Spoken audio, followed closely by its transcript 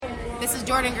This is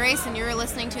Jordan Grace, and you're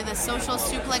listening to the Social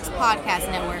Suplex Podcast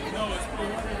Network.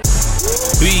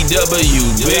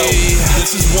 BWB,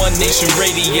 this is One Nation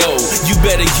Radio. You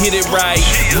better get it right.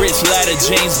 Rich Latta,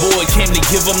 James Boyd came to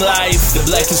give them life. The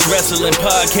Blackest Wrestling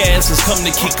Podcast has come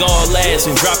to kick all ass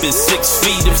and drop it 6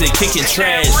 feet if they kicking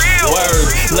trash.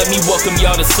 Word, let me welcome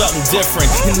y'all to something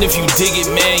different. And if you dig it,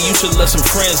 man, you should let some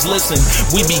friends listen.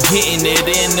 We be getting it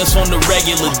in, this on the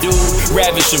regular dude.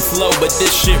 Ravish and flow, but this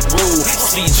shit rude.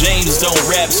 See, James don't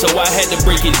rap, so I had to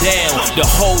break it down. The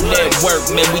whole network,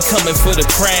 man, we coming for the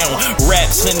crown.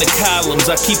 Raps in the columns,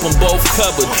 I keep them both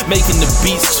covered. Making the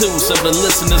beats too, so the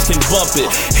listeners can bump it.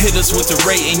 Hit us with the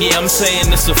rating, yeah, I'm saying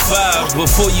it's a 5.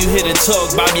 Before you hit it,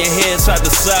 talk, bob your head side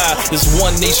to side. It's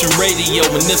One Nation Radio,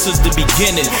 and this is the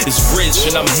beginning. It's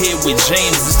Rich, and I'm here with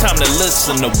James. It's time to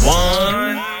listen to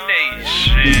One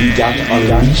Nation. We got to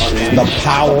unleash the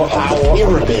power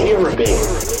of the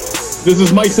pyramid. This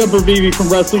is Mike Sempervive from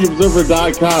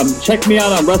WrestlingObserver.com. Check me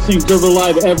out on Wrestling Observer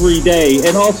Live every day.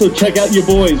 And also check out your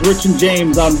boys, Rich and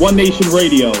James, on One Nation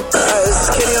Radio. This is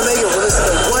Kenny Omega. We're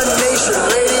listening to One Nation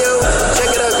Radio.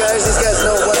 Check it out, guys. These guys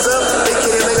know what's up. Big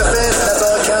Kenny Omega fans. That's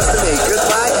all that counts to me.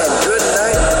 Goodbye and good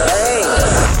night.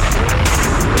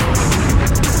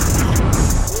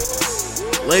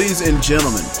 Bang. Ladies and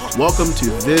gentlemen, welcome to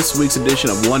this week's edition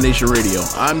of One Nation Radio.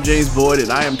 I'm James Boyd,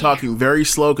 and I am talking very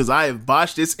slow because I have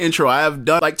botched this intro. I have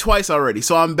done like twice already,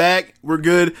 so I'm back. We're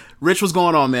good. Rich, what's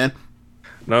going on, man?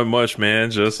 Not much,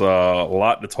 man. Just a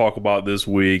lot to talk about this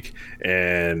week.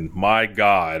 And my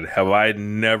God, have I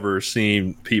never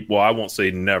seen people, I won't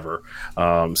say never,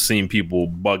 seen people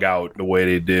bug out the way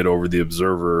they did over the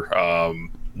Observer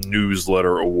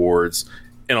newsletter awards.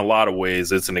 In a lot of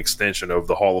ways, it's an extension of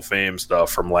the Hall of Fame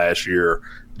stuff from last year,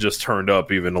 just turned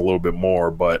up even a little bit more.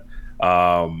 But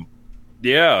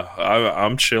yeah,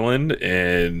 I'm chilling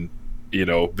and, you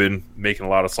know, been making a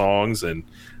lot of songs and,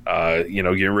 you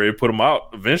know, getting ready to put them out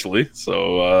eventually.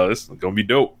 So it's going to be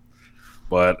dope.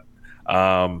 But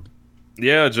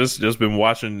yeah, just been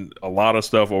watching a lot of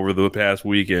stuff over the past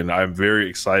week, and I'm very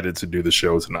excited to do the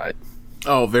show tonight.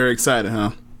 Oh, very excited,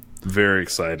 huh? Very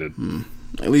excited.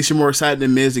 At least you're more excited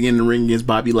than Miz to get in the ring against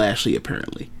Bobby Lashley,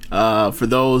 apparently. For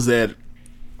those that,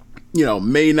 you know,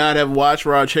 may not have watched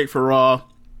Raw, check for Raw,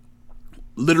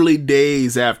 literally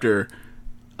days after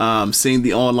seeing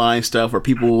the online stuff where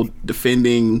people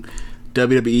defending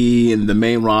WWE and the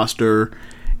main roster,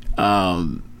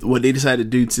 what they decided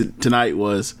to do tonight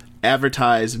was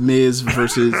advertise Miz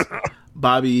versus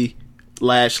Bobby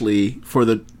Lashley for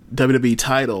the WWE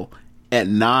title at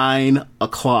 9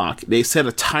 o'clock. They set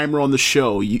a timer on the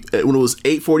show. When it was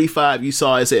 8:45, you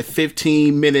saw it said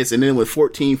 15 minutes, and then with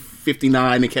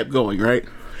 14:59, it kept going, right?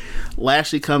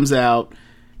 Lashley comes out,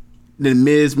 then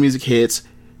Miz music hits,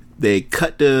 they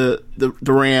cut the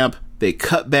ramp, they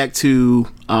cut back to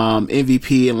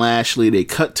MVP and Lashley, they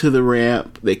cut to the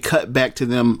ramp, they cut back to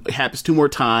them. It happens 2 more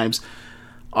times.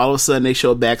 All of a sudden, they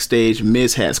show backstage,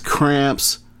 Miz has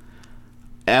cramps.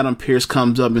 Adam Pearce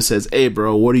comes up and says, "Hey,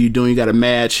 bro, what are you doing? You got a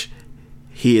match."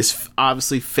 He is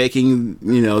obviously faking,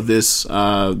 you know, this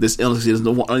illness. He doesn't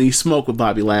want any smoke with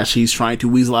Bobby Lashley. He's trying to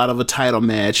weasel out of a title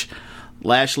match.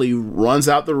 Lashley runs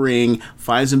out the ring,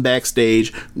 finds him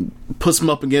backstage, puts him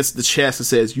up against the chest and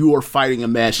says, "You are fighting a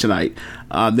match tonight."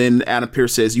 Then Adam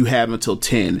Pearce says, "You have until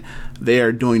 10. They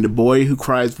are doing the boy who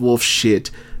cries wolf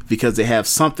shit because they have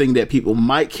something that people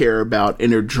might care about,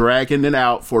 and they're dragging it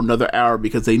out for another hour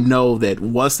because they know that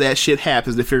once that shit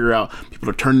happens, they figure out people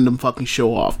are turning the fucking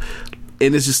show off."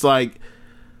 And it's just like,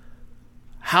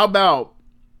 how about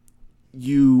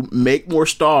you make more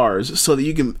stars so that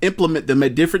you can implement them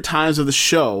at different times of the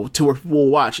show to where people will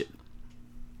watch it?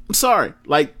 I'm sorry,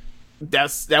 like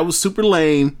that was super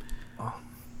lame.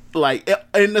 Like,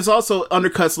 and it's also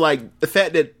undercuts like the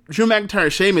fact that Drew McIntyre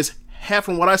and Sheamus had,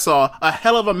 from what I saw, a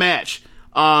hell of a match.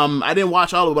 I didn't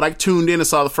watch all of it, but I tuned in and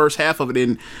saw the first half of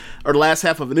it, or the last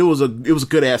half of it. It was a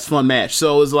good ass fun match.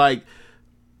 So it's like,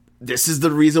 this is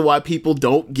the reason why people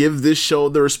don't give this show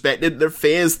the respect that their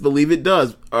fans believe it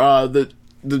does. The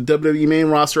WWE main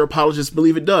roster apologists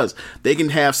believe it does. They can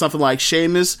have something like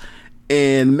Sheamus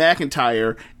and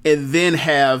McIntyre, and then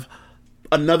have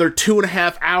another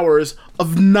 2.5 hours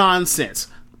of nonsense.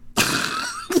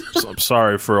 So I'm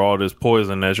sorry for all this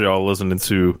poison that y'all listening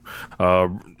to,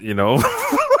 you know,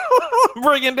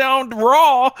 bringing down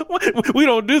Raw. We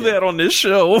don't do that on this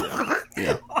show.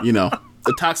 Yeah, you know,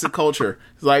 the toxic culture.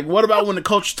 It's like, what about when the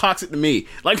culture's toxic to me?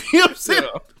 Like, you know what I'm saying?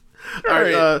 All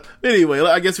right. Anyway,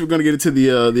 I guess we're going to get into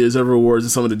the Observer Awards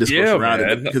and some of the discourse around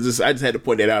it, because I just had to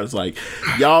point that out. It's like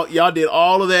y'all did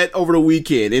all of that over the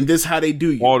weekend, and this is how they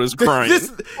do you. All this crying.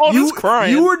 This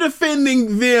crying. You were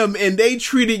defending them, and they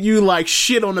treated you like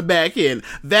shit on the back end.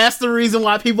 That's the reason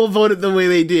why people voted the way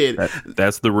they did.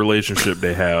 That's the relationship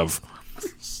they have.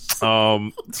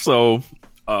 The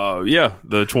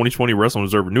 2020 Wrestling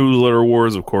Observer Newsletter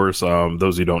Awards, of course,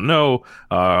 those who don't know.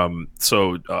 The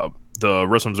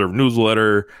Wrestling Observer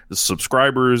Newsletter, the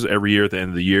subscribers every year at the end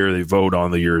of the year, they vote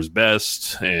on the year's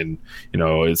best. And,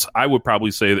 I would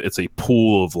probably say that it's a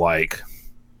pool of like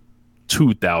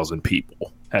 2,000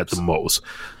 people at the most.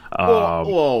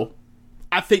 Well,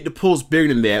 I think the pool's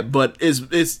bigger than that, but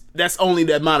that's only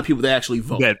the amount of people that actually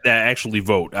vote. That actually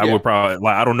vote. I would probably,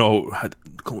 I don't know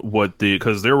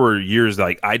because there were years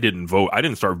like I didn't vote. I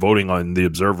didn't start voting on the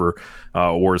Observer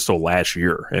Awards till last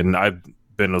year, and I've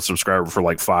been a subscriber for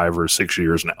like 5 or 6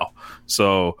 years now.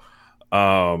 So,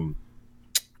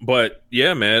 but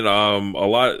yeah, man, a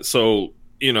lot. So,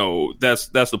 that's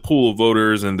the pool of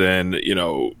voters, and then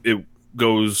it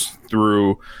goes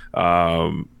through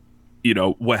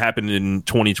what happened in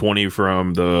 2020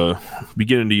 from the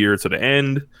beginning of the year to the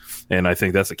end. And I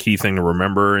think that's a key thing to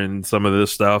remember in some of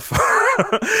this stuff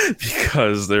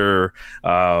because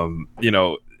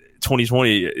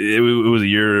 2020, it was a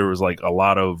year, there was like a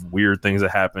lot of weird things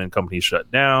that happened. Companies shut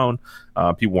down.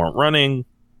 People weren't running,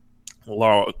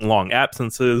 long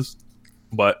absences.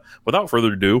 But without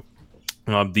further ado,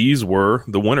 these were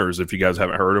the winners. If you guys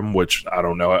haven't heard them, which I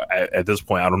don't know at this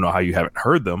point, I don't know how you haven't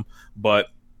heard them, but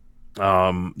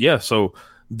so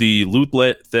the Lou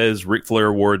Thesz Ric Flair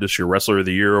Award, this year Wrestler of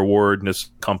the Year Award, and this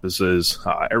encompasses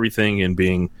everything in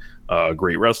being a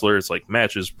great wrestler. It's like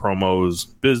matches,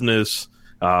 promos, business,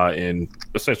 and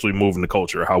essentially moving the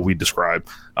culture, how we describe.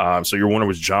 So your winner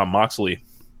was Jon Moxley.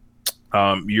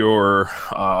 Your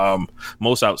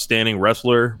most outstanding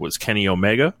wrestler was Kenny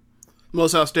Omega.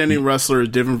 Most outstanding wrestler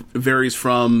varies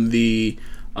from the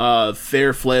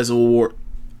Thayer Flair Award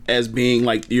as being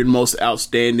like your most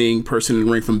outstanding person in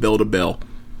the ring from bell to bell.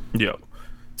 Yeah.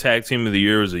 Tag Team of the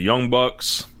Year is the Young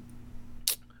Bucks.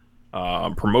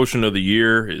 Promotion of the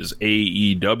Year is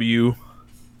AEW.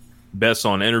 Best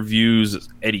on Interviews is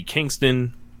Eddie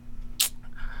Kingston.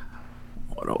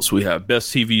 What else we have?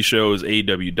 Best TV Show is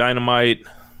AEW Dynamite.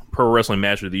 Pro Wrestling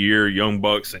Match of the Year, Young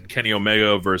Bucks and Kenny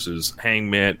Omega versus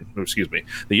The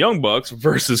Young Bucks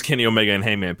versus Kenny Omega and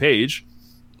Hangman Page.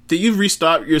 Did you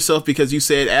restart yourself because you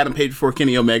said Adam Page before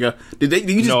Kenny Omega? Did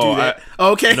you just do that?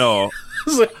 Okay. No.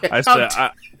 I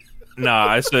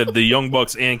said the Young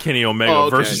Bucks and Kenny Omega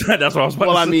versus. That's what I was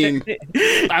about to say.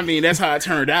 I mean, that's how it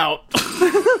turned out.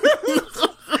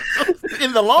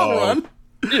 In the long run.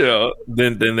 Yeah.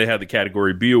 Then they had the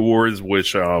Category B awards,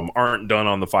 which aren't done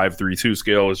on the 5-3-2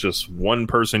 scale. It's just one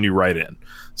person you write in.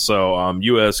 So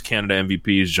U.S. Canada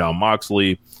MVP is Jon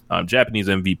Moxley. Japanese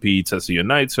MVP Tetsuya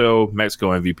Naito.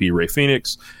 Mexico MVP Rey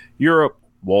Fenix. Europe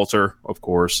Walter, of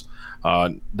course.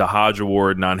 The Hodge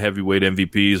Award non-heavyweight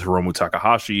MVPs Hiromu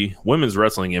Takahashi. Women's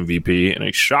Wrestling MVP, and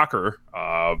a shocker,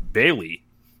 Bayley.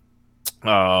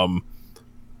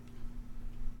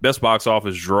 Best box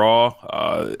office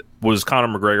draw was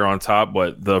Conor McGregor on top,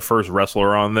 but the first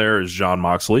wrestler on there is Jon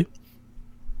Moxley.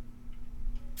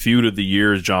 Feud of the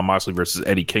Year is Jon Moxley versus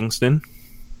Eddie Kingston.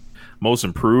 Most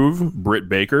improved, Britt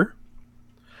Baker.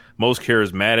 Most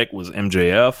charismatic was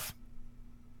MJF.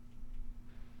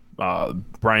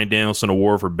 Bryan Danielson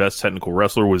Award for Best Technical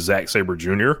Wrestler was Zack Sabre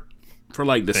Jr. For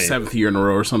like the 7th year in a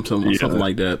row or something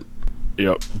like that.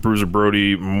 Yep. Bruiser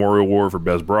Brody Memorial Award for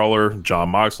Best Brawler. Jon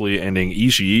Moxley ending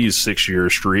Ishii's 6-year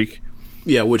streak.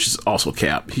 Yeah, which is also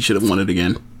cap. He should have won it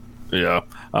again. Yeah.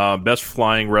 Best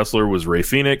Flying Wrestler was Rey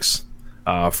Fenix.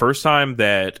 First time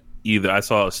that I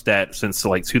saw a stat since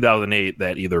like 2008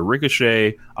 that either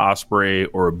Ricochet, Ospreay,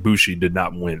 or Ibushi did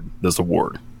not win this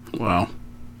award. Wow.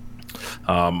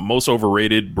 Most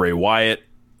overrated, Bray Wyatt.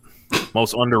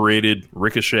 Most underrated,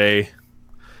 Ricochet.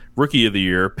 Rookie of the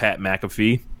Year, Pat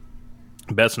McAfee.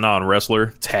 Best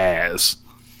non-wrestler, Taz.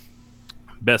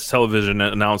 Best television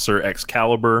announcer,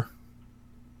 Excalibur.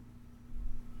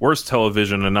 Worst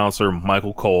television announcer,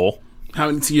 Michael Cole. How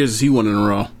many years has he won in a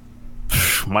row?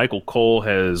 Michael Cole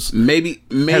has maybe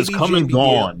has come and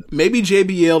gone. Maybe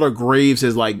JBL or Graves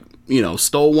has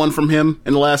stole one from him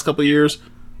in the last couple of years.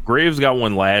 Graves got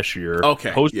one last year.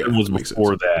 Okay, Hostin was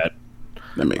before that.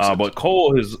 That makes sense. But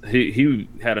Cole he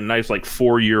had a nice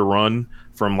 4-year run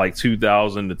from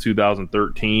 2000 to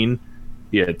 2013.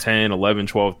 He had 10, 11,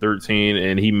 12, 13,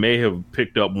 and he may have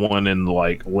picked up one in the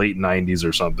late 90s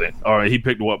or something. Or he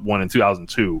picked up one in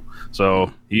 2002.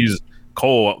 So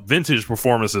Cole, vintage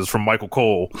performances from Michael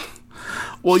Cole.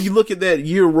 Well, you look at that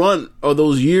year run, or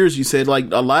those years you said, like,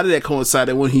 a lot of that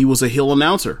coincided when he was a heel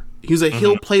announcer. He was a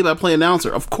heel play-by-play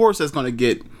announcer. Of course that's going to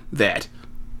get that.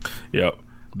 Yep.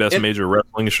 Best major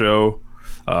wrestling show,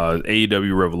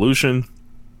 AEW Revolution.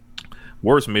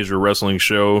 Worst major wrestling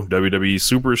show, WWE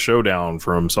Super Showdown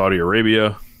from Saudi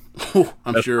Arabia.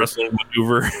 I'm Best sure. wrestling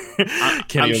maneuver,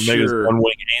 Kenny Omega's sure.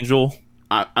 One-Wing Angel.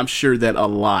 I'm sure that a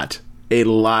lot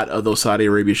of those Saudi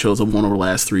Arabia shows have won over the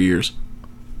last 3 years.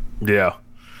 Yeah.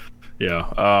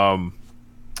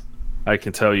 I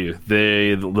can tell you,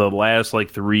 the last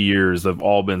like 3 years have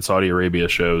all been Saudi Arabia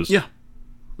shows. Yeah,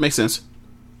 makes sense.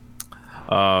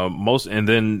 And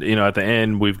then at the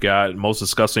end we've got most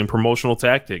disgusting promotional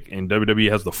tactic, and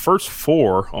WWE has the first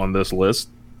 4 on this list,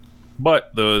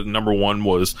 but the number 1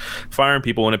 was firing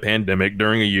people in a pandemic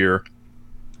during a year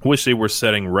which they were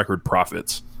setting record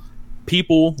profits.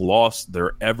 People lost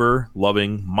their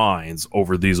ever-loving minds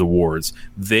over these awards.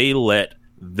 They let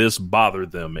this bother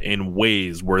them in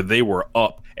ways where they were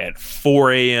up at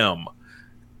 4 a.m.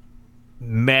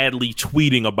 madly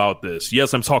tweeting about this.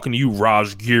 Yes, I'm talking to you,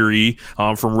 Raj Giri,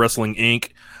 from Wrestling Inc.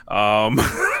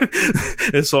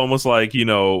 It's almost like,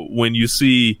 when you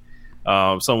see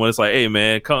someone, it's like, hey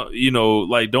man, come,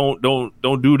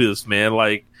 don't do this, man.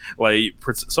 Like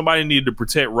somebody needed to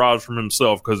protect Raj from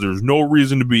himself, because there's no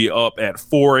reason to be up at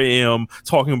 4 a.m.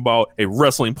 talking about a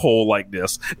wrestling poll like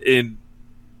this. And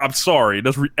I'm sorry,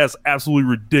 that's absolutely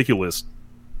ridiculous.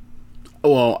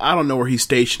 Well, I don't know where he's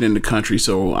stationed in the country,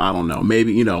 so I don't know.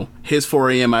 Maybe, his 4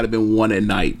 a.m. might have been 1 at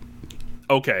night.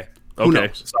 Okay. Who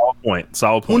knows?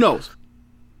 Solid point. Who knows?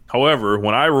 However,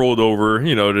 when I rolled over,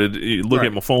 to look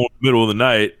at my phone in the middle of the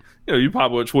night, you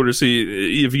pop up Twitter,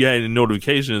 see if you had any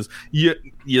notifications, you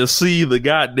see the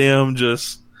goddamn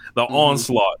the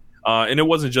onslaught. And it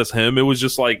wasn't just him. It was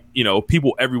just like,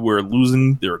 people everywhere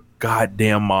losing their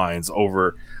goddamn minds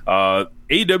over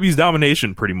AEW's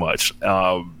domination, pretty much.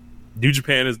 New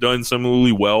Japan has done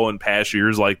similarly well in past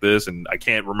years like this, and I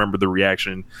can't remember the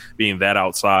reaction being that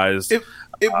outsized.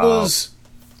 It was,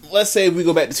 let's say if we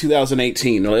go back to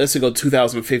 2018, or let's go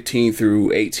 2015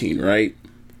 through 18, right?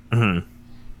 Mm-hmm.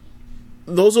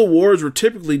 Those awards were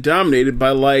typically dominated by,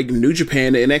 like, New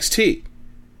Japan and NXT.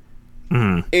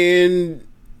 Mm-hmm. And,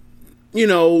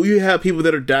 you have people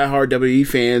that are diehard WWE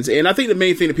fans, and I think the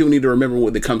main thing that people need to remember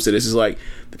when it comes to this is, like,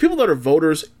 the people that are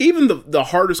voters, even the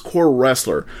hardest core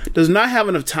wrestler, does not have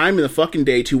enough time in the fucking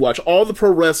day to watch all the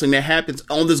pro wrestling that happens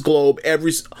on this globe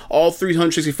all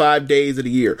 365 days of the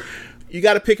year. You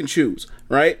got to pick and choose,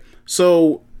 right?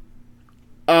 So,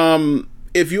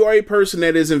 if you are a person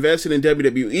that is invested in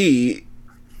WWE,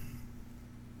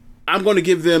 I'm going to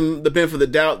give them the benefit of the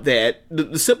doubt that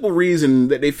the simple reason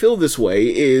that they feel this way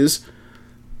is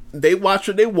they watch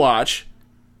what they watch,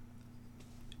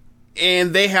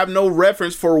 and they have no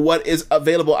reference for what is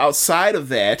available outside of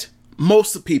that.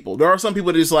 Most of the people. There are some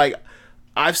people that is like,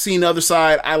 I've seen the other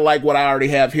side, I like what I already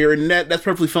have here, and that's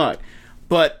perfectly fine.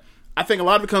 But I think a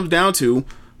lot of it comes down to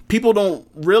people don't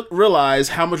realize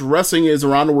how much wrestling is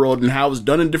around the world and how it's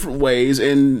done in different ways,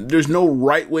 and there's no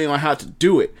right way on how to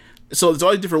do it. So there's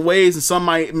always different ways, and some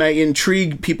might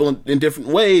intrigue people in different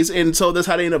ways, and so that's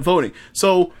how they end up voting.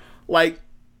 So, like,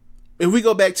 if we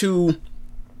go back to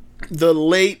the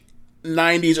late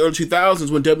 90s, early 2000s,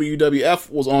 when WWF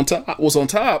was on top, I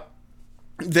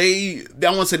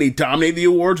won't say they dominated the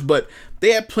awards, but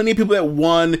they had plenty of people that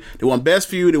won. They won Best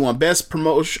Feud, they won Best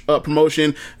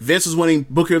Promotion. Vince was winning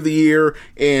Booker of the Year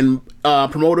and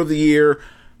Promoter of the Year.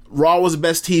 Raw was the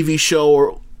best TV show,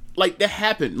 or like that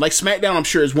happened. Like SmackDown, I'm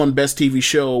sure, is one best TV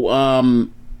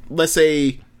show. Let's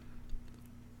say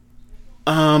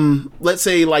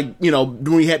like,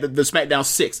 when we had the SmackDown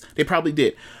 6, they probably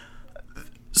did.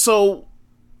 So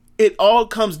it all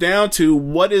comes down to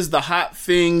what is the hot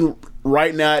thing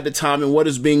right now at the time, and what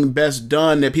is being best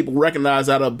done that people recognize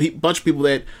out of a bunch of people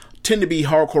that tend to be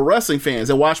hardcore wrestling fans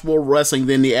that watch more wrestling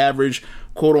than the average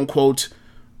quote unquote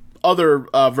other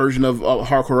version of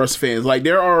hardcore wrestling fans. Like,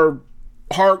 there are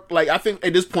I think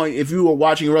at this point, if you are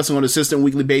watching wrestling on a consistent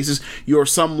weekly basis, you're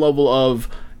some level of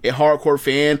a hardcore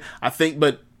fan, I think.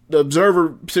 But the Observer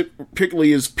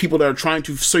particularly is people that are trying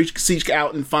to seek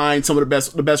out and find some of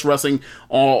the best wrestling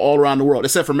all around the world,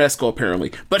 except for Mexico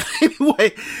apparently. But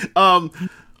anyway,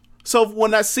 so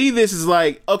when I see this, it's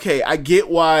like, okay, I get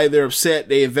why they're upset.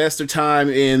 They invest their time,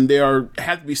 and they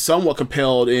have to be somewhat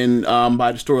compelled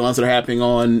by the storylines that are happening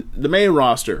on the main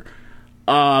roster.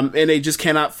 And they just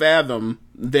cannot fathom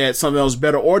that something else is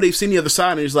better, or they've seen the other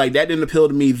side and it's like, that didn't appeal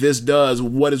to me, this does,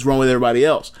 what is wrong with everybody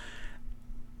else?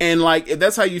 And like, if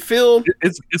that's how you feel,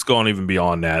 it's going even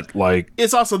beyond that. Like,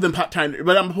 it's also them trying to,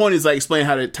 but my point is like explain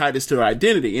how to tie this to their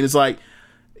identity. And it's like,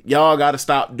 y'all got to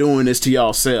stop doing this to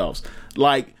yourselves.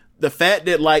 Like, the fact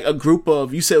that like a group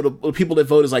of, you said the people that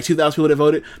voted is like 2,000 people that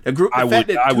voted.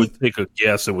 I would take a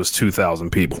guess it was 2,000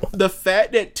 people. The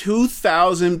fact that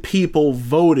 2,000 people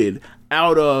voted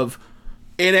out of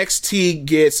NXT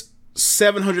gets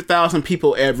 700,000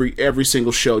 people every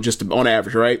single show, just on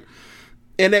average, right?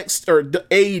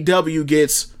 AEW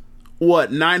gets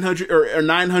what, 900 or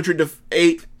 900 to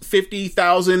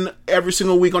 850,000 every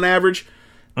single week on average.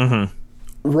 Mm-hmm.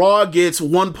 Raw gets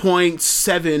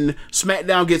 1.7.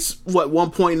 SmackDown gets what,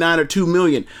 1.9 or 2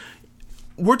 million.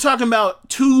 We're talking about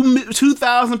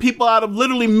 2,000 people out of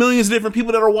literally millions of different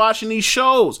people that are watching these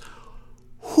shows.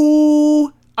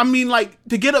 Who? I mean, like,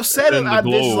 to get upset about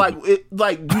this is like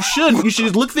you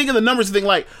should just think of the numbers and think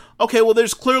like, okay, well,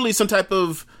 there's clearly some type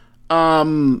of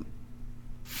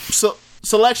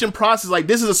selection process. Like,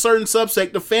 this is a certain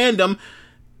subsect of fandom,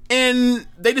 and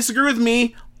they disagree with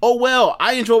me. Oh well,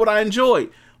 I enjoy what I enjoy.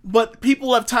 But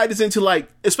people have tied this into, like,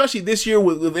 especially this year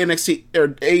with NXT or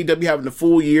AEW having the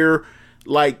full year.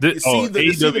 Like, see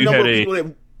the number of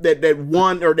people that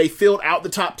won or they filled out the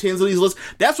top 10s of these lists.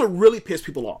 That's what really pissed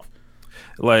people off.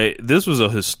 Like, this was a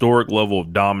historic level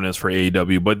of dominance for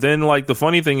AEW. But then, like, the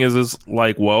funny thing is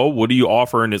like, well, what do you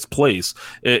offer in its place?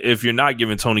 If you're not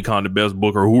giving Tony Khan the best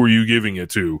booker, who are you giving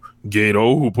it to?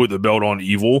 Gato, who put the belt on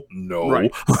Evil? No.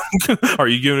 Right. Are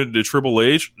you giving it to Triple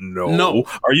H? No.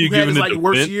 Are you giving it like to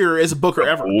worst Vince? year as a booker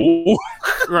ever?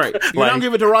 Right. You're not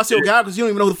giving it to Rossio Guy because you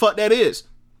don't even know who the fuck that is.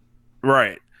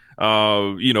 Right.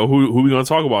 You know, who we gonna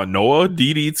talk about? Noah,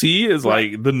 DDT is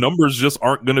right. Like, the numbers just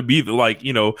aren't gonna be like,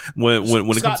 you know, when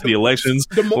it comes to the elections,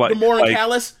 Demore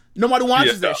Callis, nobody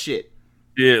watches that shit.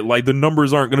 Yeah, like, the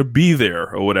numbers aren't gonna be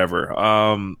there or whatever.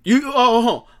 I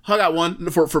got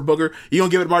one for Booker. You gonna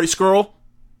give it to Marty Scurll?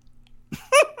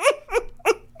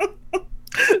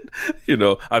 You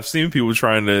know, I've seen people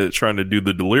trying to do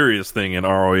the Delirious thing in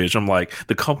ROH. I'm like,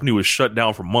 the company was shut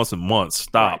down for months and months.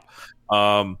 Stop.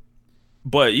 Right.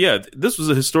 But yeah, this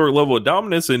was a historic level of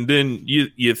dominance. And then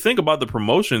you think about the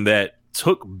promotion that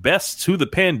took best to the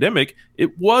pandemic.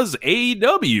 It was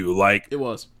AEW. Like, it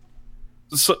was.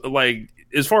 So, like,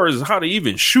 as far as how to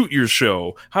even shoot your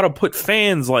show, how to put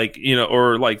fans, like, you know,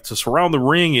 or like to surround the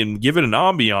ring and give it an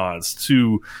ambiance,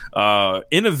 to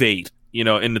innovate, you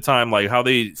know, in the time, like how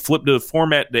they flipped the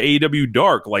format to AEW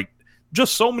Dark, like,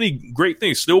 just so many great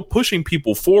things, still pushing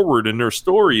people forward in their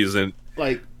stories. And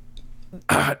like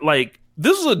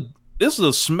this is a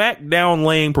SmackDown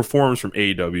laying performance from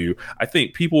AEW. I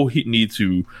think people need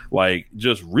to, like,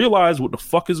 just realize what the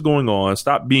fuck is going on.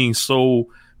 Stop being so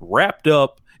wrapped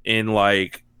up in,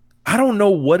 like, I don't know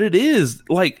what it is.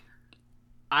 Like,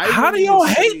 how do y'all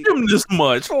hate them this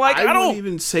much? Like, I don't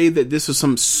even say that this was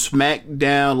some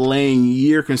SmackDown laying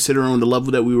year, considering the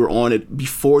level that we were on it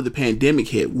before the pandemic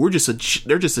hit.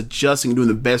 They're just adjusting, doing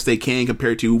the best they can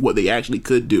compared to what they actually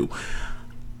could do.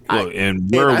 Look, and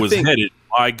where it was headed,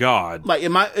 my God. Like,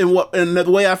 and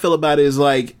the way I feel about it is,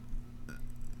 like,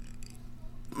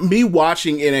 me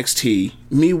watching NXT,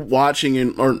 me watching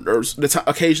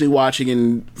occasionally watching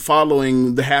and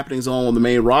following the happenings on the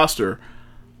main roster.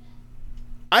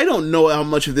 I don't know how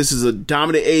much of this is a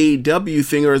dominant AEW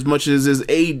thing or as much as is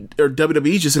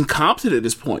WWE just incompetent at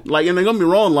this point. Like, and don't get me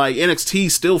wrong, like,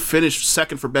 NXT still finished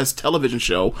second for best television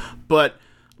show, but,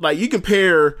 like, you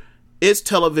compare its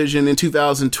television in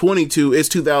 2020 to its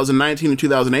 2019 and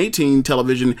 2018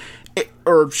 television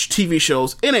or TV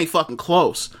shows, it ain't fucking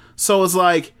close. So it's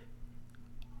like,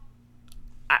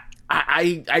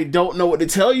 I don't know what to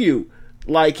tell you.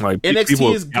 Like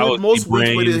NXT is good most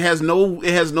weeks, but it has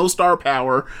no star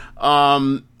power,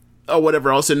 or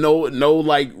whatever else, and no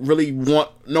like really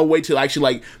no way to actually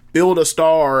like build a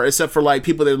star, except for like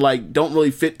people that like don't really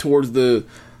fit towards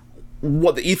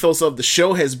what the ethos of the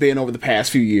show has been over the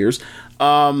past few years.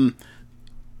 And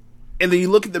then you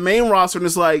look at the main roster, and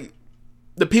it's like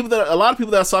a lot of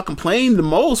people that I saw complain the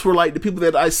most were like the people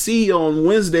that I see on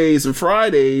Wednesdays and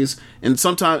Fridays, and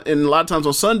a lot of times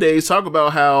on Sundays, talk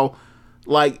about how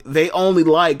like they only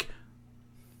like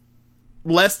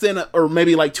less than or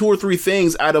maybe like 2 or 3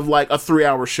 things out of like a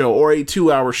 3-hour show or a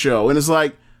 2-hour show, and it's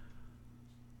like,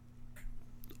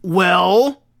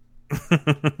 well,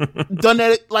 done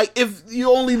that. Like, if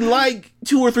you only like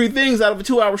 2 or 3 things out of a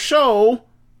 2-hour show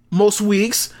most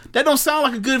weeks, that don't sound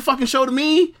like a good fucking show to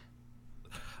me.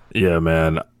 Yeah,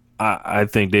 man. I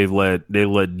think they let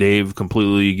Dave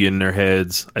completely get in their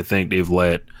heads. I think they've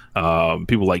let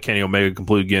people like Kenny Omega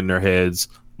completely get in their heads.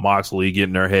 Moxley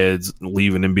getting their heads,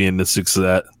 leaving and being the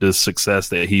success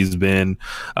that he's been.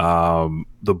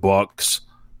 The Bucks,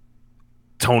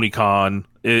 Tony Khan.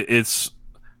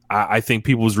 I think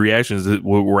people's reactions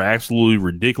were absolutely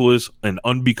ridiculous and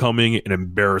unbecoming and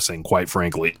embarrassing, quite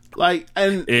frankly.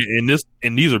 And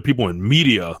these are people in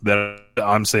media that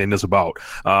I'm saying this about,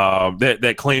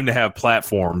 that claim to have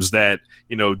platforms that,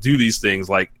 do these things.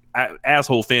 Like,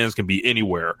 asshole fans can be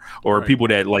anywhere, or right. People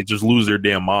that like just lose their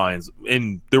damn minds.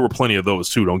 And there were plenty of those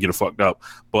too. Don't get it fucked up.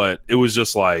 But it was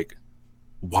just like,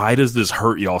 why does this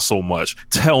hurt y'all so much?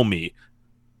 Tell me.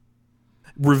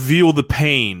 Reveal the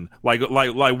pain, like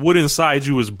what inside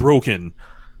you is broken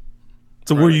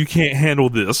to where you can't handle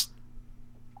this.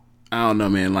 I don't know,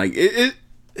 man. Like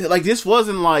this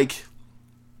wasn't like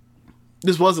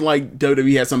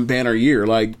WWE had some banner year.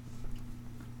 Like,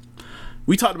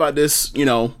 we talked about this,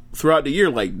 throughout the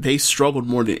year. Like, they struggled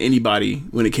more than anybody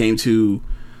when it came to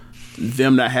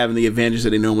them not having the advantage that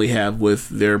they normally have with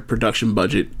their production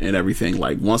budget and everything.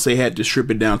 Like, once they had to strip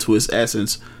it down to its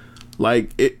essence.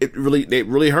 Like, it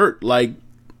really hurt. Like,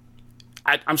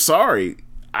 I'm sorry.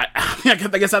 I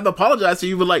guess I have to apologize to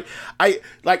you, but I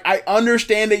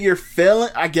understand that you're feeling.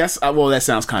 I guess well, that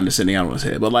sounds condescending. I don't want to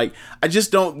say it, but like, I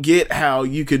just don't get how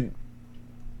you could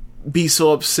be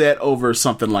so upset over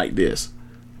something like this.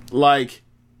 Like,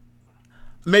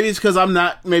 maybe it's because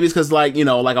like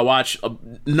I watch a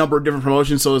number of different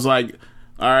promotions, so it's like,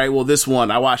 all right, well, this one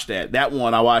I watched that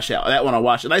one I watched that one I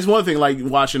watched. And that's one thing, like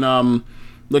watching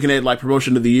looking at like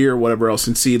promotion of the year or whatever else,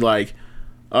 and see like,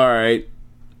 all right,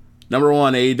 number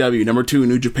 1 AEW, number 2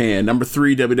 New Japan, number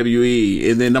 3 WWE,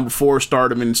 and then number 4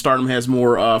 Stardom, and Stardom has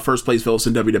more first place votes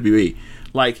than WWE.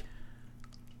 Like,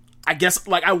 I guess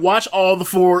like I watch all the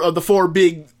four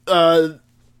big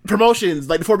promotions,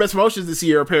 like the 4 best promotions this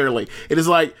year. Apparently, it is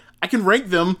like I can rank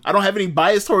them. I don't have any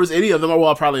bias towards any of them. Well,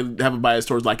 I'll probably have a bias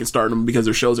towards like in Stardom because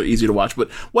their shows are easier to watch. But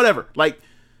whatever, like.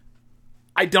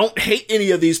 I don't hate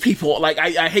any of these people. Like,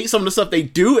 I hate some of the stuff they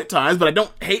do at times, but I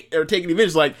don't hate or take any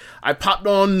advantage. Like, I popped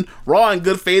on Raw in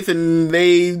good faith, and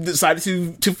they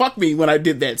decided to fuck me when I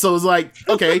did that. So it's like,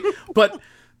 okay, but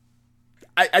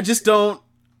I just don't.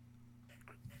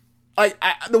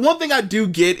 The one thing I do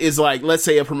get is like, let's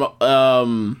say like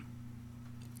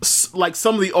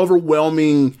some of the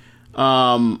overwhelming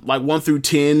like 1 through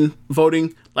 10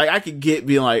 voting. Like, I could get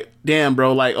being like, damn,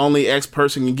 bro, like only X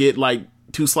person can get like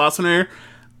 2 slots in there.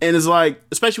 And it's like,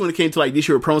 especially when it came to like this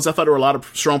year promos, I thought there were a lot of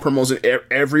strong promos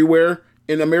everywhere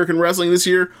in American wrestling this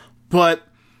year. But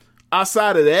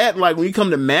outside of that, like when you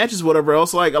come to matches, whatever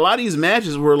else, like a lot of these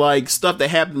matches were like stuff that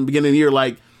happened in the beginning of the year.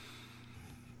 Like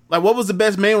what was the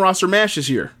best main roster match this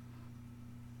year?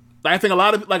 Like,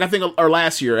 or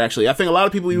last year actually. I think a lot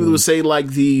of people would say like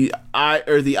the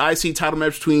IC title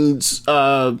match between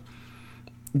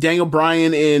Daniel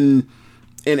Bryan and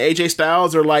AJ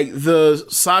Styles, or like the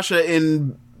Sasha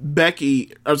and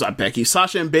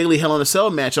Sasha and Bayley Hell in a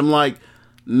Cell match. I'm like,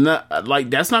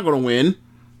 that's not going to win.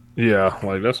 Yeah,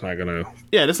 like that's not going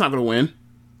to win.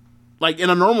 Like in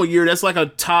a normal year, that's like a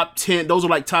top 10. Those are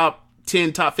like top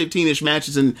 10, top 15-ish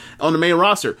matches on the main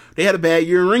roster. They had a bad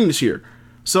year in ring this year.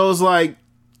 So it's like,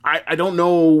 I don't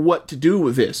know what to do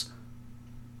with this.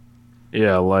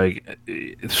 Yeah, like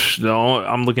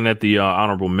I'm looking at the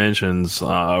honorable mentions for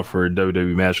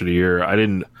WWE Match of the Year. I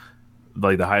didn't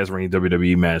like the highest ranked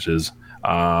WWE matches.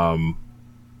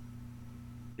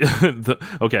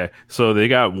 Okay, so they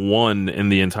got one in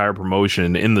the entire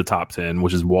promotion in the top 10,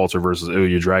 which is Walter versus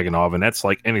Ilya Dragunov, and that's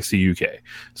like NXT UK.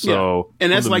 So yeah.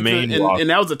 And that's like and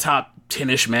that was a top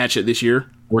 10-ish match at this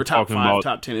year. We're top talking 5, about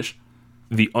top 10-ish.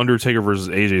 The Undertaker versus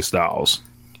AJ Styles,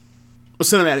 a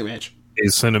cinematic match. A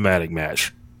cinematic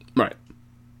match, right?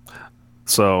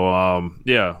 So,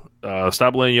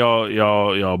 stop letting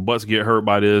y'all butts get hurt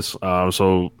by this.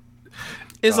 So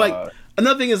it's like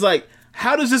another thing is like,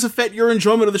 how does this affect your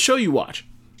enjoyment of the show you watch?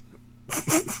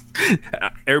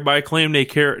 Everybody claim they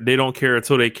care. They don't care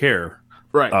until they care,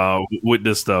 right? With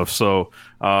this stuff. So,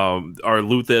 our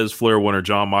Lou Thesz Flair winner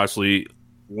Jon Moxley,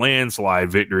 landslide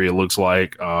victory. It looks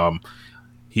like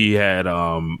he had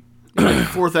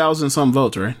 4,000 some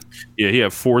votes, right? Yeah, he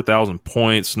had 4,000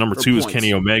 points. Number 2 is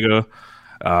Kenny Omega.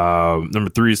 Number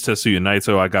 3 is Tetsuya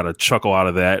Naito. I got a chuckle out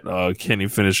of that. Kenny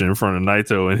finishing in front of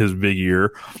Naito in his big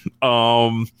year.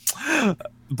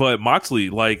 But Moxley,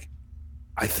 like,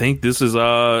 I think this is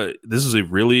a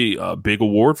really big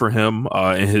award for him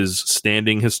in his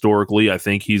standing historically. I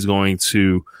think he's going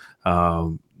to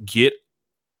get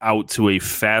out to a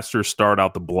faster start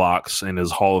out the blocks in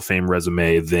his Hall of Fame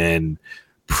resume than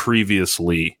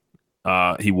previously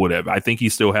he would have. I think he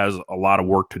still has a lot of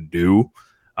work to do.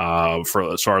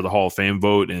 for as far as the Hall of Fame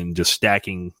vote and just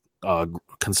stacking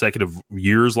consecutive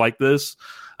years like this.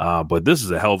 But this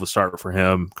is a hell of a start for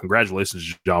him.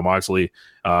 Congratulations, Jon Moxley.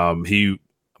 He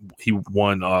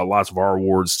won lots of our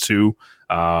awards too.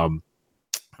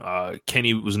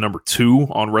 Kenny was number 2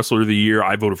 on Wrestler of the Year.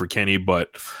 I voted for Kenny, but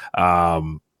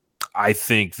I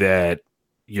think that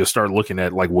you start looking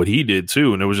at like what he did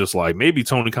too, and it was just like maybe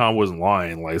Tony Khan wasn't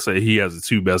lying. Like, say he has the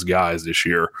 2 best guys this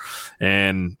year,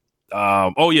 and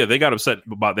they got upset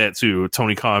about that too.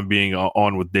 Tony Khan being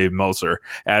on with Dave Meltzer,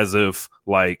 as if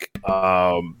like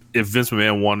if Vince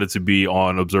McMahon wanted to be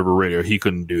on Observer Radio, he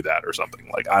couldn't do that or something.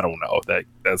 Like, I don't know,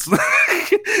 that's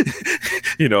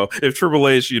if Triple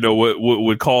H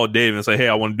would call Dave and say, hey,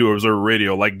 I want to do Observer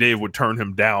Radio, like Dave would turn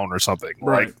him down or something.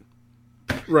 Right.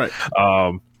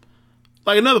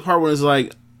 Like another part where it's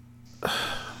like,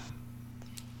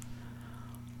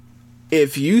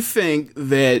 if you think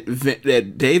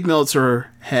that Dave Meltzer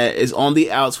is on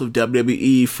the outs with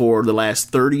WWE for the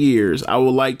last 30 years, I would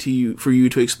like for you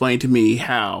to explain to me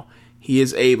how he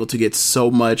is able to get so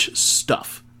much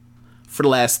stuff for the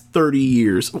last 30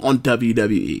 years on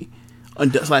WWE /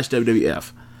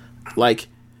 WWF, like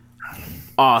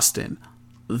Austin,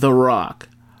 The Rock,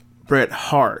 Bret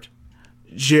Hart,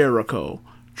 Jericho,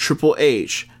 Triple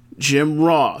H, Jim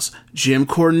Ross, Jim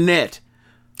Cornette,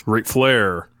 Ric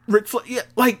Flair. Yeah,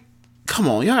 like, come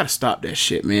on, y'all gotta stop that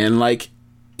shit, man. Like,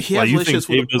 he has relationships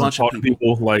with a bunch of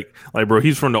people. Like, bro,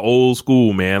 he's from the old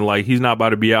school, man. Like, he's not about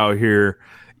to be out here,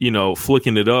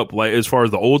 flicking it up. Like, as far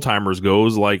as the old timers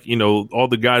goes, like, all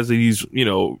the guys that he's,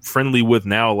 friendly with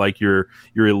now, like your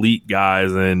elite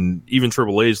guys, and even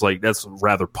Triple H, like, that's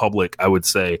rather public, I would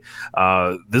say.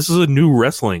 This is a new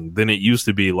wrestling than it used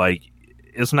to be. Like,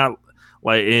 it's not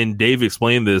like, and Dave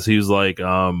explained this. He was like,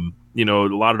 a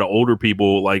lot of the older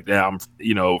people like that I'm,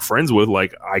 friends with,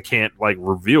 like, I can't like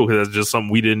reveal because that's just something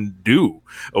we didn't do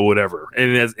or whatever.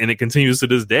 And it continues to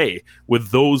this day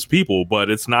with those people,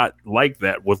 but it's not like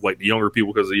that with like the younger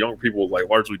people, because the younger people like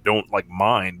largely don't like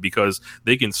mind, because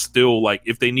they can still, like,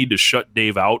 if they need to shut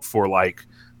Dave out for like,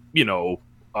 like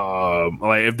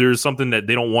if there's something that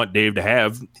they don't want Dave to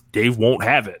have, Dave won't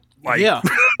have it. Like, yeah.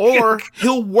 Or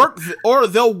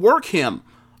they'll work him.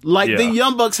 Like the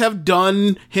Young Bucks have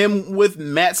done him with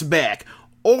Matt's back,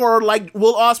 or like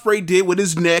Will Ospreay did with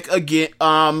his neck again,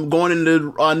 going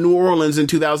into New Orleans in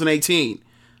 2018.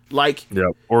 Like, yeah,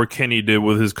 or Kenny did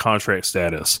with his contract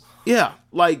status. Yeah,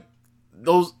 like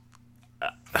those.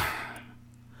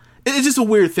 It's just a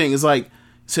weird thing. It's like,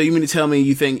 so you mean to tell me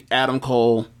you think Adam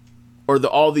Cole, or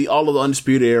all of the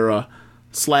Undisputed Era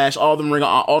 / all them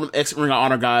ex Ring of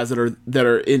Honor guys that are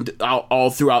in all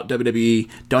throughout WWE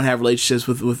don't have relationships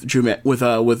with Drew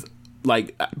with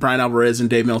like Brian Alvarez and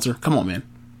Dave Meltzer? Come on, man.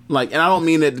 Like, and I don't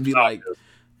mean it to be like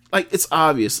it's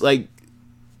obvious. Like,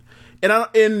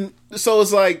 and so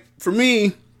it's like, for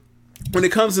me, when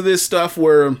it comes to this stuff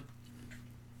where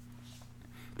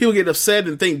people get upset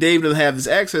and think Dave doesn't have this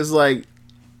access, like,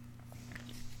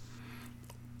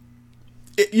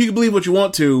 you can believe what you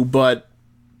want to, but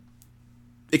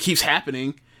it keeps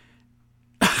happening.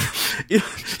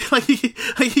 like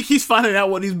he keeps finding out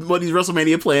what these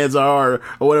WrestleMania plans are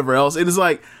or whatever else, and it's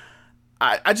like,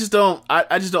 I just don't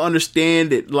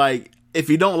understand it. Like, if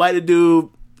you don't like the dude,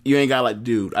 you ain't gotta like the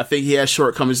dude. I think he has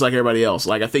shortcomings like everybody else.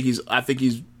 Like, I think he's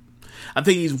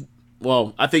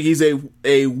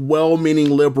a well-meaning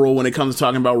liberal when it comes to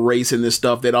talking about race and this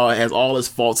stuff that has all his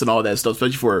faults and all that stuff,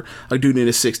 especially for a dude in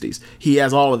his 60s. He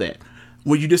has all of that.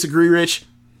 Would you disagree, Rich?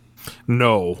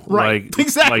 No, right? Like,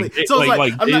 exactly.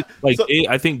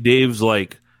 I think Dave's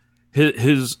like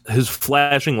his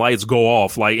flashing lights go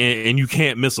off, like, and you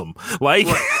can't miss them. Like,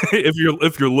 right.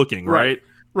 if you're looking, right?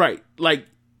 Like,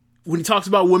 when he talks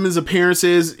about women's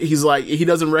appearances, he's like, he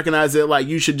doesn't recognize that, like,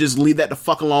 you should just leave that the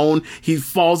fuck alone. He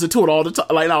falls into it all the time,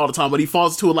 like, not all the time, but he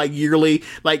falls into it like yearly,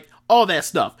 like all that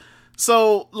stuff.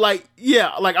 So, like,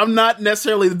 yeah, like, I'm not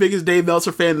necessarily the biggest Dave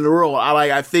Meltzer fan in the world.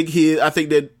 I think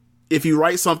that if he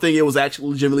writes something, it was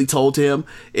actually legitimately told to him,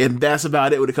 and that's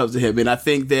about it when it comes to him. And I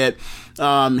think that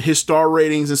his star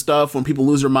ratings and stuff, when people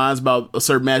lose their minds about a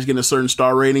certain match getting a certain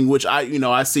star rating, which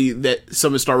I see that some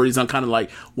of his star ratings, I'm kind of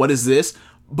like, what is this?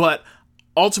 But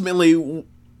ultimately,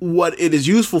 what it is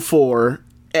useful for,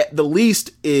 at the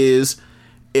least, is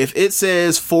if it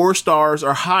says 4 stars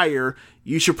or higher,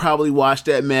 you should probably watch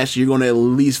that match. You're going to at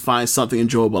least find something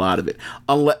enjoyable out of it.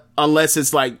 Unless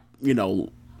it's like,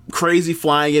 crazy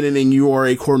flying in, and then you are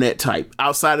a Cornette type.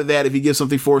 Outside of that, if you give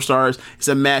something 4 stars, it's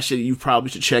a match that you probably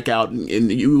should check out, and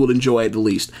you will enjoy it at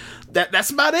least.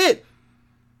 That's about it.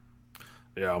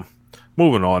 Yeah.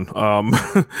 Moving on.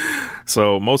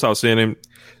 So most outstanding,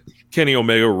 Kenny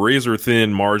Omega, razor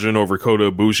thin margin over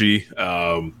Kota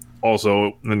Ibushi.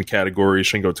 Also in the category,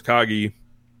 Shingo Takagi,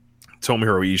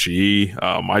 Tomohiro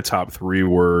Ishii. My top three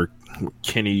were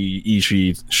Kenny,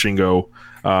 Ishii, Shingo.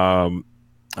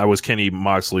 I was Kenny,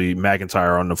 Moxley,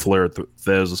 McIntyre on the Flair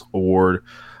Thez Award.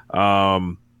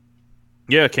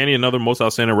 Yeah, Kenny, another most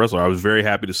outstanding wrestler. I was very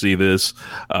happy to see this.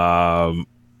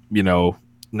 You know,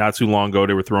 not too long ago,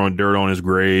 they were throwing dirt on his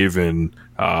grave, and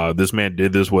this man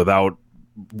did this without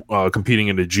competing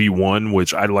in the G1,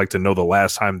 which I'd like to know the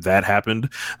last time that happened.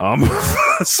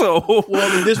 So,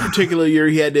 well, in this particular year,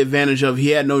 he had the advantage of he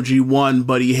had no G1,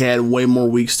 but he had way more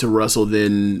weeks to wrestle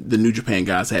than the New Japan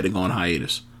guys had to go on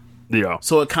hiatus. Yeah.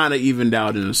 So it kind of evened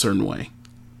out in a certain way.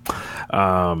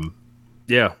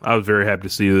 Yeah, I was very happy to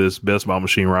see this. Best Ball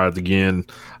Machine rides again.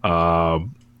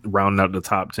 Rounding out the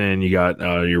top 10, you got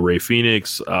your Ray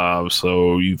Phoenix.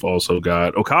 So you've also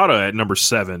got Okada at number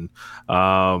 7.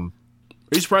 Are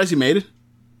you surprised he made it?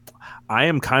 I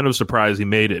am kind of surprised he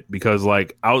made it because,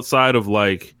 like, outside of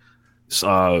like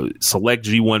select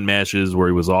G1 matches where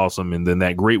he was awesome, and then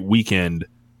that great weekend,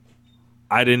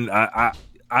 I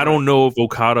don't know if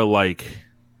Okada, like,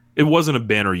 it wasn't a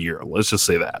banner year. Let's just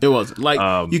say that. It wasn't.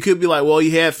 Like, you could be like, well,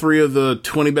 he had 3 of the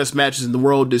 20 best matches in the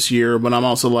world this year, but I'm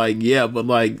also like, yeah, but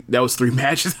like, that was 3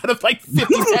 matches out of like 50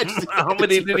 matches. How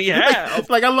many did he have?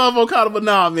 Like, I love Okada, but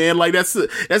nah, man, like, that's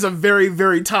a very,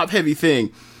 very top heavy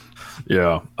thing.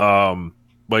 Yeah.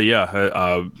 But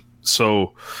yeah,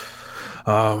 so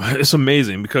it's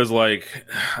amazing because, like,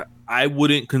 I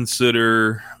wouldn't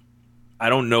consider, I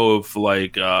don't know if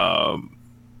like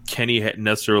Kenny had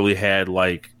necessarily had,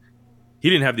 like, he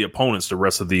didn't have the opponents the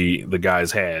rest of the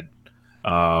guys had.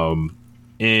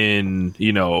 In,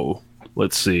 you know,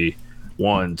 let's see,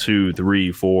 1, 2,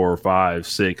 3, 4, 5,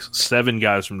 6, 7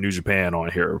 guys from New Japan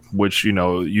on here, which, you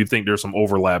know, you think there's some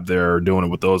overlap there doing it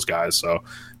with those guys. So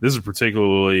this is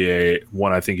particularly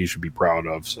one I think he should be proud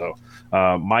of. So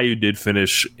Mayu did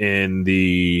finish in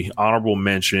the honorable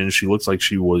mention. She looks like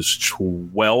she was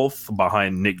 12th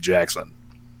behind Nick Jackson,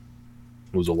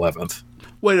 who was 11th.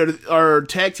 Wait, are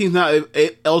tag teams not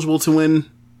eligible to win?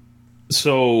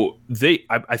 So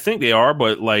I think they are,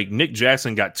 but like Nick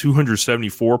Jackson got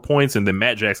 274 points, and then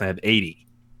Matt Jackson had 80.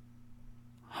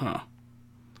 Huh.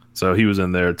 So he was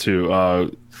in there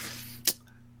too.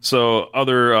 So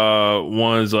other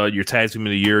ones, your tag team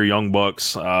of the year, Young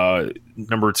Bucks.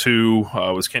 Number 2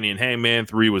 was Kenny and Hangman.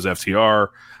 3 was FTR.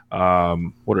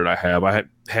 What did I have? I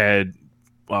had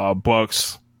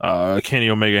Bucks. Kenny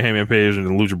Omega, Hangman Page, and the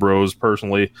Lucha Bros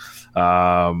personally.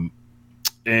 And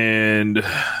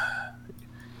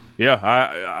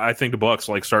yeah, I think the Bucks,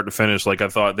 like, start to finish, like, I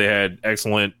thought they had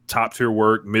excellent top tier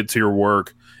work, mid tier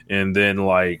work, and then,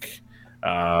 like,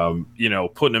 you know,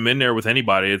 putting them in there with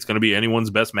anybody, it's going to be anyone's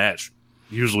best match.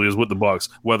 Usually is with the Bucks,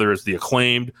 whether it's the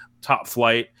Acclaimed, Top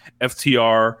Flight,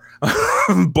 FTR,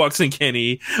 Bucks and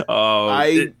Kenny,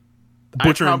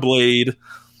 Butcher and Blade.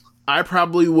 I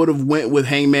probably would have went with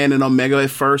Hangman and Omega at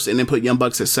first and then put Young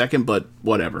Bucks at second, but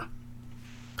whatever.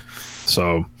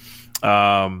 So,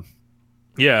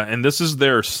 yeah, and this is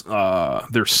their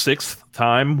 6th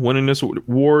time winning this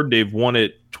award. They've won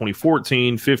it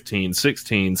 2014, 15,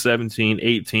 16, 17,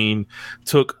 18,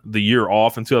 took the year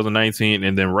off in 2019,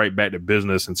 and then right back to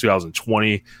business in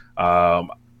 2020.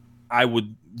 I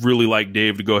would really like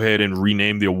Dave to go ahead and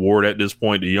rename the award at this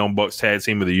point, the Young Bucks Tag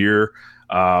Team of the Year.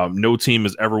 No team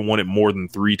has ever won it more than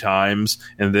 3 times,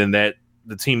 and then the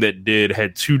team that did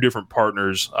had 2 different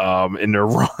partners in their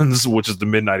runs, which is the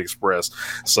Midnight Express.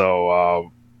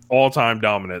 So all-time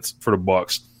dominance for the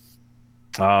Bucks.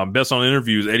 Best on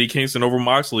interviews, Eddie Kingston over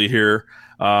Moxley here.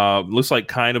 Looks like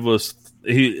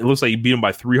it looks like he beat him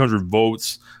by 300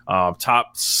 votes.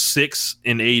 Top 6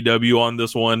 in AEW on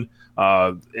this one.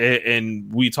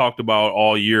 And we talked about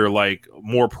all year, like,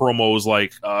 more promos,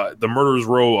 like the Murderers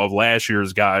Row of last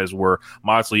year's guys were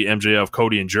Moxley, MJF,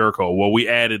 Cody, and Jericho. Well, we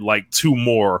added like 2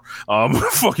 more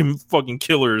fucking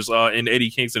killers in Eddie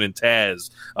Kingston and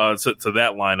Taz to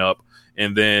that lineup.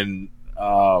 And then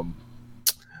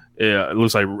it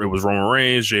looks like it was Roman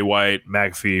Reigns, Jay White,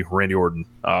 McAfee, Randy Orton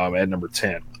at number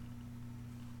 10.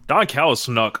 Don Callis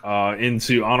snuck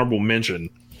into honorable mention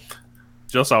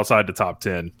just outside the top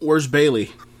 10. Where's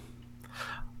Bayley?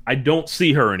 I don't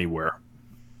see her anywhere.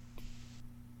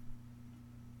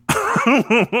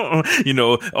 You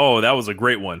know, that was a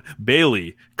great one.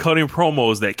 Bayley cutting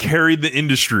promos that carried the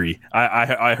industry.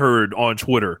 I heard on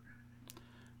Twitter.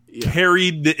 Yeah.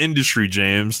 Carried the industry,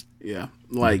 James. Yeah.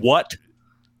 Like, what?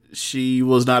 She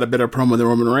was not a better promo than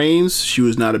Roman Reigns. She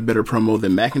was not a better promo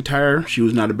than McIntyre. She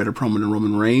was not a better promo than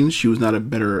Roman Reigns. She was not a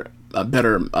better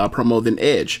promo than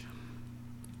Edge.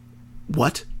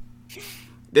 What?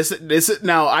 This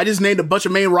now. I just named a bunch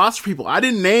of main roster people. I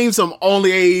didn't name some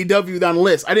only AEW down the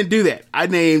list. I didn't do that. I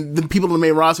named the people on the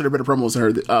main roster that are better promos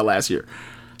than her last year.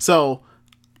 So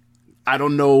I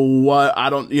don't know what I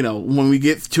don't. When we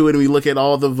get to it and we look at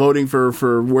all the voting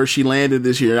for where she landed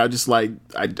this year, I just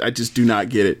do not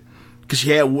get it because she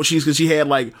had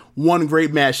like one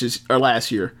great match last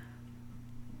year.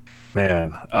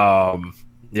 Man,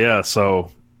 yeah. So.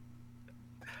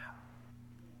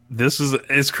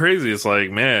 It's crazy. It's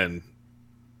like, man,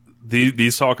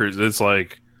 these talkers, it's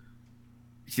like,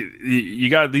 you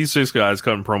got these 6 guys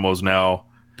cutting promos now.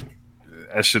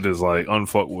 That shit is like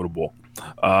unfuckwittable.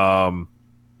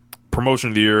 Promotion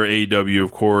of the year, AEW,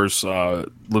 of course,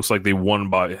 looks like they won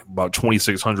by about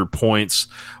 2,600 points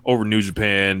over New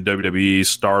Japan, WWE,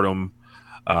 Stardom,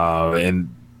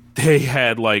 and they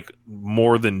had like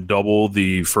more than double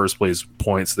the first place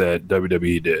points that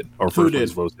WWE did, or first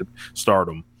place votes did,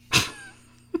 Stardom.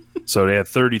 So they had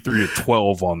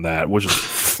 33-12 on that, which is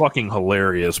fucking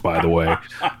hilarious, by the way.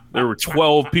 There were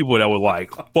 12 people that were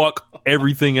like, fuck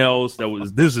everything else.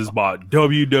 This is about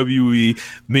WWE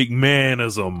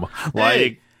McMahonism.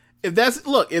 Like, if that's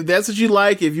what you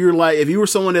like, if you were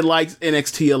someone that likes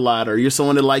NXT a lot, or you're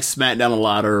someone that likes SmackDown a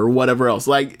lot, or whatever else,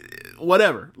 like,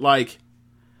 whatever, like,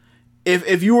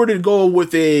 if you were to go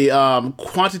with a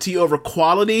quantity over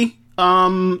quality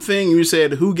thing, you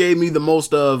said who gave me the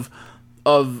most of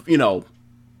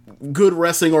good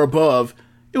wrestling or above,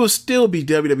 it would still be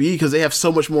WWE because they have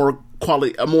so much more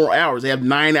quality, more hours. They have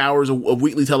 9 hours of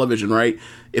weekly television, right?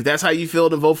 If that's how you feel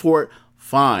to vote for it,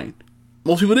 fine.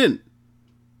 Most people didn't.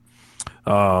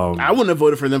 I wouldn't have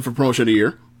voted for them for promotion of the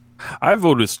year. I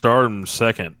voted Stardom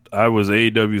second. I was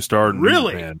AEW Stardom.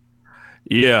 Really? Man.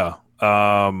 Yeah.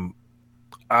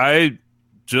 I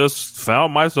just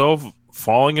found myself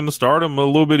falling into Stardom a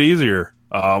little bit easier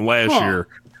last year.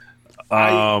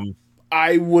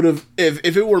 I would have,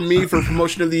 if it were me for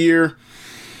promotion of the year.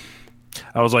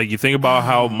 I was like, you think about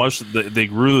how much they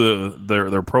grew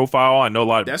their profile. I know a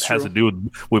lot has to do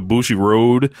with Bushi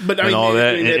Road and all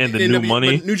that, and the new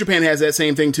money. But New Japan has that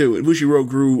same thing too. Bushi Road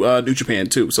grew New Japan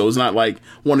too, so it's not like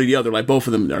one or the other. Like both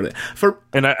of them are that.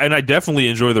 And I definitely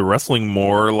enjoy the wrestling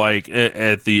more. Like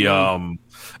at the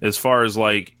as far as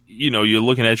like, you're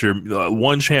looking at your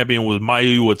one champion was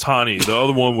Mayu Iwatani. The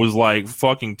other one was like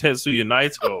fucking Tetsuya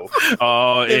Naito.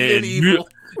 And Evil.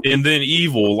 And then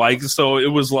Evil. Like, so it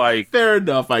was like, fair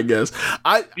enough, I guess.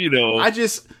 I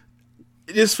just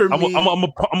for me,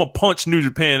 I'm a punch New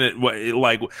Japan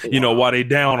while they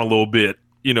down a little bit.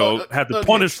 Have to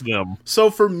punish them. So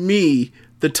for me,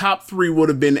 the top 3 would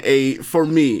have been for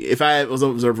me, if I was an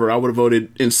observer, I would have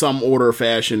voted in some order or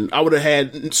fashion. I would have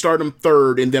had Stardom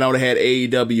 3rd, and then I would have had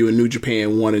AEW and New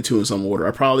Japan 1 and 2 in some order.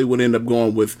 I probably would end up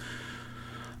going with,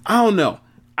 I don't know,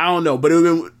 but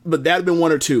that would have been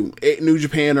 1 or 2. New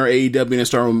Japan or AEW and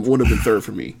Stardom would have been 3rd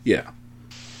for me. Yeah.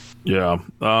 Yeah.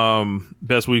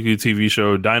 Best weekly TV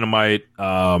show, Dynamite,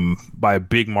 by a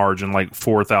big margin, like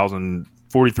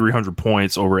 4,300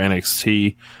 points over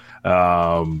NXT.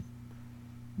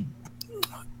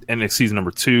 NXT's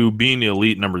number 2, Being the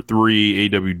Elite number 3,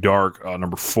 AEW Dark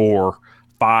number 4,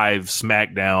 5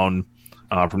 SmackDown.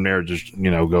 From there, just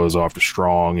goes off to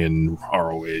Strong and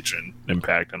ROH and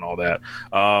Impact and all that.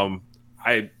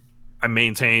 I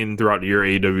maintain throughout the year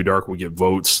AEW Dark will get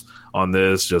votes on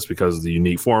this just because of the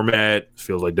unique format.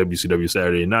 Feels like WCW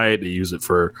Saturday Night. They use it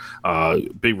for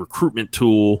big recruitment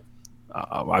tool.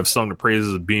 I've sung the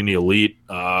praises of Being the Elite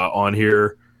on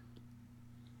here.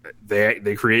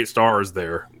 They create stars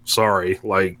there. Sorry,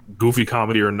 like goofy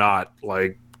comedy or not,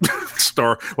 like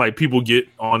people get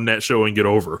on that show and get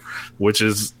over, which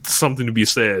is something to be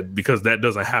said because that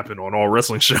doesn't happen on all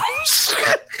wrestling shows.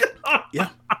 Yeah.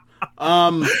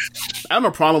 I have a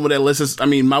problem with that list.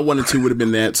 My 1 and 2 would have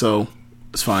been that, so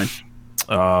it's fine.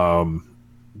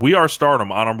 We Are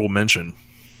Stardom, honorable mention.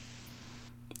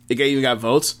 It even got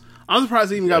votes. I'm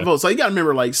surprised it even got votes. Like, you got to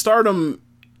remember, like, Stardom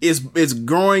is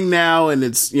growing now, and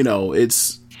it's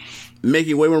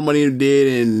making way more money than it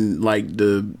did, and like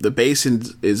the base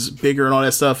is bigger and all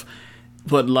that stuff.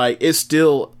 But like, it's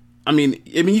still,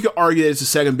 you could argue that it's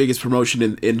the 2nd biggest promotion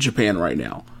in Japan right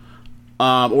now,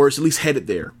 or it's at least headed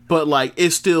there. But like,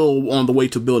 it's still on the way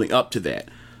to building up to that.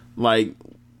 Like,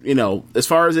 as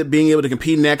far as it being able to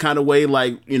compete in that kind of way,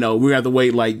 like, we have to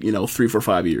wait like 3, 4,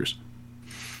 5 years.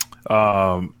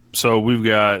 So we've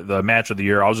got the match of the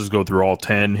year. I'll just go through all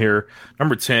 10 here.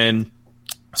 Number 10.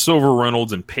 Silver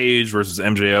Reynolds and Page versus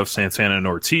MJF, Santana and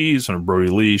Ortiz on a Brody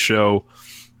Lee show.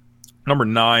 Number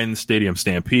 9, Stadium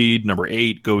Stampede. Number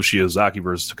 8, Go Shiozaki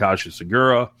versus Takashi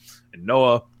Sugiura and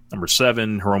Noah. Number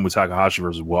 7, Hiromu Takahashi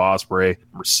versus Will Ospreay.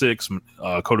 Number 6,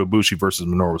 Kota Ibushi versus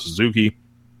Minoru Suzuki.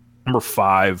 Number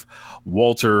 5,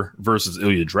 Walter versus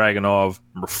Ilya Dragunov.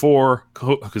 Number 4,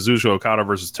 Kazuchika Okada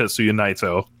versus Tetsuya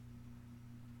Naito.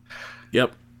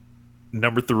 Yep.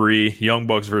 Number 3, Young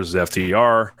Bucks versus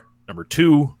FTR. Number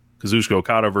 2, Kazuchika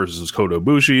Okada versus Kota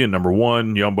Ibushi. And number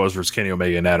 1, Young Bucks versus Kenny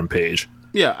Omega and Adam Page.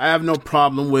 Yeah, I have no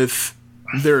problem with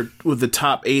the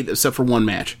top 8 except for one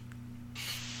match.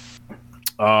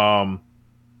 Yeah,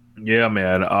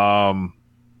 man.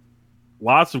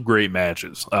 Lots of great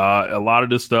matches. A lot of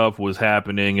this stuff was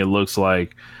happening. It looks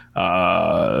like,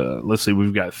 let's see,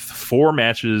 we've got 5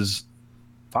 matches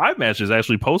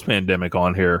actually post-pandemic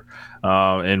on here,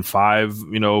 and 5,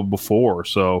 before.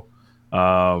 So,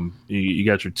 you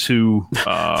got your 2.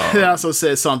 It also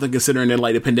says something considering that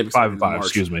like the pandemic. 5 and 5.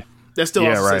 Excuse me. That still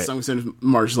also says something considering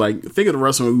March. Like, think of the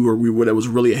wrestling we were that was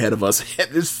really ahead of us.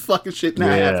 This fucking shit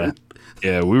not happened.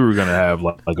 Yeah, we were gonna have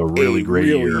like a really great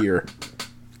year.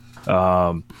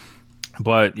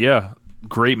 But yeah,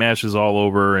 great matches all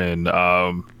over, and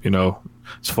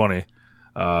it's funny.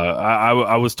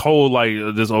 I was told like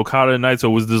this Okada and Naito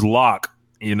was this lock,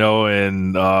 and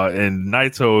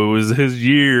Naito, it was his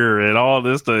year and all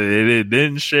this stuff. It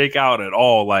didn't shake out at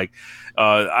all. Like,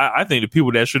 I think the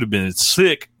people that should have been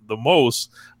sick the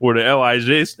most were the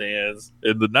LIJ stands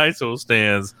and the Naito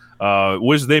stands,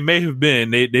 which they may have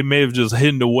been. They may have just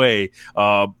hidden away,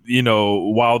 while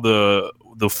the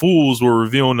fools were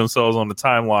revealing themselves on the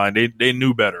timeline. They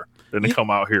knew better than to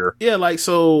come out here. Yeah, like,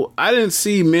 so I didn't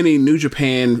see many New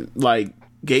Japan like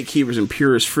gatekeepers and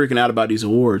purists freaking out about these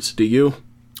awards. Do you?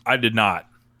 I did not.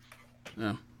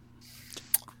 Yeah.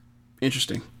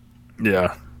 Interesting.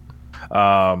 Yeah.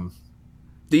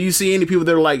 Do you see any people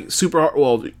that are like super hard?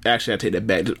 Well, actually, I take that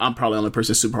back. I'm probably the only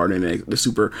person super hard in the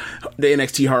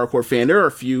NXT hardcore fan. There are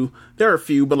a few,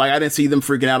 but like I didn't see them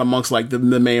freaking out amongst like the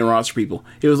main roster people.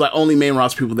 It was like only main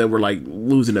roster people that were like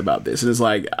losing about this, and it's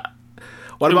like,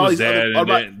 what about these other?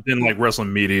 Then like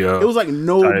wrestling media. It was like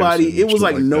nobody. It was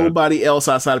like nobody else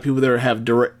outside of people that have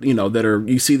direct, that are,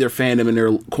 you see their fandom and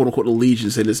their quote unquote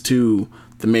allegiance and it's to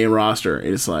the main roster,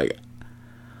 and it's like,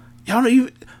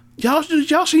 Y'all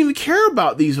shouldn't even care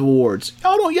about these awards.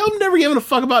 Y'all never given a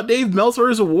fuck about Dave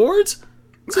Meltzer's awards.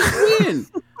 It's his win.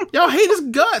 Y'all hate his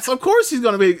guts. Of course he's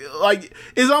gonna be like.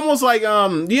 It's almost like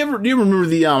do you ever remember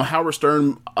the Howard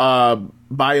Stern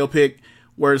biopic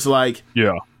where it's like,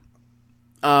 yeah,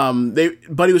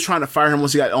 Buddy was trying to fire him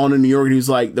once he got on in New York, and he was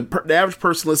like, the average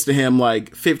person listens to him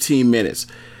like 15 minutes,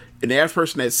 and the average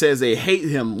person that says they hate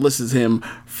him listens to him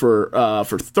for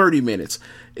 30 minutes.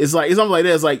 It's like, it's something like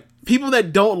that. It's like people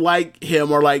that don't like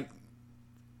him are like,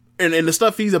 and the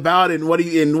stuff he's about and what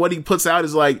he puts out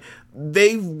is like,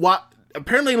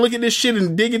 apparently look at this shit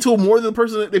and dig into it more than the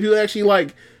person that people actually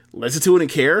like listen to it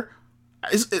and care.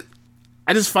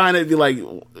 I just find it to be like,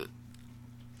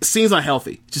 it seems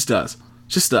unhealthy. It just does.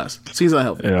 Seems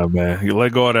unhealthy. Yeah, man. You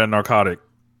let go of that narcotic,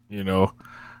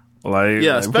 like,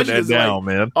 yeah, put that down,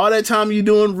 like, man. All that time you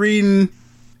doing reading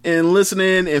and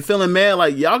listening and feeling mad,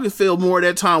 like y'all can feel more of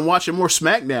that time watching more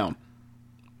SmackDown.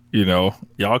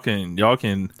 Y'all can Don't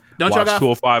watch y'all got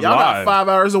 205 y'all live. got 5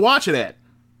 hours of watching that.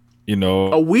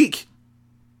 A week.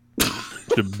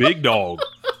 The big dog.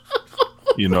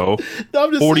 40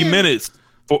 saying. Minutes,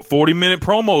 40-minute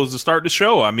promos to start the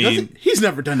show. I mean, he's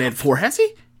never done that before, has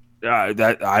he?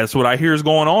 That's what I hear is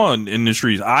going on in the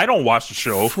streets. I don't watch the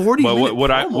show, 40 but what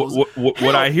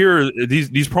I hear, these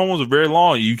promos are very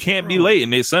long. You can't be late,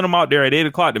 and they send them out there at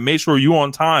 8:00 to make sure you're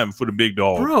on time for the big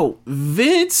dog. Bro,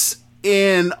 Vince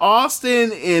and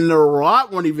Austin and The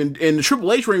Rock weren't even, and the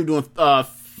Triple H weren't even doing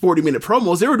 40-minute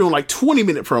promos. They were doing like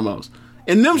 20-minute promos,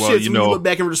 and them shits. When you look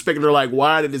back in retrospect, they're like,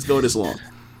 why did this go this long?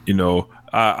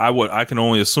 I can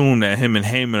only assume that him and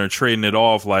Heyman are trading it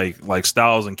off like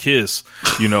Styles and Kiss,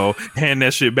 hand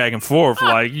that shit back and forth,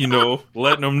 like,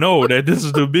 letting them know that this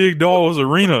is the big dog's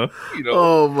arena.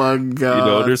 Oh my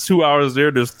god! There's 2 hours there.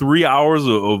 There's 3 hours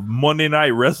of Monday Night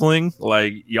Wrestling.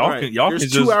 Like y'all there's can There's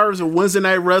just 2 hours of Wednesday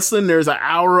Night Wrestling. There's an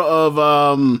hour of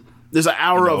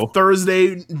of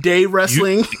Thursday day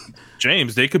wrestling.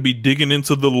 James, they could be digging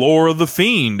into the lore of the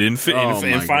Fiend and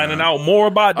finding out more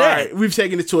about that. All right, we've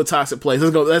taken it to a toxic place.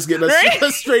 Let's go. Let's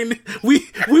straighten. We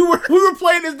were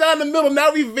playing this down the middle.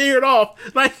 Now we veered off.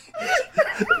 Like,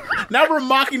 now we're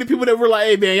mocking the people that were like,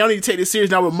 "Hey man, y'all need to take this serious."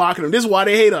 Now we're mocking them. This is why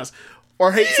they hate us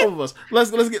or hate some of us.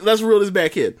 Let's reel this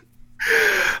back in.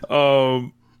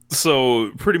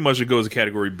 So pretty much it goes to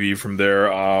category B from there.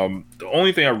 The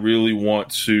only thing I really want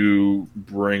to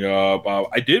bring up,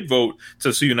 I did vote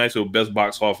Tetsuya Naito best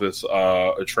box office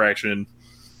attraction.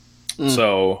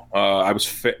 So I was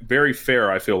very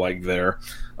fair, I feel like, there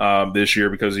this year,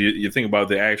 because you think about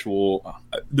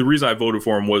the reason I voted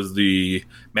for him was the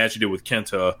match he did with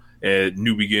Kenta at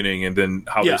New Beginning, and then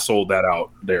how they sold that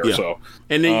out there. Yeah. So,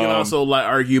 and then you can also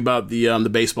argue about the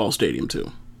baseball stadium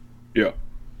too. Yeah.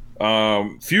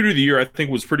 Feud of the year, I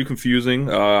think, was pretty confusing.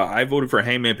 I voted for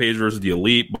Hangman Page versus the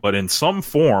Elite, but in some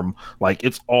form,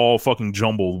 it's all fucking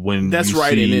jumbled when that's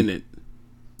right in, isn't it?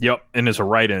 Yep, and it's a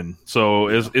write-in, so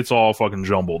it's all fucking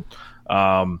jumbled.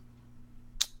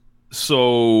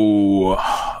 So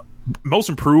most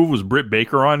improved was Britt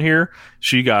Baker on here.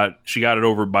 She got it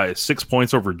over by 6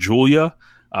 points over Julia.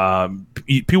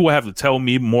 People have to tell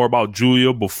me more about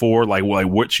Julia before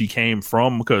what she came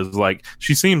from, because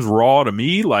she seems raw to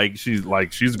me. She's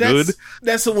good.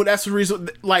 That's the reason.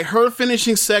 Her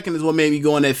finishing second is what made me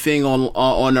go on that thing on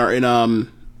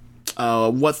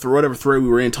our whatever thread we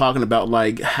were in, talking about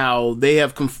how they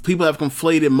have people have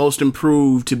conflated most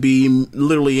improved to be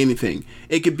literally anything.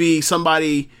 It could be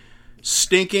somebody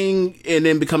stinking and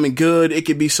then becoming good. It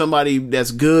could be somebody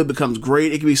that's good becomes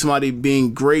great. It could be somebody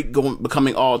being great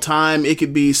becoming all time. It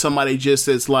could be somebody just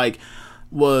that's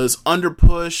was under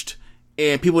pushed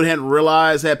and people hadn't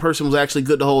realized that person was actually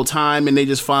good the whole time, and they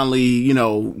just finally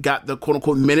got the quote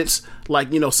unquote minutes.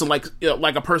 Like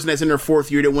a person that's in their fourth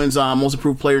year that wins most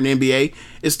improved player in the NBA.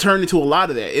 It's turned into a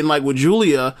lot of that. And with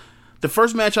Julia, the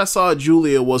first match I saw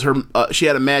Julia was her. She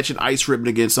had a match in Ice Ribbon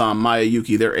against Maya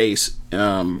Yuki, their ace,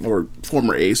 or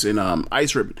former ace in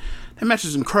Ice Ribbon. That match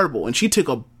is incredible, and she took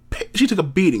a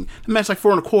beating. The match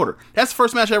 4 1/4. That's the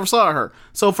first match I ever saw her.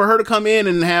 So for her to come in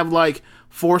and have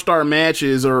 4-star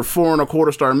matches or 4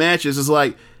 1/4-star matches is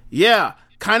yeah,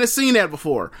 kind of seen that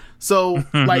before. So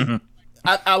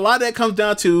a lot of that comes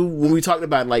down to when we talked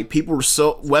about people were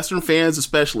so Western fans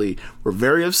especially were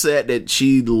very upset that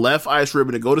she left Ice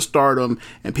Ribbon to go to Stardom,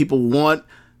 and people want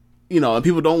and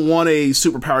people don't want a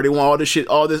superpower. They want all this shit,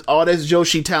 all this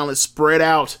Joshi talent spread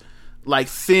out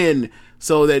thin,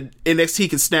 so that NXT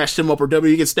can snatch them up, or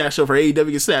WWE can snatch them up, or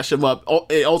AEW can snatch them up.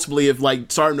 Ultimately, if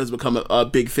Stardom does become a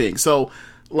big thing, so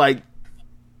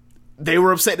they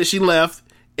were upset that she left.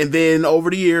 And then over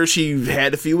the years, she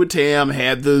had the feud with Tam,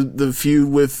 had the feud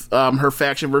with her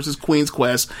faction versus Queen's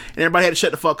Quest, and everybody had to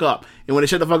shut the fuck up. And when they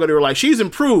shut the fuck up, they were like, "She's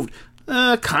improved."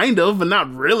 Kind of, but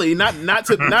not really. Not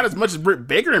as much as Britt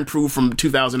Baker improved from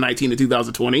 2019 to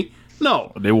 2020.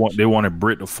 No, they wanted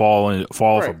Britt to fall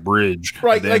off a bridge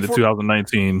at the end of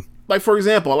 2019. For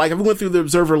example, if we went through the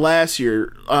Observer last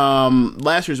year's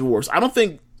awards, I don't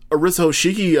think Arisa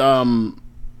Hoshiki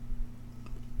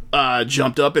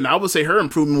jumped up, and I would say her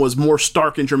improvement was more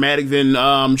stark and dramatic than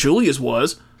Julia's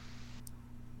was.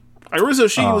 Arisa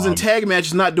Hoshiki was in tag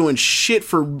matches not doing shit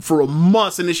for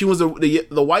months, and then she was the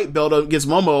white belt against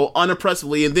Momo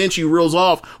unimpressively, and then she reels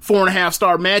off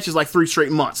 4.5-star matches 3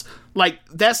 straight months.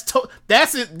 That's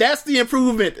it. That's the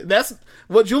improvement. That's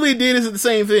what Julia did. Is the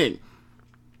same thing.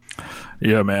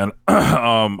 Yeah, man.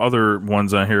 Other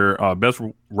ones on here. Best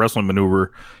wrestling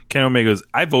maneuver. Kenny Omega's.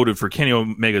 I voted for Kenny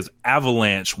Omega's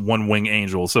Avalanche One Wing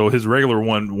Angel. So his regular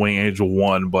One Wing Angel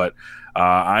won, but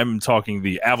I'm talking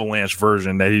the Avalanche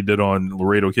version that he did on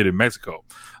Laredo Kid in Mexico.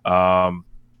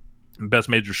 Best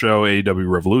major show,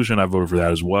 AEW Revolution. I voted for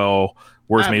that as well.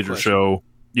 Worst major show.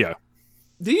 Yeah.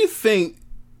 Do you think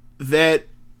that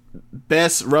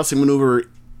best wrestling maneuver,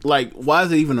 why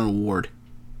is it even an award?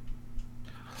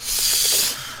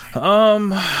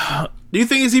 Do you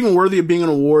think it's even worthy of being an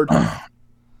award?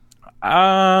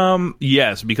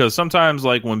 Yes, because sometimes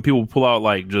when people pull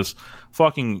out just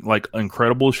fucking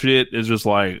incredible shit, it's just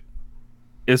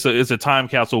it's a time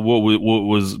capsule. What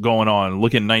was going on?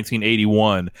 Look at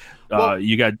 1981.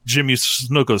 You got Jimmy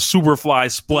Snuka's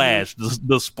Superfly Splash.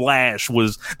 The Splash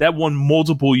was that won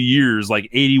multiple years,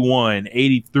 81,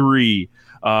 83,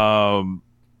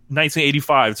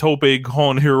 1985, Tope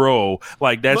Con Hero.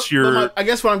 That's but I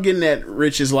guess what I'm getting at,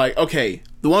 Rich, is okay,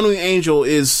 the One Wing Angel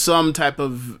is some type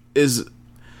of it's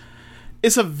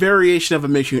a variation of a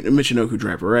Michinoku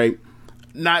driver, right?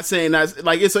 Not saying that's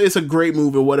it's a great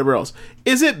move or whatever else.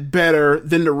 Is it better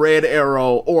than the Red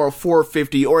Arrow or a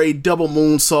 450 or a double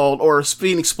moonsault or a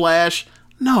Phoenix Splash?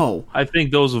 No, I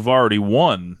think those have already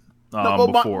won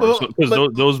before.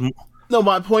 No,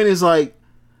 my point is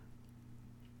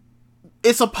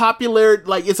it's a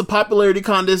popularity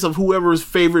contest of whoever's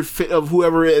favorite of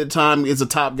whoever at the time is a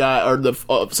top guy or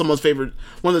someone's favorite,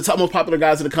 one of the top most popular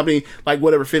guys in the company,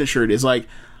 whatever finisher it is,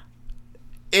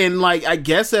 and I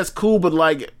guess that's cool, but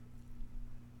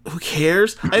who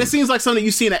cares? It seems like something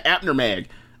you see in an Abner mag.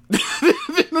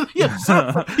 You know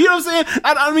what I'm saying?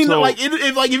 I mean, So-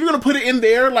 if you're gonna put it in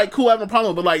there, like, cool, I have no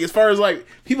problem. But like, as far as like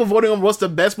people voting on what's the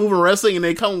best move in wrestling, and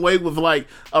they come away with like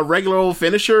a regular old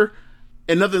finisher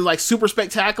and nothing like super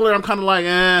spectacular, I'm kind of like,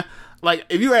 eh. Like,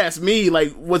 if you ask me,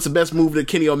 like, what's the best move that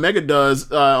Kenny Omega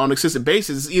does on a consistent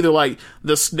basis, it's either, like,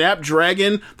 the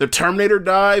Snapdragon, the Terminator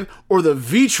Dive, or the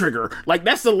V-Trigger. Like,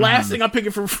 that's the last thing I'm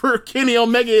picking for Kenny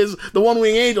Omega is the One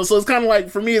Wing Angel. So it's kind of like,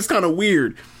 for me, it's kind of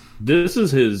weird. This is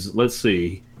his, let's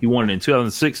see, he won it in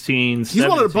 2016, He's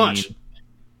won it a bunch.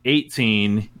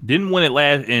 18, didn't win it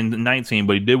last in 19,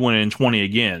 but he did win it in 20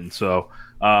 again. So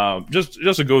just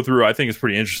to go through, I think it's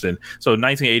pretty interesting. So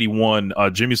 1981,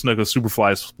 Jimmy Snuka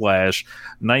Superfly Splash.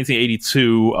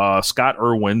 1982, Scott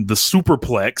Irwin, the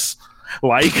Superplex.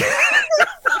 Like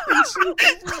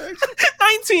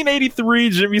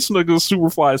 1983, Jimmy Snuka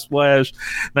Superfly Splash.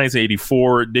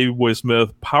 1984, Davey Boy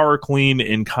Smith Power Clean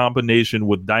in combination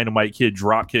with Dynamite Kid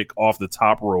Dropkick off the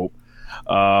top rope.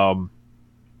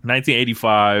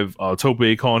 1985,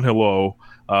 Tope Con Hello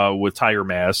with Tiger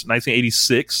Mask.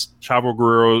 1986, Chavo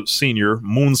Guerrero Sr.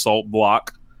 Moonsault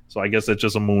Block. So I guess that's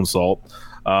just a moonsault.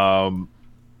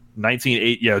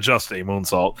 1980, yeah, just a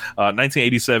moonsault.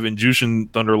 1987, Jushin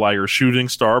Thunder Liger Shooting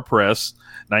Star Press.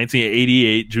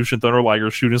 1988, Jushin Thunder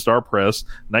Liger Shooting Star Press.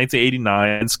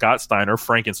 1989, Scott Steiner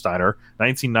Frankensteiner.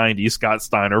 1990, Scott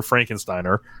Steiner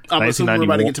Frankensteiner. I'm assuming we're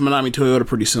about to get to Manami Toyota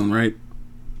pretty soon, right?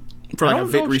 For like a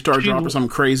victory star drop or something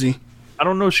crazy. I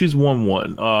don't know if she's won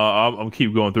one. I'll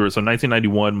keep going through it. So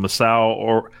 1991,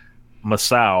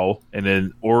 Masao, and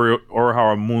then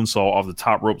Orihara Moonsault off the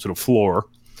top rope to the floor.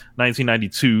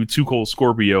 1992, Too Cold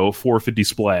Scorpio 450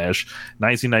 Splash.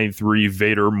 1993,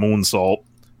 Vader Moonsault.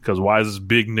 Because why is this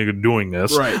big nigga doing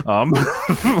this? Right.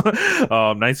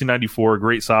 1994,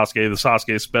 Great Sasuke, the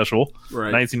Sasuke Special.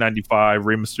 Right. 1995,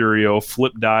 Rey Mysterio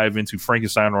Flip Dive into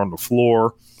Frankenstein on the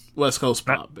floor. West Coast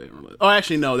Pop. Oh,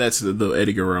 actually, no, that's the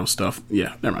Eddie Guerrero stuff.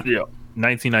 Yeah, never mind. Yeah.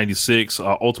 1996,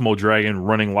 Ultimo Dragon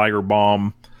Running Liger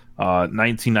Bomb.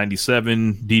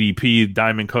 1997, DDP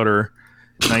Diamond Cutter.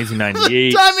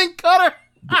 1998. Diamond Cutter!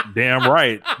 Damn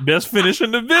right. Best finish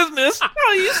in the business.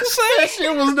 I used to say. That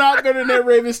shit was not good in that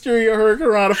Rey Mysterio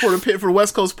Hurricanrana for the pit for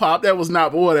West Coast Pop. That was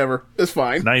not, but whatever. It's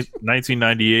fine.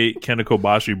 1998, Kenta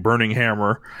Kobashi Burning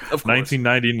Hammer. Of course.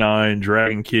 1999,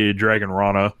 Dragon Kid Dragon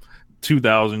Rana.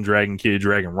 2000, Dragon Kid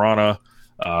Dragon Rana.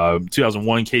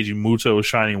 2001, Keiji Muto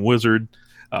Shining Wizard.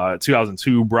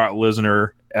 2002, Brock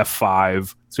Lesnar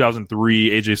F5. 2003,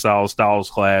 AJ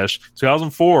Styles Clash.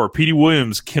 2004, Petey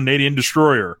Williams Canadian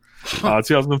Destroyer.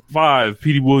 2005,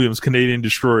 Petey Williams Canadian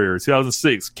Destroyer.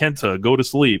 2006, Kenta Go to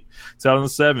Sleep.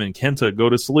 2007, Kenta Go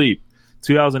to Sleep.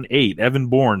 2008, Evan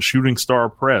Bourne Shooting Star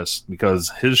Press, because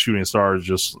his shooting star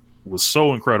just was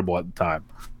so incredible at the time.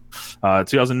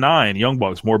 2009, Young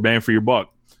Bucks More Bang for Your Buck.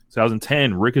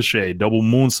 2010, Ricochet Double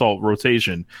Moonsault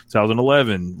Rotation.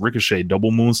 2011, Ricochet Double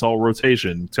Moonsault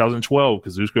Rotation. 2012,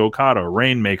 Kazuchika Okada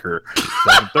Rainmaker.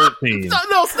 2013.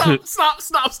 No, stop.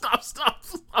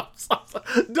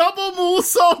 Double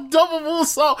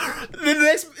moonsault.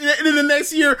 In the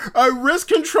next year, a wrist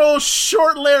control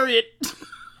short lariat.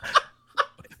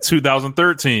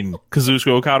 2013, Kazuchika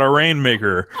Okada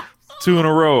Rainmaker. 2 in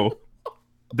a row.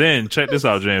 Then, check this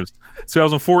out, James.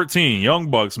 2014, Young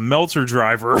Bucks Meltzer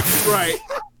Driver. Right.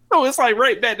 So it's like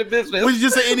right back to business. Which is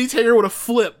just an Eddie Taylor with a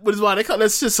flip, which is why they call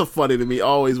that's just so funny to me.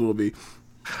 Always will be.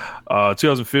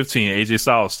 2015,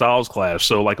 AJ Styles Clash.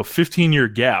 So like a 15-year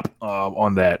gap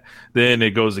on that. Then it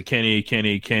goes to Kenny,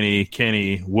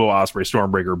 Will Ospreay,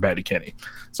 Stormbreaker, back to Kenny.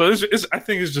 So it's I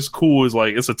think it's just cool. Is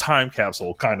like it's a time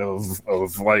capsule kind of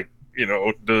like, you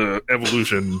know, the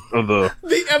evolution of the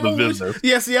business.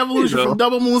 Yes, the evolution from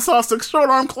double moonsaults to short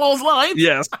arm clothesline.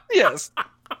 Yes.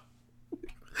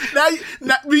 Now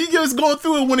you just going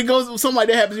through it when it goes something like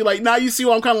that happens. You're like, now you see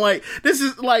what I'm kind of like. This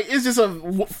is like it's just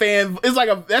a fan. It's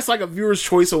like that's like a viewer's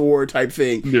choice award type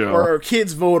thing, or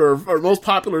kids vote or most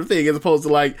popular thing, as opposed to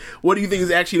like what do you think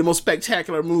is actually the most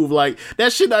spectacular move? Like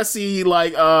that shit I see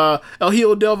like El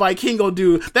Hijo del Vikingo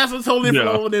do. That's what's totally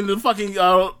different than the fucking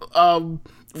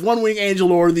One Wing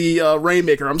Angel or the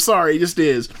Rainmaker. I'm sorry, it just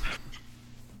is.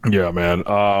 Yeah, man.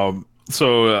 I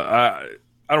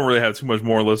don't really have too much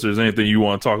more unless there's anything you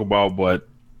want to talk about, but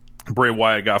Bray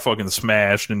Wyatt got fucking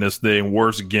smashed in this thing.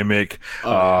 Worst gimmick,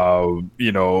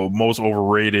 most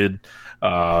overrated.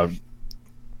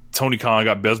 Tony Khan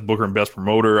got best booker and best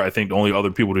promoter. I think the only other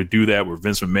people to do that were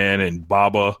Vince McMahon and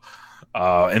Baba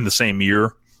in the same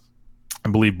year. I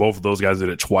believe both of those guys did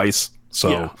it twice. So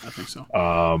yeah, I think so.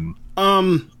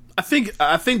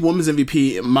 I think women's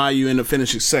MVP Mayu ended up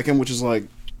finishing second, which is like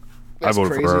I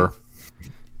voted crazy. for her.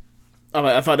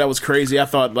 I thought that was crazy. I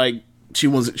thought like she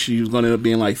was going to end up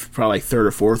being like probably like third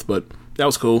or fourth, but that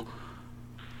was cool.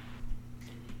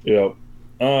 Yeah.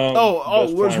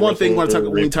 There's one thing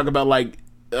when we talk about like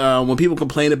when people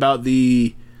complain about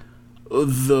the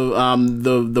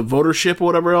votership or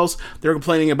whatever else, they're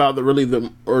complaining about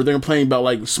they're complaining about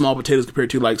like small potatoes compared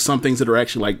to like some things that are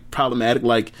actually like problematic,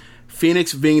 like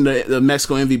Phoenix being the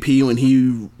Mexico MVP when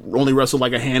he only wrestled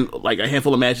like a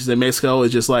handful of matches in Mexico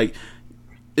is just like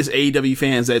it's AEW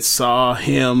fans that saw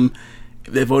him,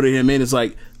 that voted him in. It's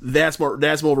like that's more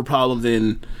of a problem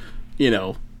than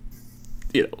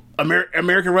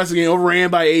American wrestling getting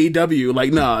overran by AEW.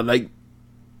 Like like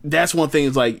that's one thing.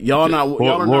 Is like y'all not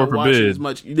watching as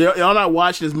much. Y'all not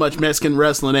watching as much Mexican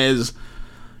wrestling as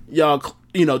y'all.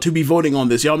 To be voting on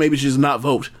this, y'all maybe should just not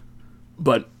vote.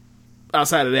 But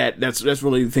outside of that, that's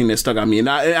really the thing that stuck on me. And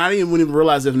I didn't even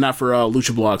realize if not for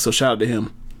Lucha Blog. So shout out to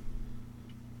him.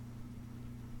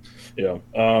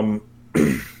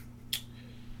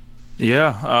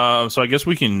 Yeah. So I guess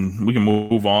we can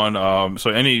move on.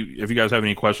 So if you guys have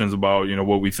any questions about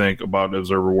what we think about the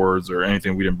Observer Awards or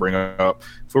anything we didn't bring up,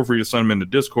 feel free to send them in the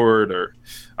Discord or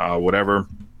whatever.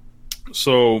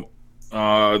 So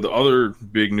the other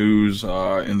big news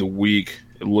in the week,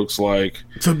 it looks like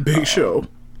the big show.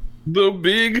 The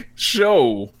Big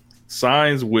Show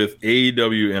signs with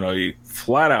AEW in a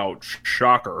flat out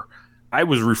shocker. I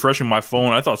was refreshing my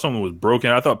phone. I thought something was broken.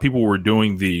 I thought people were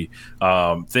doing the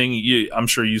thing. I'm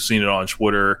sure you've seen it on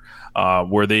Twitter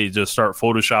where they just start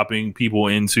photoshopping people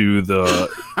into the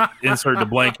insert the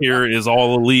blank here is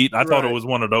all elite. I thought it was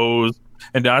one of those.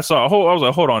 And then I was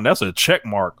like, hold on, that's a check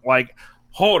mark. Like,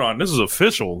 hold on, this is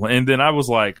official. And then I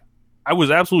was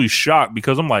absolutely shocked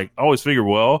because I'm like, I always figure,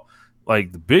 well,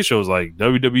 like the Big Show's like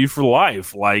WWE for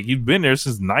life. Like he's been there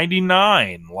since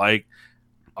 '99. Like,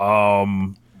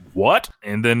 what?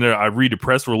 And then I read the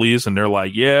press release and they're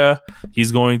like, yeah,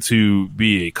 he's going to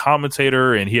be a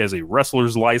commentator and he has a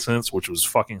wrestler's license, which was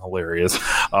fucking hilarious.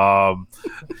 I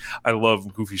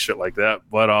love goofy shit like that.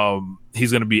 But he's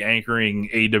going to be anchoring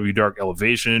AEW Dark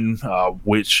Elevation,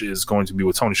 which is going to be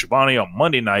with Tony Schiavone on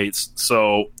Monday nights.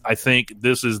 So I think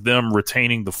this is them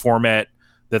retaining the format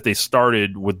that they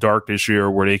started with Dark this year,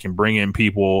 where they can bring in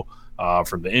people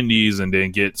from the indies and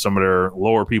then get some of their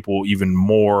lower people even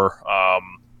more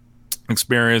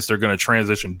experience. They're going to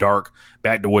transition Dark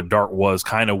back to what Dark was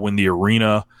kind of when the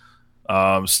arena,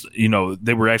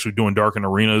 they were actually doing Dark in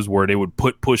arenas where they would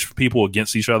push people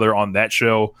against each other on that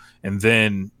show. And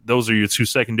then those are your two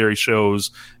secondary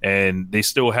shows. And they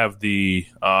still have the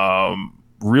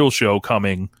real show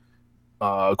coming,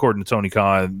 according to Tony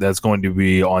Khan, that's going to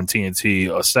be on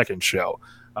TNT, a second show.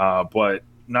 But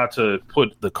not to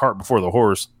put the cart before the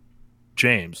horse,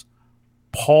 James,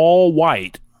 Paul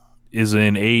White is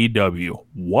in AEW.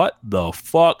 What the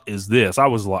fuck is this? I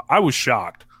was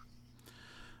shocked.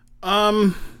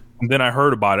 And then I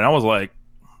heard about it and I was like,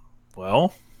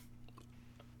 well,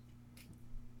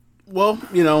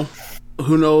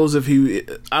 who knows if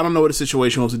I don't know what the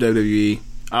situation was with WWE.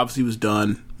 Obviously he was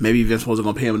done. Maybe Vince wasn't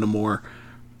going to pay him no more,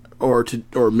 or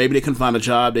maybe they couldn't find a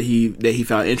job that he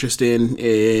found interest in,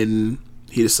 and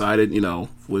he decided,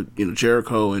 with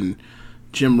Jericho and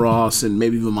Jim Ross and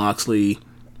maybe even Moxley,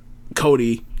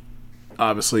 Cody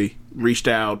obviously reached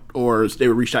out, or they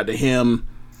reached out to him.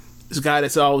 This guy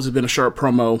that's always been a sharp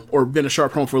promo, or been a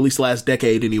sharp promo for at least the last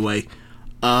decade anyway.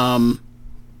 And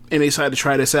they decided to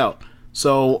try this out.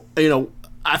 So,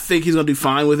 I think he's going to do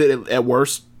fine with it at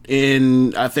worst.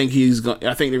 And I think they're going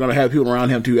to have people around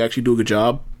him to actually do a good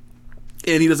job.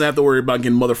 And he doesn't have to worry about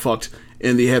getting motherfucked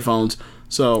in the headphones.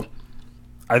 So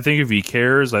I think if he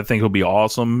cares, I think he'll be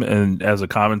awesome. And as a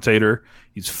commentator,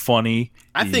 he's funny.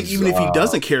 I think even if he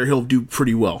doesn't care, he'll do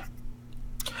pretty well.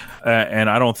 And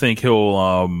I don't think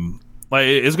he'll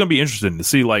it's going to be interesting to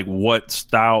see like what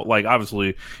style, like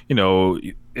obviously,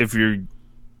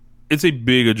 it's a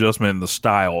big adjustment in the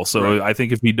style. So right. I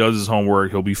think if he does his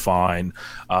homework, he'll be fine.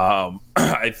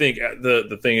 I think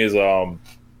the thing is,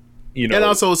 and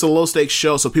also it's a low stakes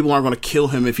show, so people aren't going to kill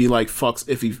him if he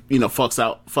fucks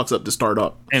up the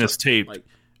startup. And it's taped.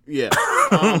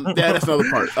 That's another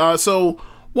part. So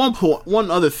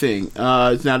one other thing,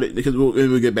 now that, because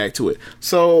we'll get back to it.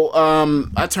 So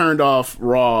I turned off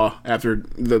Raw after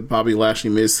the Bobby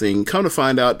Lashley Miz thing. Come to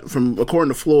find out,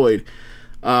 according to Floyd,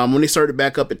 when they started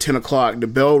back up at 10 o'clock, the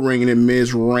bell ringing and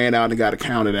Miz ran out and got it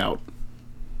counted out.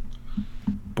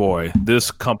 Boy, this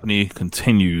company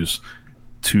continues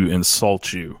to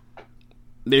insult you.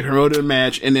 They promoted a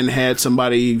match and then had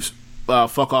somebody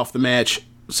fuck off the match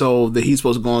so that he's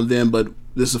supposed to go on them, but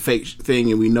this is a fake thing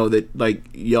and we know that like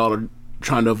y'all are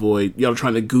trying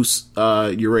to goose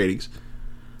your ratings.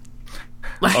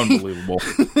 Unbelievable.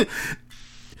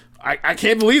 I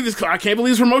can't believe this. I can't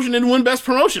believe this promotion didn't win Best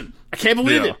Promotion. I can't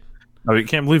believe it. I mean,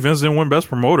 can't believe Vince didn't win Best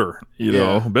Promoter, you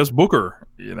know, Best Booker,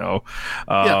 you know.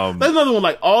 That's another one.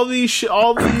 Like all these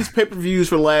pay-per-views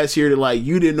for last year that like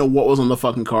you didn't know what was on the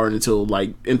fucking card until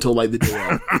the day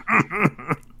of.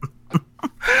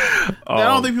 I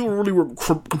don't think people really were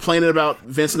complaining about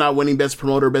Vince not winning Best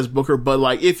Promoter, Best Booker, but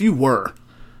like if you were,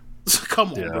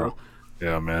 come on, bro.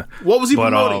 Yeah, man. What was he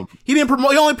promoting? He didn't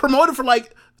promote. He only promoted for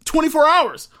like 24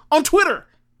 hours on Twitter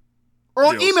or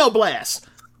on email blasts.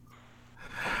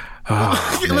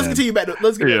 Let's continue back.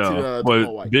 Let's get back to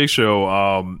Paul White. Big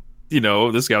Show. You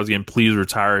know, this guy was getting please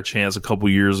retire chance a couple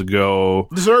years ago.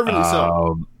 Deservedly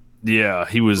so. Yeah,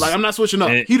 he was like, I'm not switching up.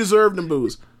 He deserved them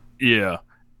boos. Yeah.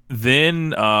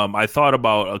 Then I thought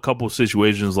about a couple of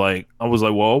situations. Like I was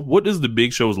like, well, what does the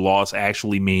Big Show's loss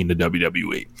actually mean to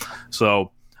WWE?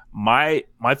 So my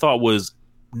thought was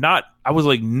I was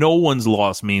like, no one's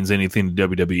loss means anything to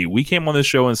WWE. We came on this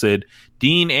show and said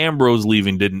Dean Ambrose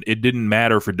leaving didn't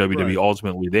matter for WWE. Right.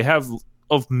 Ultimately, they have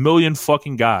a million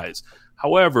fucking guys.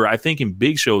 However, I think in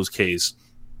Big Show's case,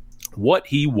 what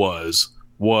he was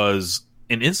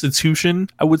an institution.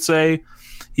 I would say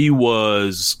he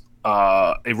was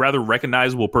a rather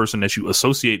recognizable person that you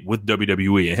associate with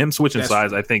WWE, and him switching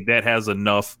sides, I think that has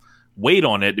enough weight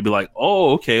on it to be like,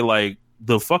 oh, okay, like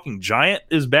the fucking Giant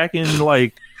is back in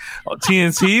like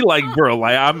TNT, like bro,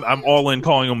 like I'm all in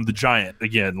calling him the Giant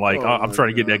again. Like I'm trying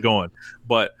to get that going,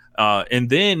 but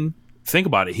and then think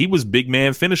about it, he was big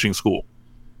man finishing school,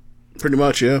 pretty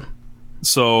much, yeah.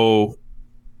 So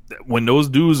when those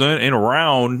dudes ain't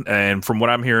around, and from what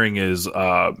I'm hearing is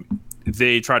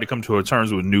they tried to come to a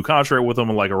terms with a new contract with him,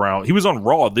 like around he was on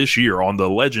Raw this year on the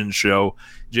Legends show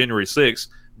January 6th.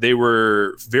 They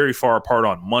were very far apart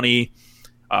on money.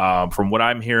 From what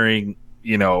I'm hearing,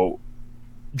 you know,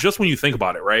 just when you think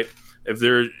about it, right? If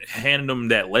they're handing them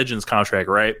that Legends contract,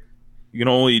 right? You can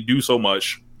only do so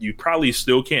much. You probably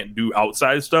still can't do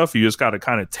outside stuff. You just got to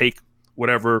kind of take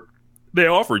whatever they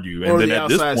offered you, and or then the at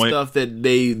outside this point, stuff that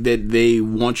they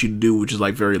want you to do, which is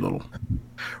like very little.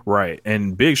 Right.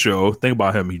 And Big Show, think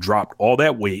about him. He dropped all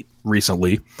that weight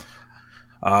recently.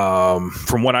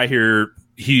 From what I hear,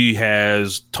 he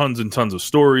has tons and tons of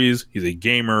stories. He's a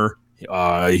gamer.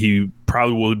 He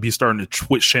probably will be starting a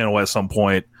Twitch channel at some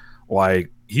point.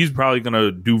 Like, he's probably going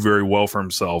to do very well for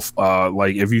himself.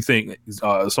 Like, if you think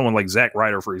someone like Zack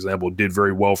Ryder, for example, did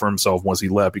very well for himself once he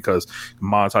left because he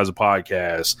monetized a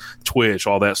podcast, Twitch,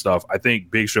 all that stuff. I think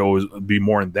Big Show would be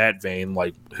more in that vein.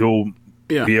 Like, he'll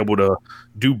be able to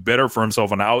do better for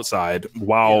himself on the outside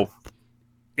while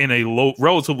in a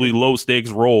relatively low stakes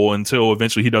role until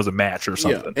eventually he does a match or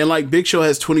something. And like Big Show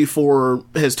has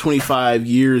 25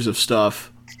 years of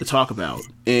stuff to talk about,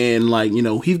 and like, you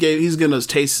know, he's given us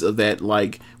tastes of that,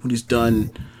 like when he's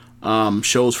done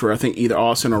shows for I think either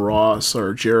Austin or Ross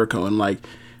or Jericho, and like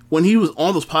when he was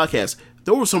on those podcasts,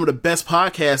 those were some of the best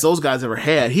podcasts those guys ever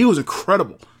had. He was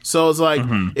incredible. So it's like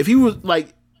if he was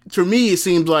like, to me, it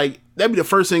seems like that'd be the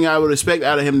first thing I would expect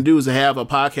out of him to do, is to have a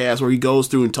podcast where he goes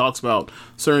through and talks about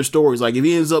certain stories. Like if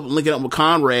he ends up linking up with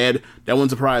Conrad, that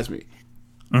wouldn't surprise me.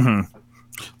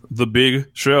 The Big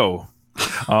Show.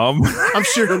 I'm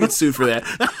sure he'll get sued for that.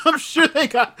 I'm sure they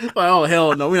got like, oh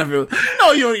hell no, we're not.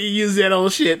 No, you don't use that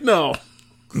old shit. No.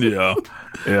 Yeah.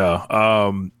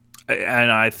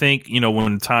 And I think, you know,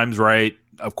 when the time's right,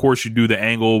 of course you do the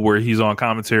angle where he's on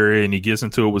commentary and he gets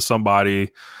into it with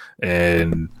somebody,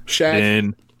 and Shaq.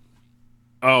 Then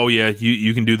oh yeah,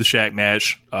 you can do the Shaq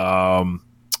match.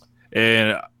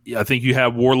 And I think you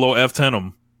have Wardlow F10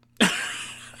 him.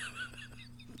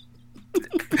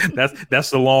 that's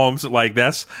the long, like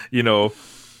that's, you know,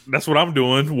 that's what I'm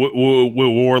doing with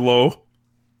Wardlow.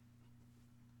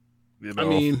 You know? I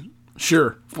mean,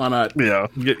 sure, why not? Yeah,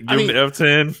 give him the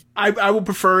F10. I would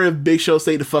prefer if Big Show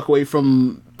stayed the fuck away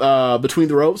from between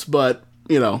the ropes, but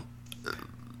you know,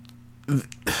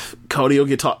 Cody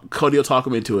will talk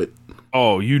him into it.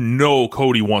 Oh, you know,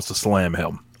 Cody wants to slam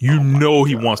him. You know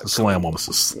he wants to slam him.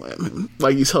 Slam him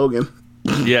like he's Hogan.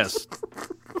 Yes.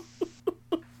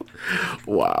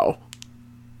 Wow.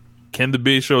 Can the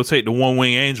Big Show take the One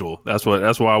Wing Angel? That's what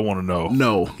I want to know.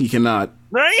 No, he cannot.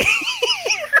 Right?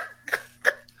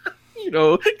 You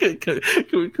know, can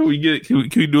we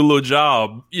do a little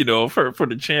job, you know, for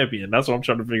the champion? That's what I'm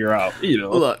trying to figure out. You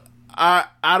know, look, I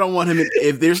don't want him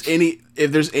if there's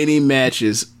any match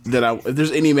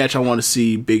I want to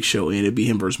see Big Show in, it'd be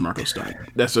him versus Marco Stunt.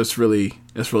 That's really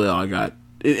all I got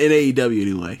in AEW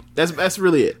anyway. That's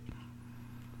really it.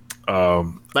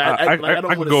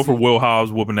 I could go for Will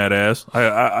Hobbs whooping that ass.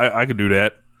 I could do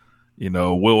that. You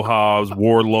know, Will Hobbs,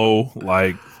 Wardlow,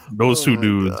 like those two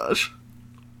dudes. Gosh.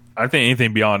 I think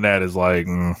anything beyond that is like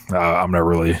I'm not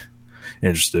really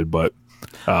interested. But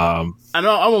I know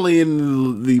I'm only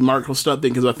in the Marco stuff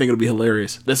thing because I think it'll be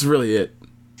hilarious. That's really it.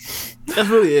 That's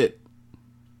really it.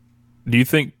 Do you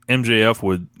think MJF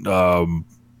would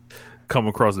come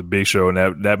across a Big Show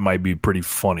and that might be pretty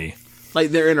funny?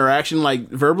 Like their interaction, like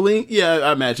verbally, yeah,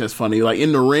 I imagine that's funny. Like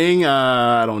in the ring,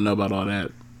 I don't know about all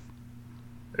that.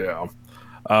 Yeah.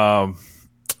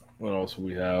 What else do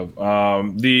we have?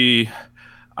 The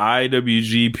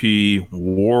IWGP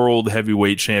World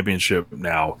Heavyweight Championship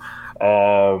now.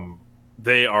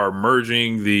 They are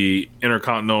merging the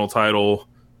Intercontinental title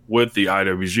with the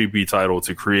IWGP title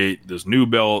to create this new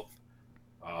belt.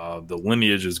 The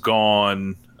lineage is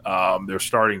gone. They're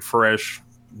starting fresh,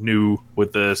 new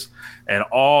with this. And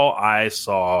all I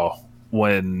saw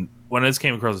when this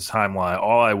came across the timeline,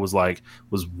 all I was like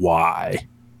was why?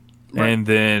 Right. And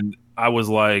then I was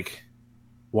like,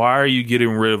 why are you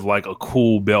getting rid of like a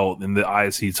cool belt in the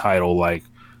IC title? Like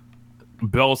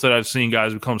belts that I've seen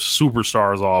guys become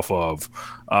superstars off of.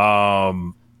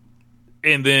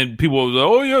 And then people was like,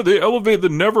 oh yeah, they elevated the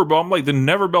Never belt. I'm like, the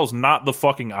Never belt's not the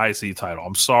fucking IC title.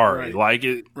 I'm sorry. Right. Like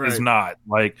it's not.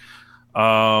 Like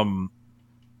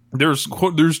there's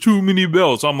too many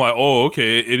belts. I'm like, oh,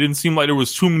 okay. It didn't seem like there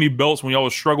was too many belts when y'all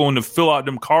was struggling to fill out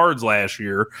them cards last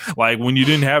year. Like when you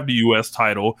didn't have the US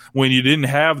title, when you didn't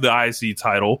have the IC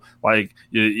title, like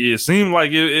it seemed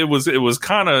like it was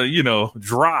kind of,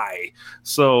 dry.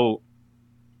 So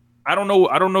I don't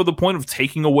know the point of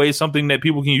taking away something that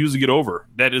people can use to get over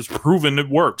that is proven it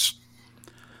works.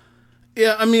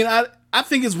 Yeah. I mean, I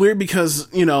think it's weird because,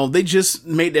 they just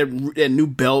made that new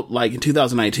belt like in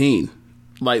 2019.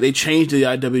 Like they changed the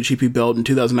IWGP belt in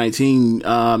 2019,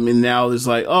 and now it's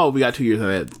like, oh, we got 2 years of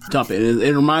that. Dump it.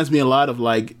 It reminds me a lot of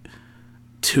like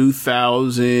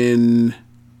 2000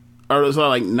 or it was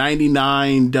like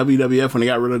 99 WWF when they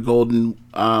got rid of Golden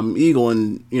Eagle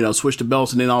and switched the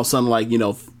belts, and then all of a sudden, like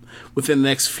within the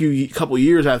next couple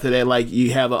years after that, like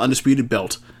you have an undisputed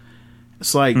belt.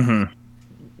 It's like,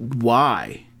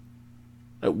 why?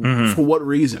 Like, for what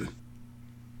reason?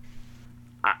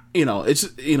 It's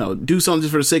do something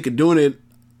just for the sake of doing it.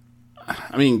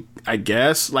 I mean, I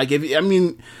guess I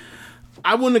wouldn't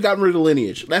have gotten rid of the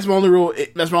lineage. That's my only real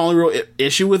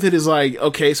issue with it. Is like,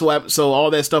 okay, so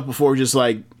all that stuff before, just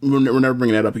like we're never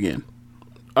bringing that up again.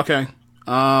 Okay,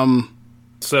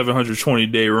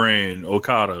 720-day reign,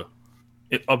 Okada,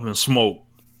 up in smoke.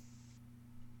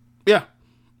 Yeah,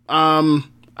 I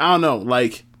don't know.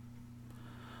 Like,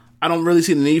 I don't really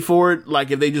see the need for it.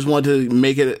 Like, if they just want to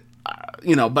make it.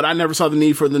 But I never saw the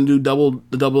need for them to do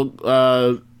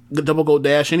the double gold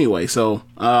dash anyway. So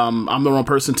I'm the wrong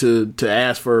person to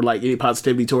ask for like any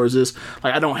positivity towards this.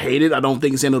 Like I don't hate it. I don't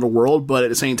think it's the end of the world. But at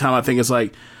the same time, I think it's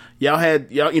like y'all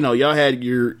had your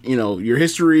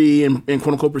history and quote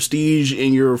unquote prestige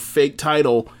in your fake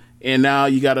title, and now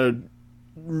you got to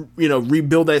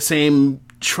rebuild that same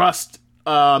trust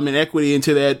and equity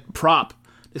into that prop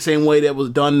the same way that was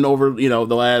done over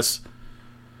the last.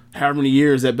 However many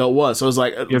years that belt was. So it was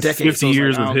like decades. 50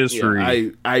 years of history. Yeah,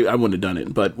 I wouldn't have done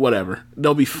it, but whatever.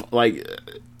 They'll be like,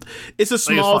 it's a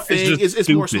small thing. It's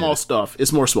more small stuff.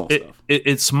 It's more small stuff.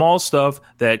 It's small stuff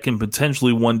that can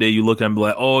potentially one day you look at and be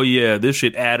like, oh yeah, this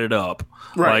shit added up.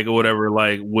 Right. Like or whatever,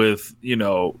 like with,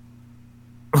 new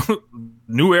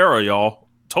era, y'all.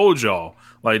 Told y'all.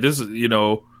 Like this is,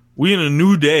 we in a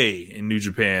new day in New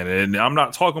Japan, and I'm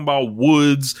not talking about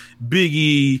Woods, Big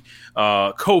E,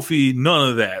 Kofi,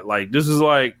 none of that. Like this is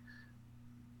going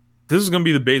to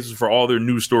be the basis for all their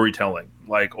new storytelling,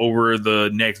 like over the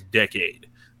next decade.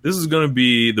 This is going to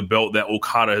be the belt that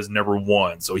Okada has never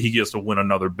won, so he gets to win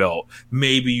another belt.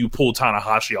 Maybe you pull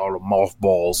Tanahashi out of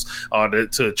mothballs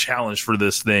to challenge for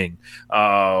this thing.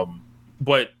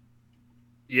 But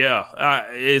yeah,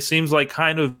 it seems like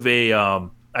kind of a.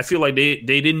 I feel like they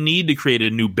didn't need to create a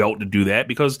new belt to do that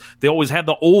because they always had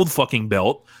the old fucking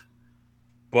belt.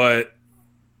 But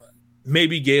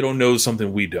maybe Gato knows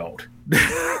something we don't.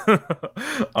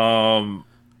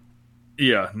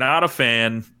 Yeah, not a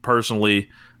fan personally.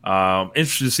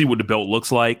 Interested to see what the belt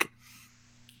looks like.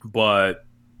 But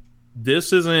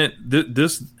this isn't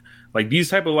this like these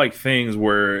type of like things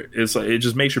where it's like it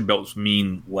just makes your belts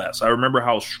mean less. I remember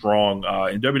how strong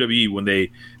in WWE when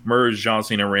they merged John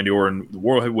Cena and Randy Orton, the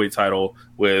World Heavyweight title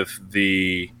with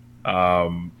the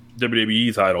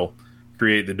WWE title,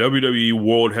 create the WWE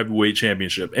World Heavyweight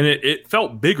Championship, and it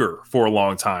felt bigger for a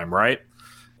long time, right?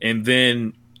 And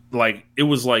then like it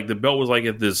was like the belt was like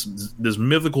at this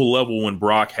mythical level when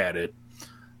Brock had it.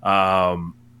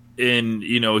 And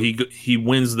he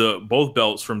wins both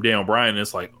belts from Daniel Bryan. And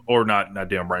it's like, or not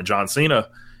Daniel Bryan, John Cena,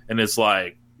 and it's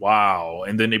like, wow.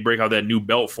 And then they break out that new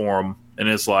belt for him, and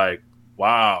it's like,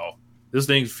 wow, this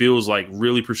thing feels like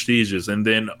really prestigious. And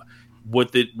then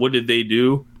what did they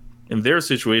do in their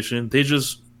situation? They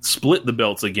just split the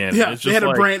belts again. Yeah, it's they just had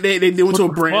a brand. They went to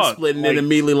a brand split and like, then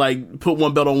immediately put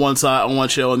one belt on one side on one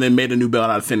show and then made a new belt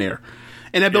out of thin air.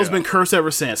 And that belt's been cursed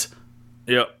ever since.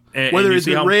 Yeah, whether it's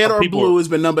been red or blue, it's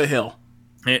been number hell.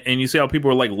 And you see how people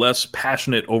are like less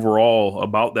passionate overall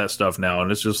about that stuff now,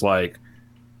 and it's just like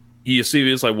you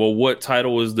see, it's like, well, what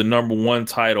title is the number one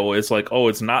title? It's like, oh,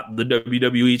 it's not the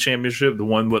WWE Championship, the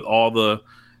one with all the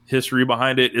history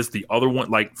behind it. It's the other one.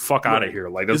 Like, fuck out of here.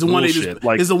 Like, that's bullshit.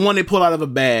 Like, it's the one they pull out of a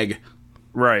bag,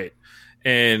 right?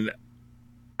 And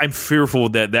I'm fearful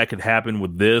that could happen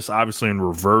with this, obviously in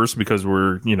reverse, because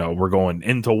we're going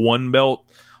into one belt.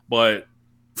 But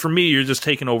for me, you're just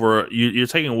taking over. You're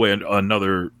taking away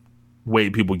another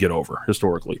way people get over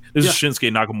historically. This is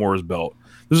Shinsuke Nakamura's belt.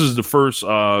 This is the first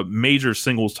major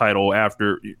singles title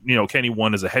after Kenny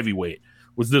won as a heavyweight.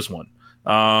 Was this one?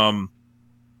 Trying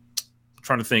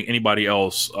to think anybody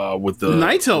else with the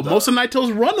Naito. Most of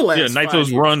Naito's run the last.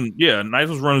 Naito's run. Yeah,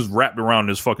 Naito's run is wrapped around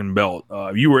this fucking belt.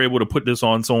 You were able to put this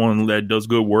on someone that does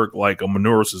good work like a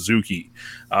Minoru Suzuki.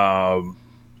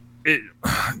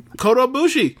 Kota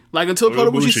Ibushi, until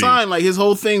Kota Ibushi signed, his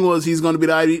whole thing was he's going to be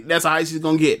that's the highest he's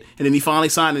going to get, and then he finally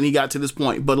signed and he got to this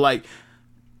point. But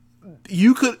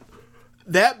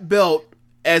that belt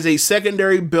as a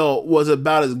secondary belt was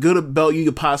about as good a belt you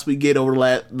could possibly get over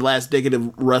the last decade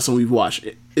of wrestling we've watched.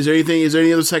 Is there any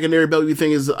other secondary belt you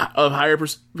think is of higher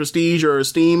prestige or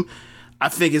esteem? I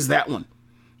think it's that one.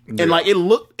 Yeah. And it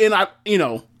looked, and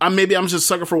maybe I'm just a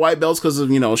sucker for white belts because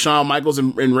of Shawn Michaels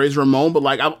and Razor Ramon, but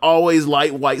I've always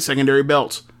liked white secondary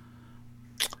belts.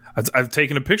 I've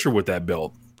taken a picture with that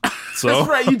belt. So that's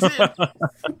right, you did.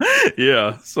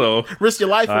 Yeah, so risk your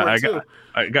life for it too.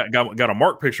 I got a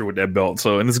mark picture with that belt,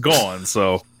 and it's gone.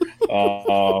 So,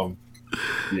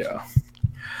 yeah,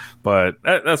 but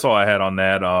that's all I had on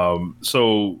that.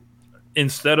 So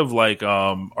instead of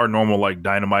our normal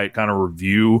Dynamite kind of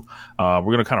review,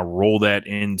 we're gonna kind of roll that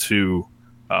into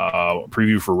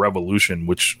preview for Revolution,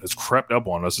 which has crept up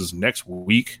on us. Is next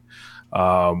week.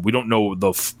 We don't know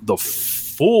the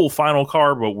full final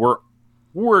card, but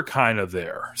we're kind of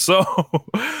there. So,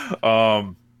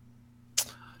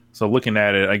 so looking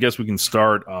at it, I guess we can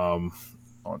start on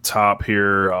top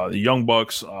here. The Young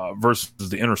Bucks versus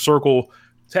the Inner Circle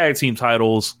tag team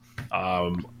titles.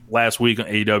 Last week on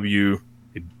AEW,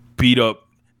 they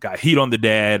got heat on the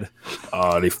dad.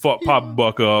 They fought Papa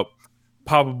Buck up.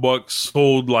 Papa Buck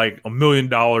sold $1 million.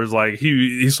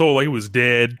 He sold like he was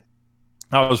dead.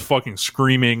 I was fucking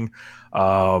screaming.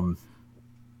 I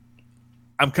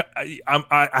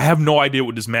have no idea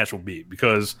what this match will be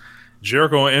because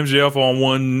Jericho and MJF on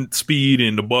one speed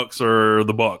and the Bucks are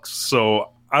the Bucks.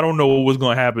 So I don't know what's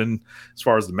going to happen as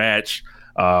far as the match.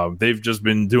 They've just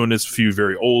been doing this few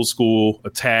very old school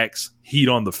attacks, heat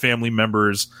on the family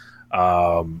members.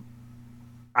 I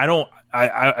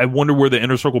wonder where the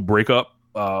Inner Circle breakup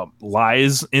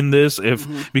lies in this,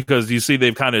 because you see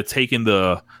they've kind of taken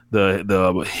the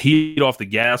heat off the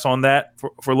gas on that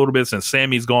for a little bit since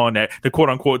Sammy's gone. That the quote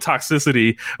unquote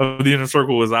toxicity of the Inner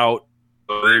Circle is out.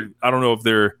 I don't know if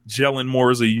they're gelling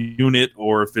more as a unit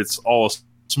or if it's all a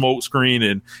smoke screen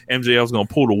and MJF's going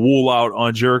to pull the wool out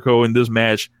on Jericho in this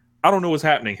match. I don't know what's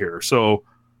happening here. So,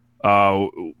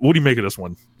 what do you make of this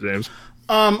one, James?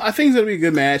 I think it's going to be a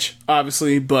good match,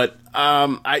 obviously, but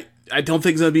I don't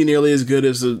think it's going to be nearly as good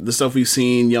as the stuff we've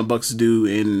seen Young Bucks do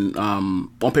in on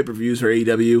pay-per-views for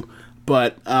AEW.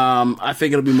 But I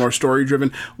think it'll be more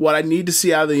story-driven. What I need to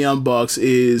see out of the Young Bucks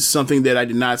is something that I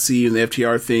did not see in the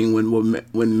FTR thing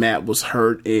when Matt was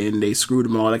hurt and they screwed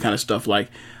him and all that kind of stuff.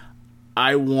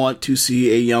 I want to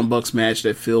see a Young Bucks match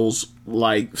that feels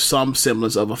like some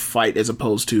semblance of a fight as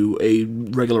opposed to a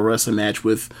regular wrestling match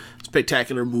with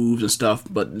spectacular moves and stuff,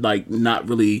 but not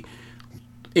really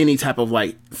any type of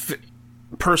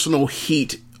personal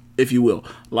heat, if you will.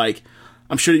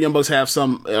 I'm sure the Young Bucks have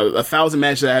 1,000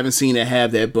 matches I haven't seen that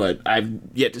have that, but I've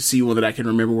yet to see one that I can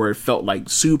remember where it felt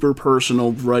super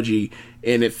personal, grudgy,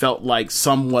 and it felt like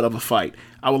somewhat of a fight.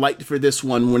 I would like for this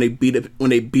one when they beat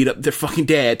up their fucking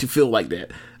dad to feel like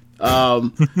that.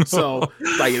 So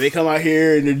if they come out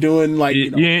here and they're doing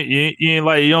you ain't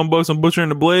like Young Bucks and Butcher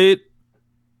and the Blade.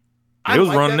 They was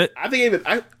running that. it. I think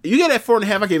you gave that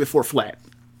 4.5. I gave it 4 flat.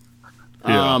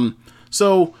 Yeah.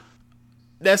 So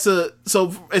that's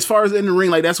so as far as in the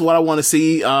ring, that's what I want to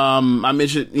see. I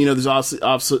mentioned, there's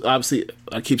obviously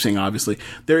I keep saying obviously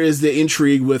there is the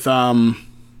intrigue with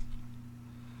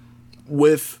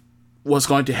what's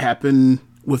going to happen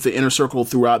with the Inner Circle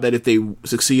throughout that, if they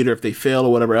succeed or if they fail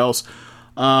or whatever else.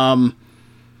 This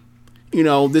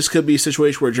could be a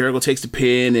situation where Jericho takes the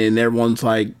pin and everyone's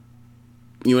like,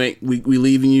 we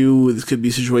leaving you. This could be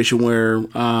a situation where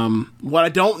what I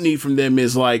don't need from them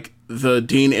is like the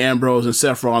Dean Ambrose and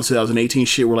Seth Rollins 2018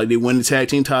 shit where like they win the tag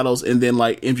team titles and then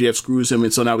like MJF screws them,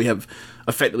 and so now we have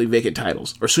effectively vacant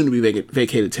titles or soon to be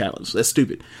vacated titles. That's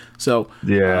stupid. So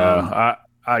I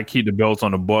keep the belts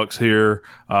on the Bucks here.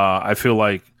 I feel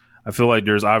like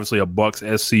there's obviously a Bucks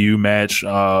SCU match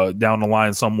down the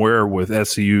line somewhere with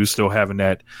SCU still having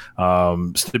that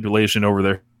stipulation over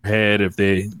their head. If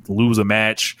they lose a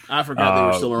match, I forgot they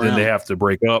were still around. Then they have to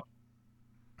break up.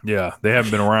 Yeah, they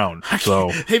haven't been around. So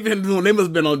they must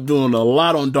have been doing a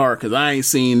lot on Dark because I ain't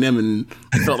seen them in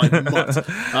felt like months.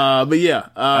 But yeah,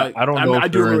 I don't know. I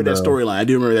do remember that storyline. I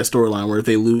do remember that storyline where if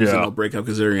they lose, they'll break up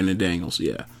because they're in the Daniels.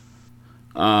 Yeah.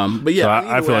 But yeah, so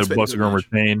I feel like the Bucks are going to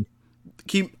retain.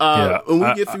 When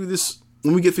we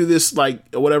get through this,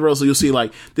 like whatever else, you'll see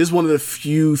like this is one of the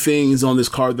few things on this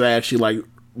card that I actually like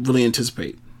really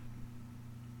anticipate.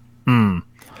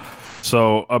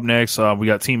 So up next, we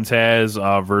got Team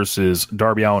Taz versus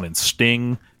Darby Allin and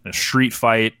Sting in a street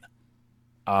fight.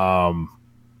 I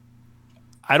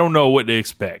don't know what to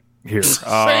expect here. Same.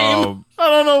 I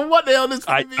don't know what the hell this is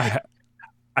going to be.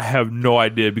 I have no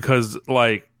idea because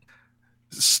like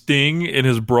Sting in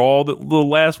his brawl the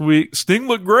last week, Sting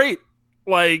looked great.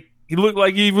 Like he looked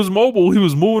like he was mobile. He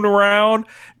was moving around.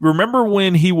 Remember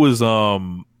when he was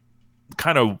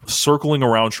kind of circling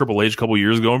around Triple H a couple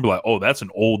years ago and be like, oh, that's an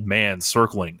old man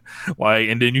circling, like,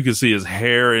 and then you could see his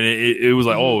hair and it was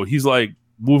like, oh, he's like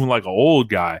moving like an old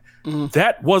guy.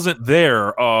 That wasn't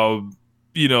there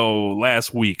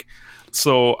last week.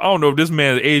 So I don't know if this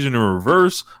man is aging in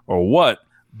reverse or what,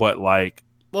 but like,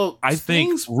 well, I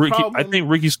think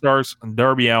Ricky Starks and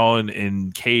Darby Allin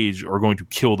and Cage are going to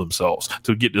kill themselves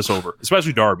to get this over,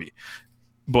 especially Darby.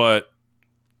 But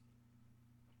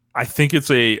I think it's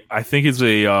the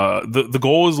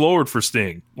goal is lowered for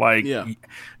Sting. Like,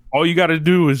 all you got to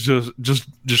do is just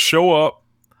show up,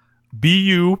 be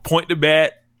you, point the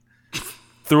bat,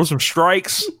 throw some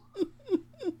strikes.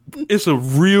 It's a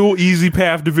real easy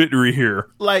path to victory here.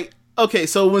 Like, okay,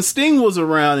 so when Sting was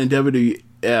around in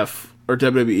WWF or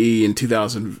WWE in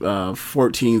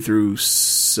 2014 through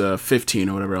 15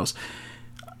 or whatever else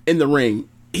in the ring,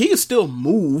 he could still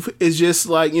move. It's just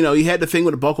like, he had the thing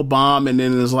with the buckle bomb, and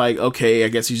then it's like, okay, I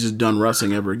guess he's just done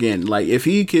wrestling ever again. Like if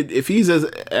he can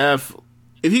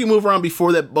move around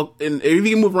before that and if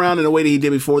he can move around in the way that he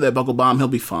did before that buckle bomb, he'll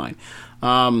be fine.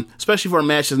 Especially for a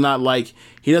match that's not like,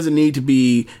 he doesn't need to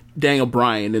be Daniel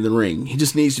Bryan in the ring. He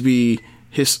just needs to be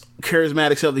his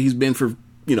charismatic self that he's been for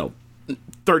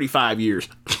 35 years,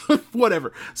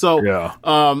 whatever. So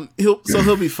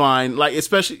he'll be fine. Like,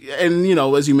 especially, and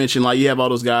as you mentioned, like you have all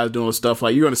those guys doing stuff,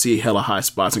 like you're going to see hella high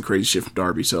spots and crazy shit from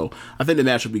Darby. So I think the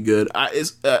match will be good.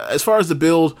 As far as the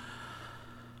build,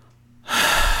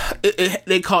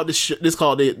 they called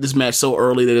this match so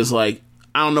early that it's like,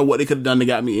 I don't know what they could have done to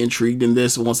got me intrigued in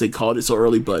this once they called it so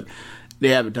early, but they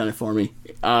haven't done it for me.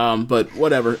 But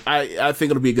whatever. I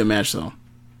think it'll be a good match though.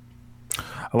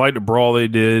 I liked the brawl they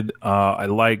did. I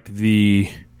liked the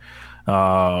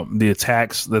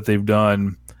attacks that they've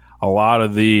done.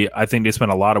 I think they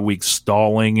spent a lot of weeks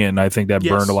stalling, and I think that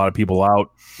burned a lot of people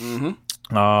out.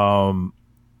 Mm-hmm.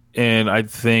 And I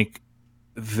think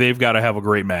they've got to have a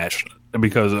great match,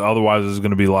 because otherwise it's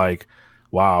going to be like,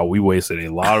 wow, we wasted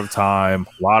a lot of time,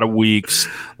 a lot of weeks,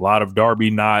 a lot of Darby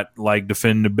not like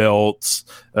defending the belts,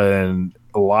 and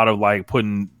a lot of like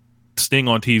putting Sting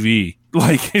on TV.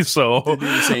 Like, so they do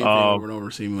the same thing over and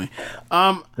over, seemingly.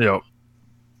 What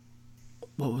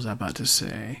was I about to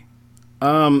say?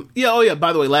 By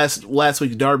the way, last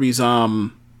week Darby's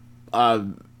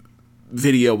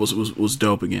video was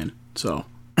dope again. So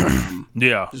he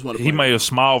might have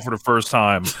smiled for the first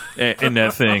time in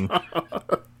that thing.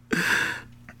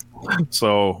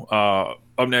 So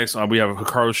up next, we have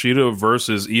Hikaru Shida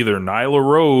versus either Nyla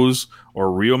Rose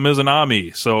or Ryo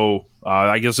Mizunami. So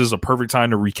I guess this is a perfect time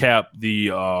to recap the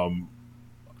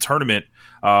tournament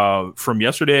from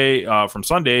yesterday, from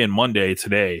Sunday and Monday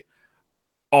today.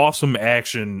 Awesome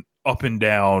action up and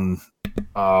down,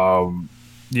 both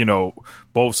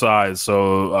sides.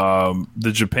 So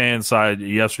the Japan side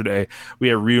yesterday, we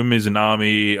had Ryo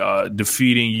Mizunami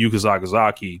defeating Yuka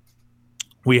Sakazaki.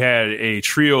 We had a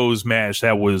trios match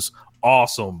that was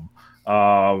awesome.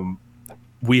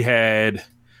 We had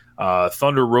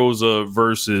Thunder Rosa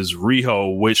versus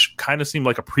Riho, which kind of seemed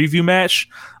like a preview match.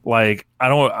 Like,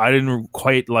 I didn't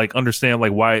quite like understand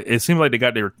like why it seemed like they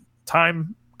got their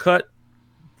time cut.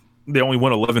 They only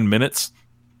went 11 minutes.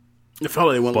 I felt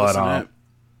like they went less than that.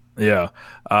 Yeah.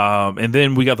 And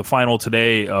then we got the final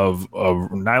today of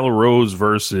Nyla Rose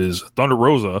versus Thunder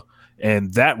Rosa.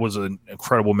 And that was an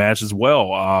incredible match as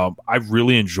well. I've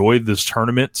really enjoyed this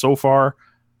tournament so far.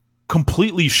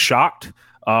 Completely shocked.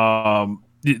 The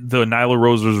Nyla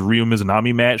Rose versus Ryo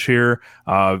Mizunami match here.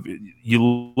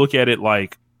 You look at it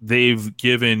like they've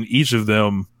given each of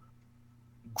them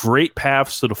great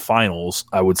paths to the finals,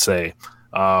 I would say.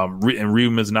 In Ryo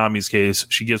Mizunami's case,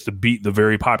 she gets to beat the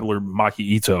very popular Maki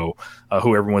Ito,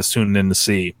 who everyone's tuning in to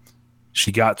see.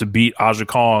 She got to beat Aja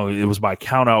Kong. It was by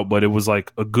countout, but it was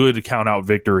like a good countout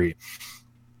victory.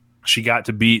 She got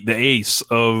to beat the ace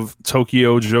of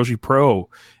Tokyo Joshi Pro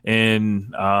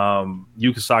and Yuka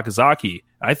Sakazaki.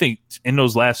 I think in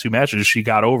those last two matches, she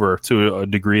got over to a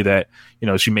degree that,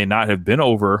 she may not have been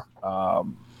over,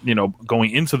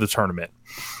 going into the tournament.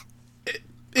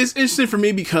 It's interesting for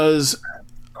me because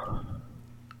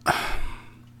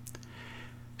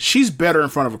she's better in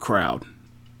front of a crowd.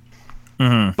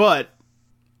 Mm-hmm. But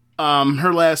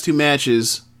her last two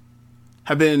matches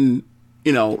have been,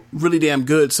 really damn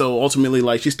good. So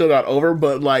ultimately, she still got over.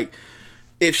 But,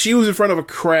 if she was in front of a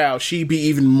crowd, she'd be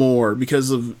even more because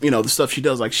of, the stuff she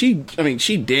does. She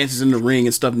dances in the ring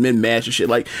and stuff mid-match and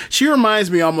shit. She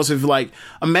reminds me almost of,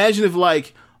 imagine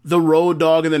if, the Road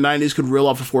Dogg in the 90s could reel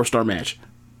off a 4-star match.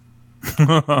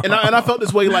 and I felt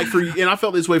this way for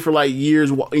years,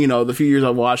 the few years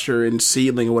I watched her in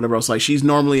Seedling or whatever else. She's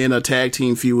normally in a tag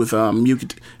team feud with Yuki,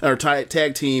 or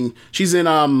tag team. She's in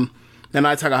Nanae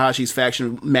Takahashi's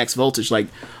faction, Max Voltage.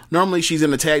 Normally she's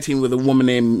in a tag team with a woman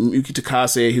named Yuki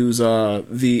Takase, who's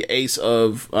the ace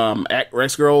of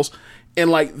Rex Girls,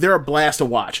 and they're a blast to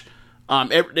watch.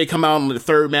 They come out on the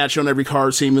third match on every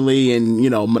card seemingly, and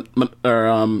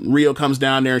Rio comes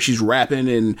down there and she's rapping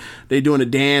and they doing a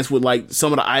dance with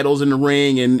some of the idols in the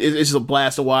ring, and it's just a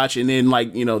blast to watch. And then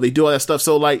they do all that stuff.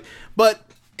 So but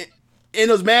in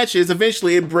those matches,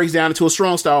 eventually it breaks down into a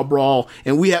strong style brawl,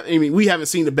 and we haven't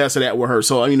seen the best of that with her.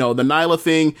 So the Nyla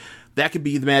thing, that could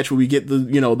be the match where we get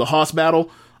the Hoss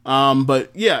battle. But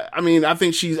yeah, I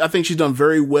think she's done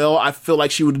very well. I feel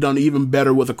like she would have done even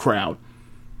better with a crowd.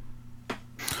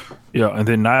 Yeah, and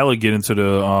then Nyla get into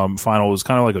the final was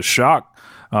kind of like a shock.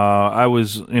 I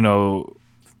was,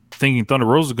 thinking Thunder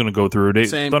Rosa was going to go through.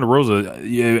 Thunder Rosa,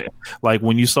 yeah,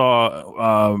 when you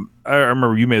saw, I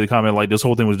remember you made the comment this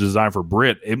whole thing was designed for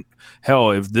Britt. If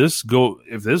this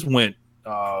went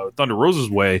Thunder Rosa's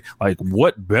way,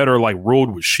 what better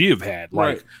road would she have had?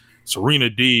 Right. Serena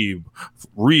Deeb,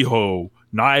 Riho,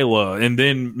 Nyla, and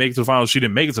then make it to the finals. She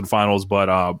didn't make it to the finals,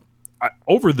 but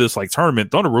over this tournament,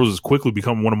 Thunder Rosa has quickly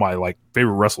become one of my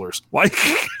favorite wrestlers. I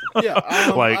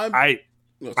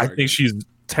think she's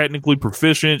technically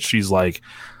proficient. She's a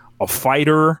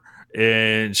fighter,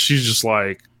 and she's just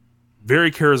very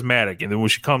charismatic. And then when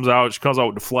she comes out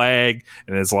with the flag,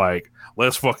 and it's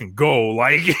let's fucking go.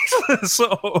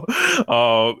 So,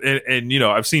 and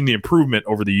I've seen the improvement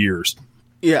over the years.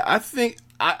 Yeah, I think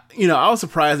I was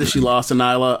surprised that she lost to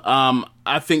Nyla.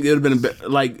 I think it would have been a bit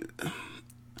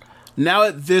now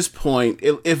at this point,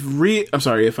 if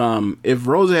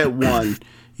Rosa had won,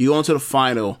 you go into the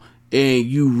final and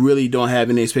you really don't have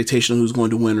any expectation of who's going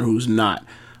to win or who's not.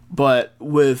 But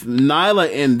with Nyla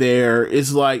in there,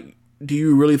 it's do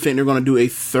you really think they're going to do a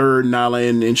third Nyla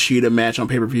and Shida match on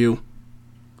pay-per-view?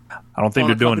 I don't think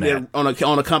they're doing that. On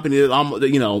a company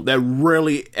that that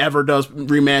rarely ever does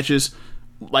rematches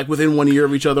within 1 year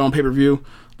of each other on pay-per-view.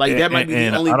 That might be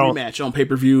the only rematch on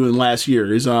pay-per-view in last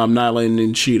year is Nyla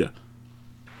and Shida.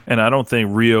 And I don't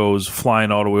think Rio's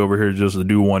flying all the way over here just to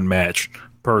do one match,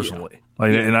 personally. Yeah.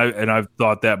 And I've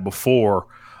thought that before.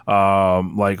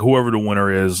 Whoever the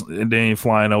winner is, they ain't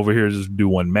flying over here just to do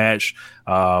one match.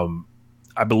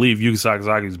 I believe Yuka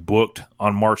Sakazaki is booked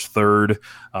on March 3rd.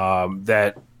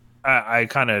 That I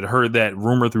kind of heard that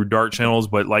rumor through dark channels,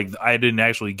 but I didn't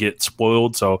actually get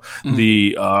spoiled. So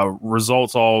the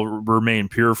results all remain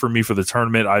pure for me for the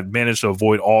tournament. I've managed to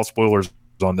avoid all spoilers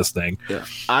on this thing. Yeah,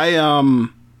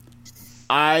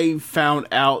 I found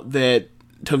out that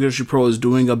Tokyo Joshi Pro is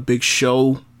doing a big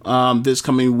show this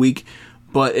coming week,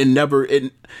 but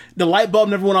the light bulb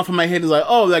never went off in my head. It's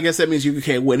I guess that means you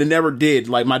can't win. It never did.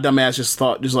 My dumb ass just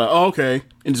thought, oh, okay,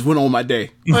 and just went on my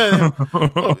day.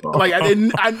 It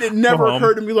never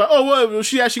occurred to me well,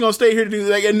 she actually gonna stay here to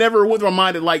do it never went through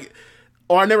my mind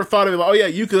or I never thought of it. Oh yeah,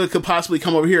 you could possibly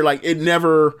come over here. It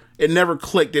never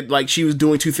clicked. It she was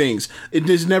doing two things. It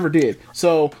just never did.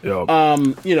 So, yep.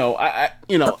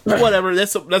 Whatever.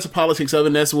 That's a politics of it.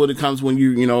 And that's what it comes when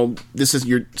this is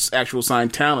your actual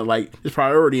signed talent. There's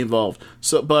priority involved.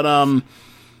 So, but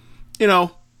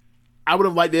I would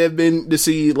have liked to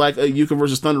see like a Yuka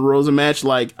versus Thunder Rosa match.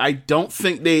 Like, I don't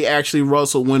think they actually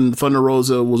wrestled when Thunder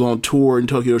Rosa was on tour in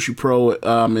Tokyo Joshi Pro at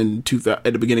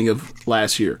the beginning of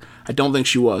last year. I don't think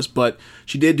she was, but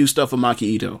she did do stuff with Maki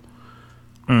Ito.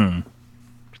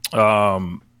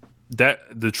 That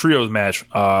the trios match,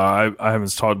 I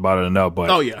haven't talked about it enough, but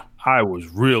oh yeah, I was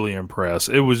really impressed.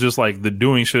 It was just like the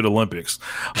doing shit Olympics.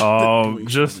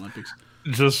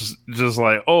 Just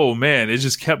like, oh man, it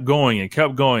just kept going and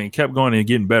kept going and kept going and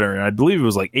getting better. And I believe it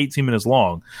was like 18 minutes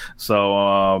long.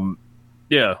 So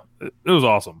yeah, it was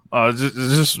awesome.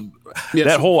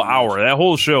 That whole hour, that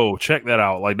whole show, check that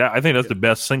out. Like that, I think that's the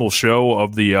best single show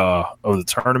of the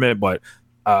tournament. But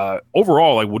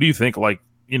overall, like, what do you think? Like,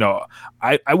 you know,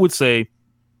 I would say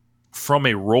from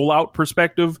a rollout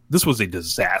perspective, this was a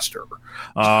disaster.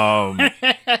 Like,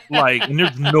 and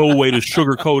there's no way to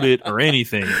sugarcoat it or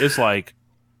anything. It's like,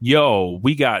 yo,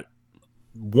 we got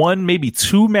one, maybe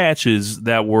two matches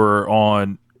that were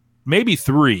on, maybe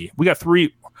three. We got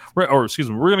three, or excuse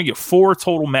me, we're going to get 4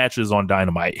 total matches on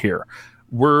Dynamite here.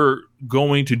 We're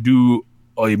going to do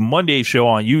a Monday show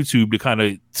on YouTube to kind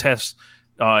of test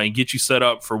and get you set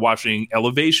up for watching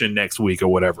Elevation next week or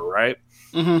whatever, right?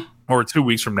 Mm-hmm. Or 2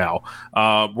 weeks from now.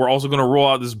 We're also going to roll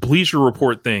out this Bleacher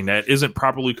Report thing that isn't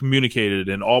properly communicated,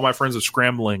 and all my friends are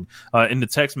scrambling in the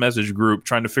text message group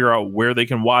trying to figure out where they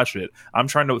can watch it. I'm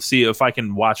trying to see if I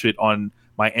can watch it on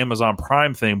my Amazon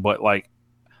Prime thing, but like,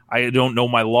 I don't know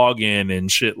my login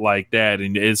and shit like that,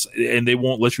 and they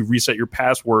won't let you reset your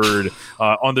password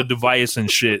on the device and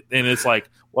shit. And it's like,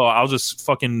 well, I'll just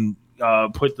fucking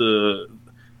put the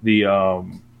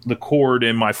cord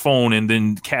in my phone and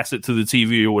then cast it to the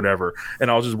TV or whatever,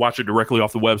 and I'll just watch it directly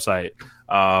off the website.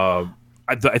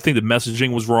 I think the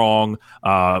messaging was wrong.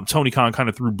 Tony Khan kind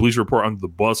of threw Bleacher Report under the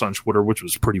bus on Twitter, which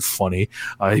was pretty funny.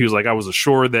 He was like, I was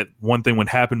assured that one thing would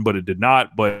happen, but it did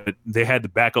not. But they had the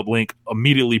backup link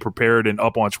immediately prepared and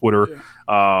up on Twitter.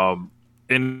 Yeah.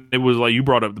 And it was like, you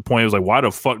brought up the point. It was like, why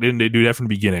the fuck didn't they do that from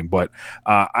the beginning? But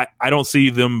I don't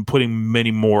see them putting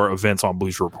many more events on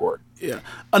Bleacher Report. Yeah.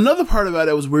 Another part about it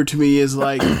that was weird to me is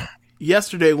like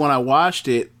yesterday when I watched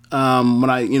it, when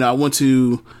I went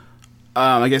to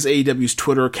I guess AEW's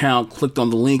Twitter account, clicked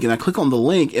on the link, and I click on the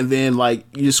link, and then like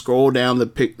you just scroll down a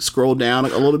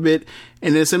little bit,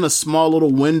 and it's in a small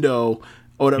little window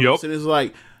or whatever. Yep. And it's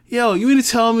like, yo, you mean to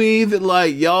tell me that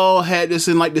like y'all had this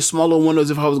in like the smaller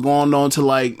windows? If I was going on to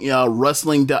like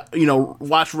wrestling,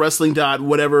 watch wrestling dot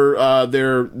whatever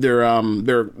their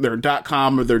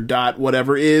 .com or their dot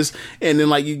whatever is, and then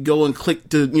like you go and click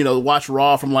to watch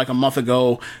Raw from like a month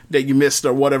ago that you missed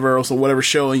or whatever else or whatever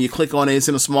show, and you click on it, it's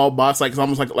in a small box, like it's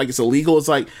almost like it's illegal. It's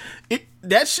like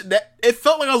it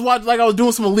felt like I was watching, like I was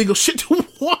doing some illegal shit to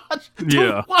watch.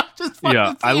 Yeah.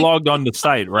 I logged on the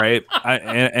site, right?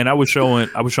 I was showing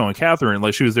Catherine,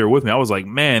 like she was there with me. I was like,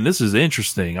 man, this is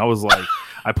interesting. I was like,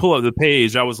 I pull up the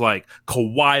page. I was like,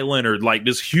 Kawhi Leonard, like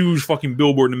this huge fucking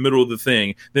billboard in the middle of the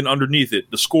thing. Then underneath it,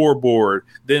 the scoreboard.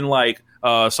 Then like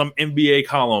some NBA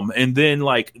column, and then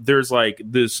like there's like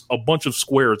a bunch of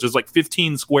squares. There's like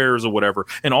 15 squares or whatever,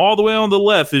 and all the way on the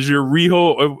left is your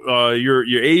your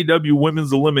AEW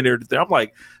Women's Eliminator thing. I'm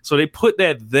like, so they put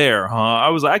that there, huh? I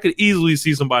was like, I could easily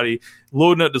see somebody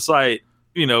loading up the site,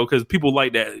 because people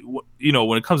like that.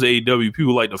 When it comes to AEW,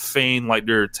 people like to feign like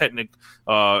they're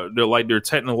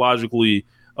technologically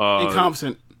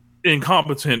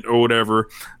incompetent or whatever.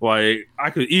 Like, I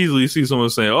could easily see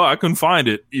someone saying, oh, I couldn't find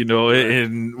it,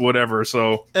 and whatever.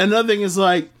 So another thing is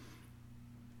like,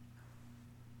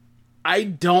 I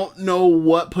don't know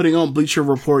what putting on Bleacher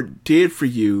Report did for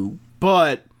you,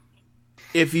 but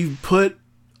if you put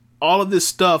all of this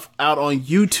stuff out on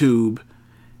YouTube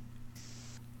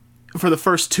for the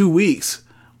first 2 weeks,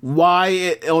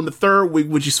 why on the third week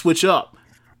would you switch up?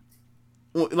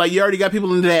 Like, you already got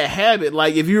people into that habit.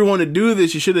 Like, if you want to do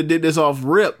this, you should have did this off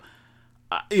rip.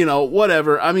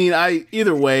 Whatever. I mean,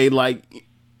 either way, like,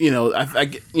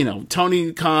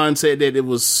 Tony Khan said that it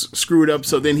was screwed up,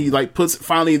 so then he like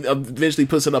eventually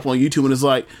puts it up on YouTube, and it's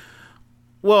like,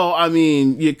 well, I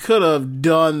mean, you could have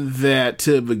done that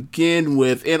to begin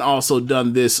with, and also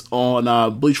done this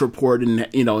on Bleacher Report, and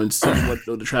and see what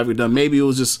the traffic done. Maybe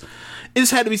it just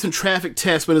had to be some traffic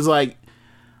tests, but it's like,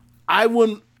 I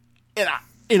wouldn't. And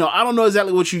I don't know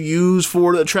exactly what you use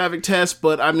for the traffic test,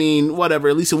 but I mean, whatever.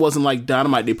 At least it wasn't like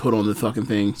Dynamite they put on the fucking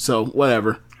thing. So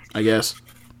whatever, I guess.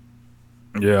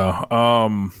 Yeah.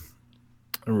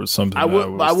 There was something. I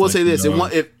will say this: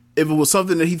 if it was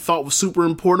something that he thought was super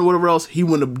important or whatever else, he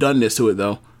wouldn't have done this to it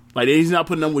though. Like, he's not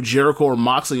putting them with Jericho or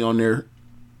Moxley on there.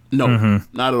 No,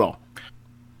 not at all.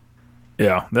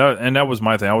 Yeah, that was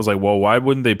my thing. I was like, well, why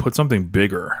wouldn't they put something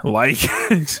bigger? Like,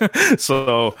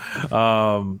 so,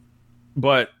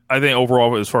 but I think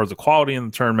overall, as far as the quality in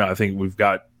the tournament, I think we've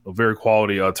got a very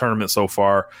quality tournament so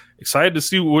far. Excited to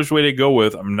see which way they go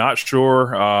with. I'm not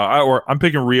sure. I'm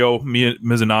picking Ryo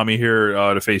Mizunami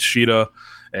here to face Shida,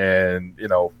 and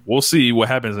we'll see what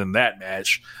happens in that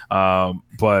match.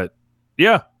 But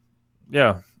yeah,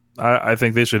 I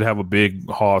think they should have a big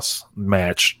Hoss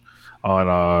match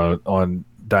on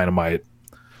Dynamite.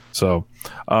 So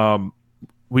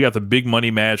we got the big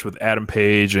money match with Adam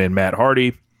Page and Matt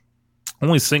Hardy.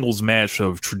 Only singles match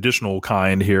of traditional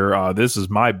kind here. This is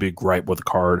my big gripe with the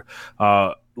card.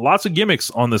 Lots of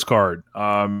gimmicks on this card.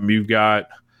 You've got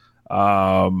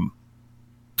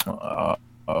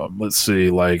let's see,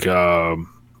 like I'm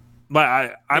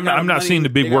not seeing the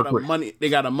big work. They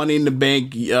got a Money in the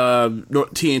Bank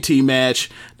TNT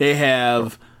match. They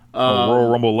have a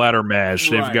Royal Rumble ladder match.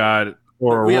 Right. They've got a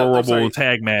Royal Rumble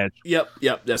tag match. Yep,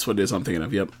 that's what it is. I'm thinking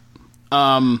of. Yep.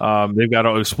 They've got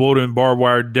an exploding barbed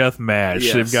wire death match.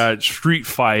 Yes. They've got street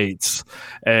fights,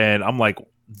 and I'm like,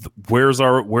 where's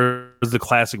the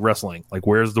classic wrestling? Like,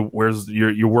 where's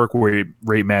your work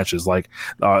rate matches? Like,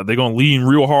 they're gonna lean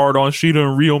real hard on Shida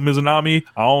and Ryo Mizunami.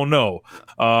 I don't know.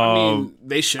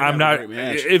 They should. I'm not.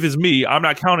 If it's me, I'm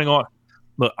not counting on.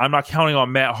 Look, I'm not counting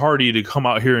on Matt Hardy to come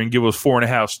out here and give us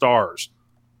 4.5 stars.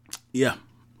 Yeah,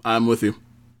 I'm with you.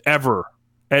 Ever.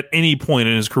 At any point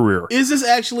in his career. Is this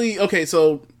actually okay?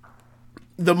 So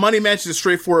the money match is a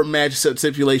straightforward match.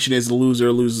 Stipulation is the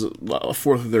loser loses a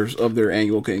fourth of their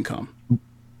annual income.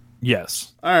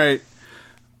 Yes. All right.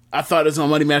 I thought this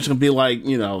money match was gonna be like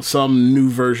some new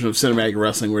version of cinematic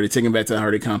wrestling where they take him back to the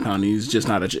Hardy compound. And he's just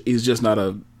not a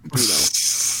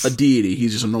deity.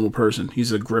 He's just a normal person.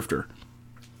 He's a grifter.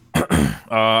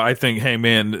 I think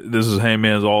Hangman. This is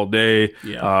Hangman's all day.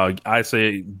 Yeah. I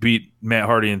say beat Matt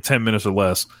Hardy in 10 minutes or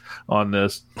less on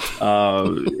this.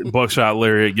 Buckshot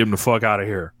Lariat, get him the fuck out of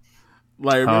here.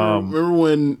 Like remember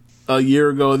when a year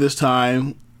ago this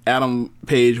time Adam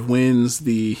Page wins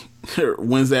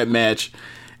that match?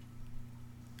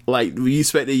 Like we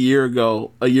expect a year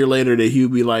later that he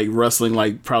would be like wrestling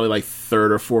like probably like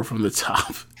third or fourth from the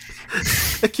top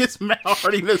against Matt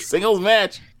Hardy in a singles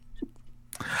match.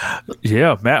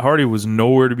 Yeah, Matt Hardy was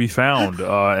nowhere to be found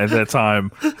at that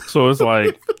time. So it's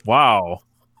like, wow.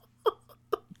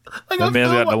 That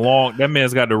man's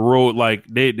got the road. Like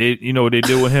they what they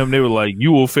did with him. They were like,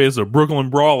 you will face a Brooklyn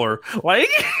Brawler. Like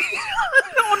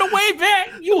on the way back,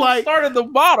 you like start at the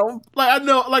bottom. I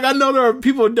know there are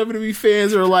people WWE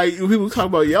fans or like people talk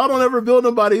about y'all don't ever build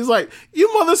nobody. He's like, you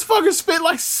motherfuckers spent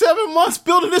like 7 months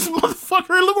building this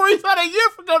motherfucker, and look where he's at a year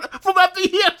from after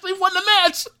he actually won the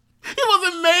match. He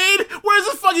wasn't made. Where's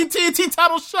his fucking TNT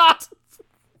title shot?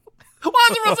 Why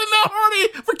is he wrestling Matt Hardy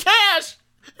for cash?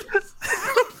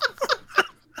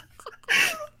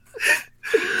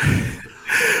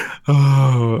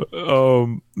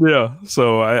 Yeah.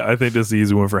 So I think this is the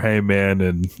easy one for Heyman,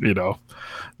 and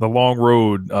the long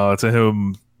road to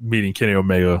him meeting Kenny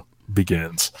Omega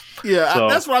begins. Yeah, so,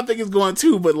 that's what I think is going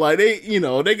too. But like they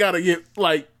gotta get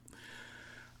like.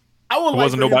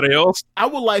 Else? I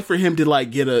would like for him to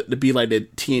like to be like the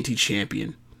TNT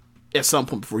champion at some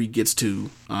point before he gets to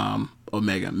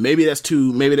Omega. Maybe that's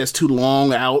too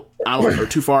long out. Or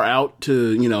too far out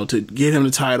to to get him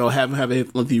the title, have a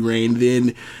lengthy reign,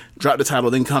 then drop the title,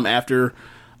 then come after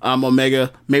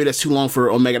Omega. Maybe that's too long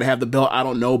for Omega to have the belt. I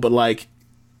don't know, but like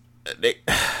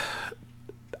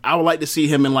I would like to see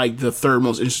him in like the third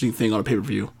most interesting thing on a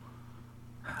pay-per-view.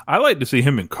 I like to see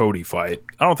him and Cody fight.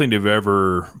 I don't think they've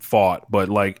ever fought, but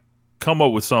like come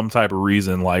up with some type of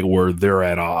reason like where they're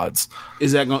at odds.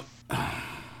 Is that going?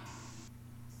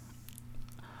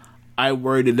 I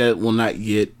worry that will not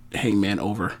get Hangman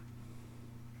over.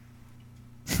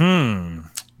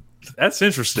 That's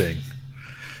interesting.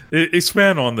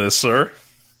 Expand on this, sir.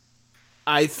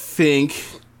 I think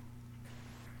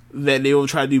that they will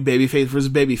try to do babyface versus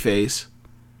babyface,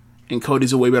 and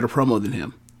Cody's a way better promo than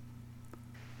him.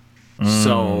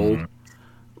 So,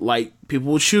 like,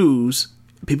 people will choose.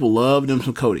 People love them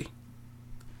some Cody.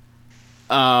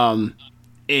 And,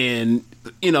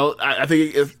 I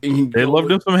think they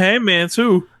loved him some Hangman,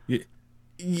 too.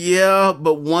 Yeah,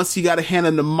 but once you got a hand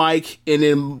on the mic, and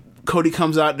then Cody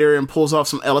comes out there and pulls off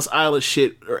some Ellis Island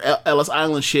shit,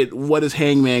 what is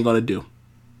Hangman going to do?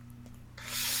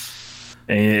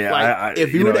 Yeah,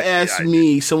 if you were to ask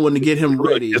me someone to get him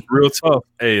ready, it's real tough.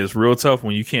 Hey, it's real tough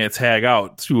when you can't tag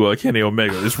out to Kenny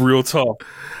Omega. It's real tough.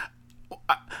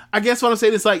 I guess what I'm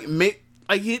saying is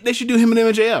they should do him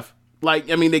and MJF. Like,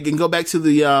 I mean, they can go back to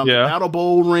the Battle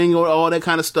Bowl ring or all that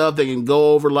kind of stuff. They can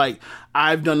go over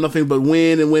I've done nothing but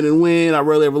win and win and win. I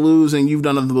rarely ever lose, and you've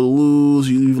done nothing but lose.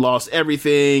 You've lost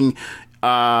everything.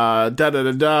 And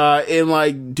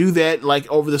like do that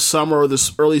like over the summer or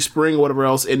the early spring or whatever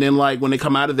else, and then like when they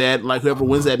come out of that, like whoever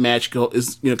wins that match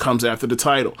comes after the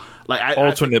title. Like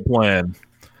alternate plan.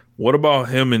 What about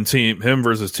him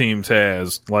versus Team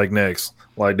Taz like next?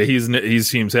 Like he's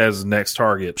Team Taz's next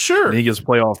target. Sure, and he gets to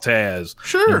play off Taz.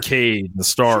 Sure, and Cade and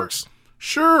Starks.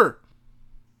 Sure.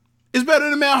 It's better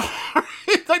than Matt Hardy.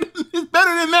 It's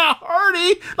better than Matt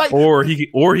Hardy. Like, or he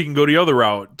can go the other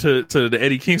route to the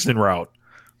Eddie Kingston route.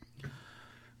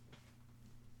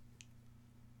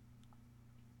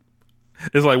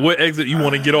 It's like what exit you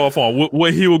want to get off on.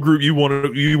 What heel group you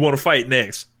want to fight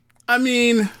next? I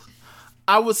mean,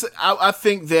 I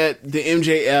think that the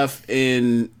MJF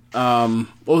and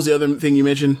what was the other thing you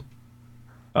mentioned?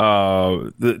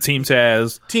 The Team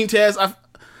Taz. Team Taz.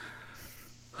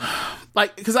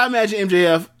 Like, because I imagine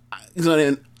MJF is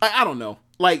gonna. I don't know.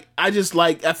 Like, I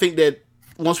think that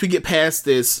once we get past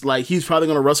this, like, he's probably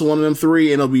gonna wrestle one of them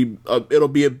three, and it'll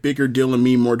be a bigger deal and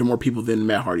mean more to more people than the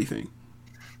Matt Hardy thing.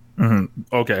 Mm-hmm.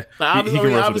 Okay, like, he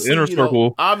can wrestle the Inner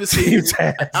Circle. Obviously,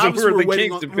 we're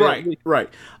waiting on, right.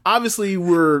 Obviously,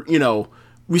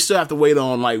 we still have to wait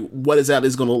on like what is going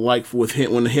to look like with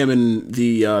him when him and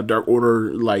the Dark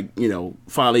Order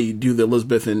finally do the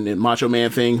Elizabeth and Macho Man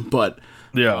thing, but.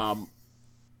 Yeah,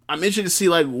 I'm interested to see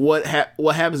like what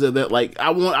happens to that. Like, I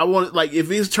want like if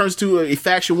this turns to a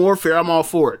faction warfare, I'm all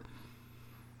for it.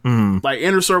 Like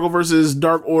Inner Circle versus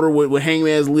Dark Order with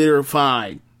Hangman as leader,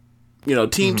 fine.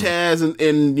 Team Taz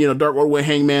and Dark Order with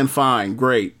Hangman, fine,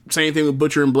 great. Same thing with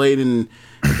Butcher and Blade and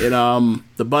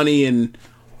the Bunny and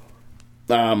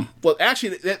well,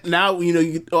 actually now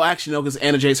actually no, because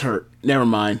Anna Jay's hurt. Never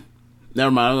mind.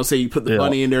 I'm gonna say you put the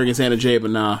Bunny in there against Anna Jay,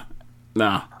 but nah.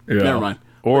 Yeah. Never mind.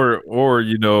 Or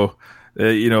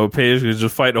Paige could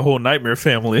just fight the whole Nightmare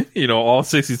family. All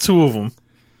 62 of them.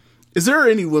 Is there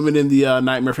any women in the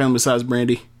Nightmare family besides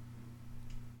Brandy?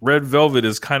 Red Velvet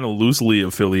is kind of loosely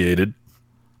affiliated.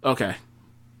 Okay.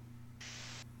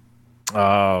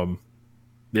 Yeah,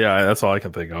 that's all I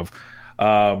can think of.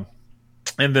 And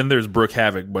then there's Brooke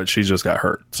Havoc, but she just got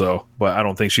hurt. So, but I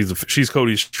don't think she's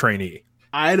Cody's trainee.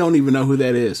 I don't even know who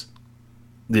that is.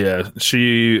 Yeah,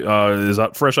 she is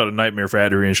fresh out of Nightmare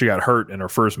Factory, and she got hurt in her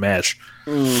first match.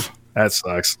 That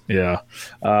sucks. Yeah,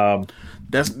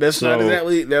 that's not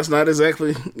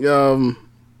exactly.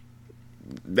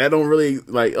 That don't really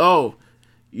like. Oh,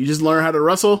 you just learn how to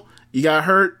wrestle. You got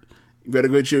hurt. You better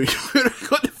go to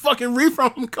fucking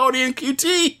refund from Cody and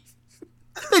QT.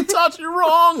 They taught you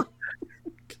wrong.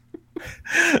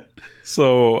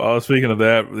 So speaking of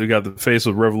that, we got the Face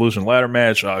of Revolution ladder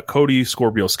match. Cody,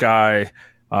 Scorpio Sky.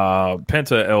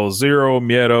 Penta El Zero,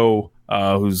 Miedo,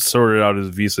 who's sorted out his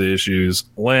visa issues,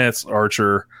 Lance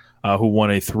Archer, who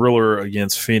won a thriller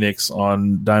against Phoenix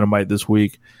on Dynamite this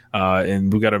week,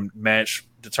 and we got a match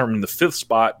determining the 5th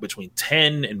spot between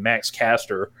 10 and Max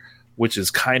Caster, which is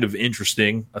kind of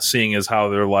interesting, seeing as how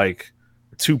they're like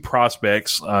 2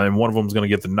 prospects, and one of them is going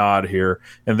to get the nod here,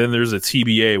 and then there's a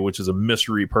TBA, which is a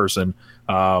mystery person.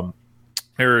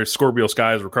 Scorpio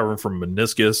Sky is recovering from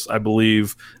meniscus, I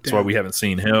believe. That's why we haven't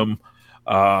seen him.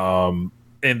 And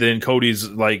then Cody's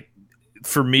like,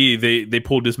 for me, they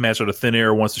pulled this match out of thin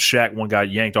air once the Shaq one got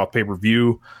yanked off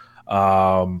pay-per-view.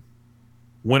 Winner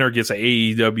gets an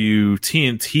AEW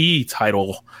TNT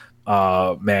title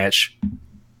match.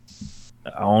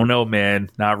 I don't know, man.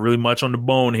 Not really much on the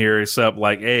bone here, except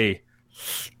like, hey,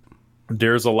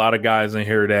 there's a lot of guys in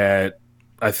here that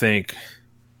I think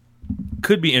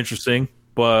could be interesting.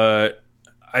 But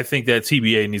I think that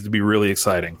TBA needs to be really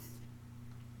exciting.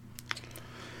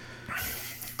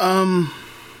 Yeah,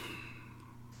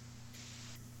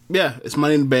 it's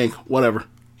Money in the Bank. Whatever.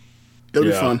 It'll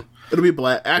be fun. It'll be a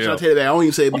blast. Actually, I'll tell you that. I won't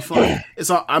even say it'll be fun.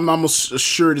 I'm almost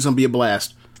assured it's going to be a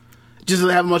blast. Just doesn't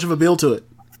have much of a build to it.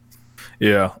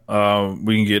 Yeah.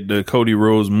 We can get the Cody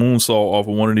Rhodes moonsault off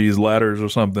of one of these ladders or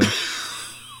something.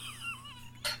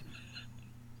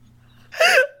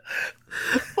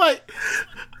 Like,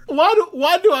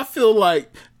 why do I feel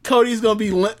like Cody's gonna be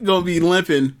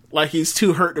limping like he's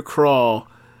too hurt to crawl,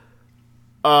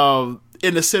 in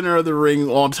the center of the ring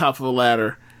on top of a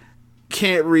ladder,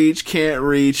 can't reach,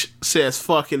 says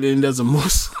fuck it and does a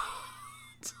moose.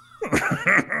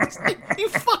 Like, you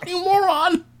fucking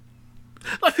moron!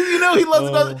 Like, he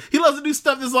loves to do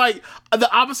stuff that's like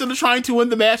the opposite of trying to win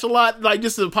the match a lot, like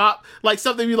just to pop, like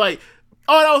something be like.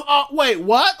 Wait,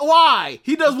 what? Why?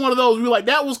 He does one of those where you're like,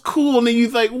 that was cool, and then you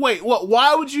think, wait, what?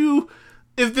 Why would you,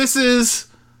 if this is,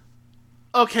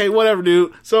 okay, whatever,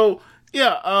 dude. So,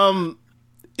 yeah,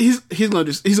 he's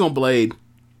gonna blade.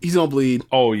 He's gonna bleed.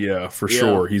 Oh yeah, for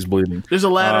sure, he's bleeding. There's a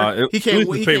ladder. He can't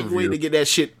wait. He can't wait to get that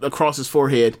shit across his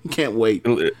forehead. He can't wait.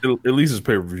 At least it's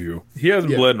pay-per-view. He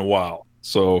hasn't bled in a while.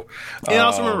 So, and I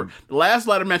also remember the last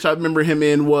ladder match I remember him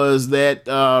in was that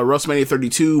WrestleMania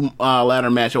 32 ladder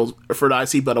match. It was for the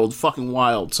IC, but it was fucking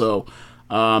wild. So,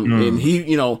 and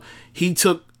he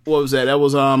took, what was that? That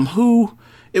was who?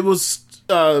 It was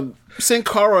Sin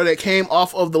Cara that came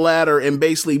off of the ladder and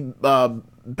basically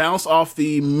bounced off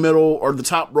the middle or the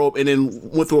top rope and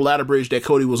then went through a ladder bridge that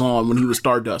Cody was on when he was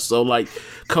Stardust. So, like,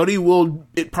 Cody will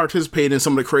participate in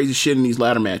some of the crazy shit in these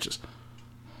ladder matches.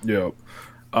 Yeah.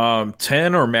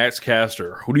 10 or Max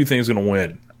Caster? Who do you think is going to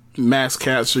win? Max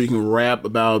Caster. You can rap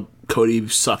about Cody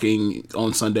sucking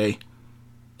on Sunday.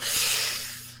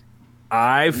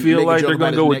 I feel like they're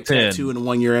going to go with 10. Tattoo and the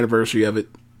 1 year anniversary of it.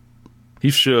 He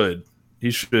should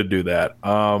do that.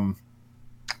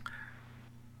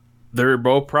 They're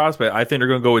both prospects. I think they're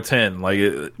going to go with 10,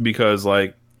 because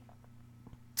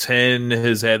 10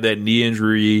 has had that knee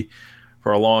injury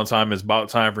for a long time. It's about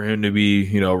time for him to be,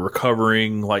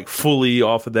 recovering fully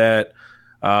off of that.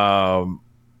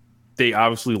 They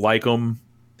obviously like him.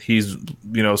 He's,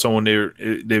 someone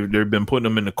they've been putting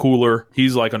him in the cooler.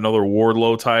 He's like another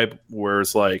Wardlow type where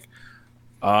it's like,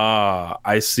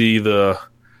 I see the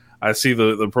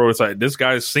prototype. This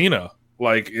guy's Cena.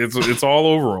 It's all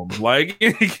over him.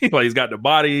 He's got the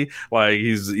body.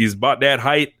 He's about that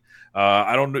height.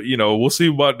 I don't know, we'll see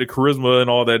about the charisma and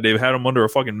all that. They've had him under a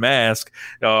fucking mask,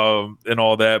 and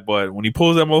all that. But when he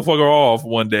pulls that motherfucker off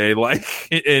one day, and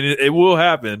it will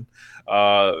happen,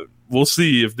 we'll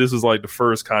see if this is the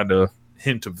first kind of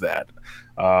hint of that.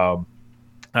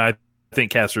 I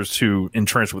think Caster's too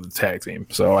entrenched with the tag team,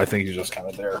 so I think he's just kind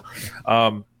of there.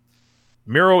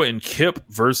 Miro and Kip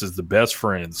versus the Best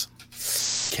Friends.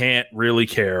 Can't really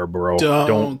care, bro.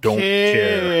 Don't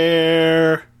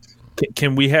care.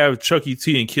 Can we have Chucky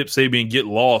T and Kip Sabian get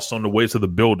lost on the way to the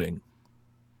building?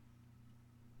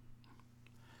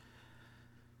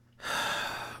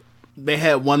 They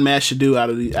had one match to do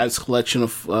out of this collection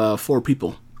of 4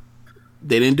 people.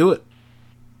 They didn't do it.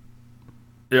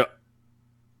 Yeah.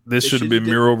 This should have been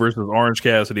Miro versus Orange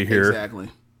Cassidy here. Exactly.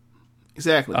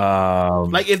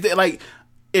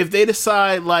 If they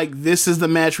decide this is the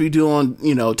match we do on,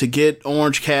 to get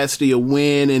Orange Cassidy a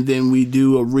win, and then we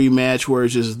do a rematch where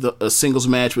it's just a singles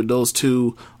match with those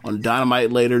two on Dynamite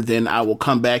later, then I will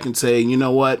come back and say, you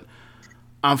know what,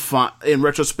 I'm fine. In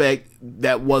retrospect,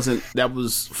 that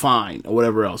was fine or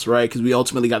whatever else, right? Because we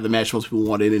ultimately got the match most people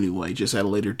wanted anyway, just at a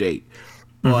later date.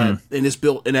 But and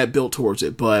that built towards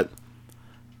it. But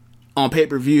on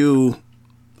pay-per-view,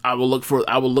 I will look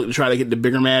to try to get the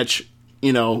bigger match,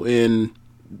 and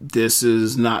this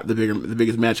is not the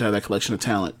biggest match out of that collection of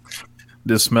talent.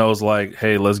 This smells like,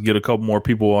 hey, let's get a couple more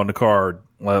people on the card.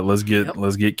 Let's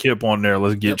get Kip on there.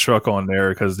 Let's get Chuck on there,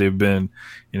 because they've been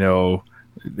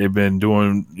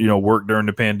doing work during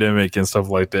the pandemic and stuff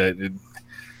like that.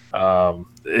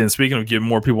 And speaking of getting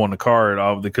more people on the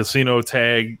card, the Casino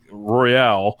Tag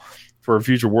Royale for a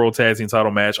future World Tag Team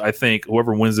title match. I think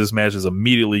whoever wins this match is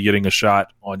immediately getting a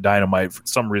shot on Dynamite. For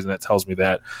some reason, that tells me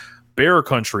that. Bear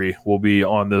Country will be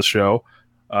on this show.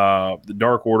 The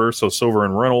Dark Order, so Silver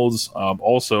and Reynolds,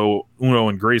 also Uno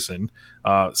and Grayson,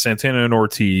 Santana and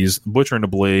Ortiz, Butcher and the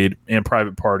Blade, and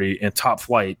Private Party, and Top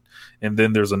Flight. And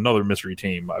then there's another mystery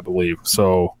team, I believe.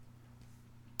 So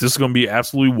this is going to be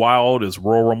absolutely wild. It's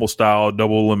Royal Rumble style,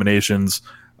 double eliminations.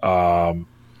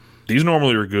 These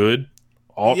normally are good.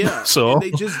 So and they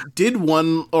just did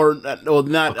one, or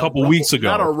not a couple weeks ago,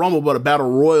 not a Rumble, but a Battle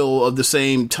Royal of the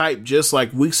same type, just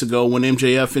like weeks ago when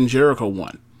MJF and Jericho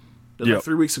won. Like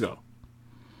 3 weeks ago.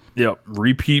 Yep,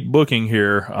 repeat booking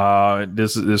here.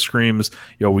 This screams,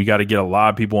 we got to get a lot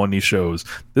of people on these shows.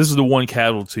 This is the one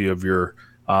casualty of your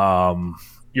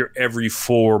every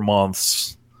 4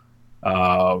 months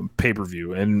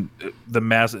pay-per-view and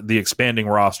the expanding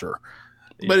roster.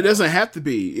 But it doesn't have to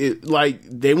be.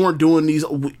 They weren't doing these.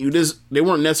 They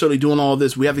weren't necessarily doing all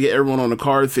this. We have to get everyone on the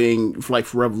card thing for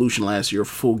Revolution last year,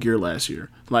 for Full Gear last year.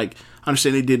 I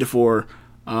understand they did it for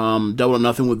Double or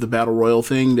Nothing with the Battle Royal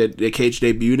thing that Cage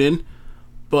debuted in,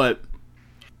 but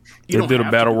they did a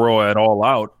Battle Royal at All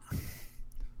Out.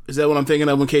 Is that what I'm thinking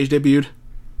of when Cage debuted?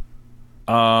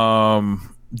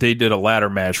 They did a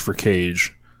ladder match for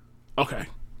Cage. Okay,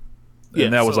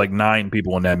 and that was 9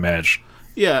 people in that match.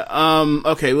 Yeah,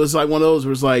 okay, it was one of those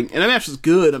where it's and that match was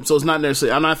good, so it's not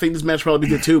necessarily, I think this match will probably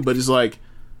be good too, but it's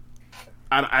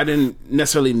I didn't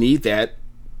necessarily need that.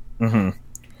 Mm-hmm.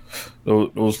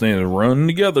 Those things run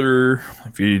together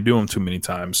if you do them too many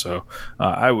times, so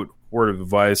I would, word of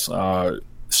advice,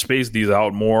 space these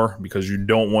out more, because you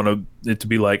don't want it to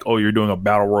be like, oh, you're doing a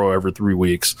battle royal every 3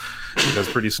 weeks, because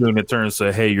pretty soon it turns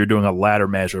to, hey, you're doing a ladder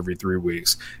match every 3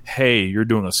 weeks. Hey, you're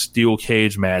doing a steel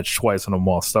cage match twice in a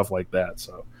month, stuff like that.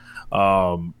 So,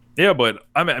 yeah, but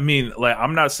I mean, like,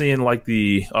 I'm not seeing like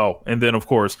and then of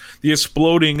course the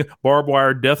exploding barbed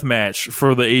wire death match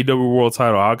for the AEW World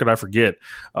Title. How could I forget?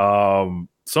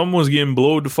 Someone's getting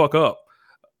blowed the fuck up.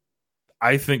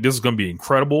 I think this is going to be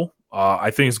incredible.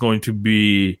 I think it's going to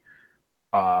be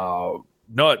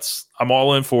nuts. I'm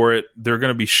all in for it. They're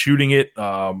going to be shooting it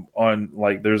on,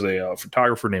 like, there's a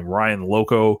photographer named Ryan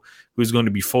Loco who's going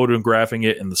to be photographing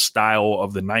it in the style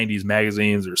of the 90s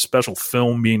magazines. There's special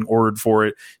film being ordered for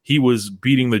it. He was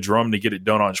beating the drum to get it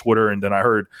done on Twitter, and then I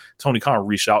heard Tony Khan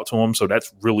reach out to him, so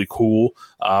that's really cool.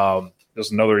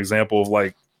 There's another example of,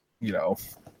 like, you know,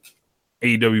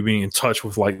 AEW being in touch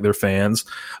with, like, their fans.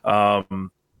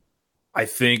 I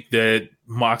think that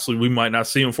Moxley, we might not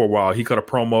see him for a while. He cut a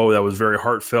promo that was very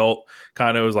heartfelt.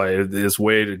 Kind of was like this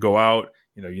way to go out.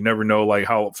 You know, you never know, like,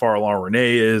 how far along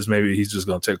Renee is. Maybe he's just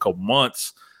going to take a couple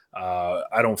months.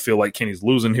 I don't feel like Kenny's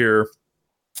losing here.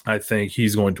 I think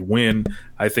he's going to win.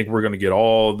 I think we're going to get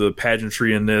all the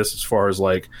pageantry in this, as far as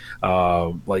like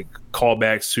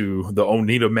callbacks to the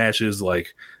Onita matches,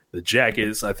 like the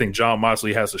jackets. I think Jon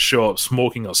Moxley has to show up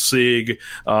smoking a cig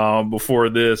before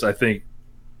this. I think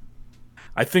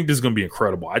this is going to be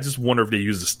incredible. I just wonder if they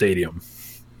use the stadium.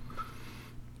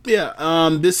 Yeah,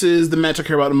 this is the match I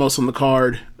care about the most on the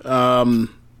card. You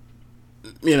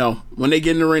know, when they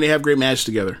get in the ring, they have great matches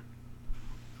together.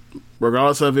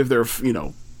 Regardless of if they're, a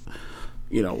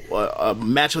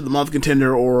match of the month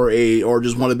contender or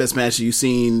just one of the best matches you've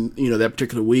seen, that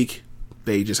particular week,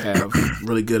 they just have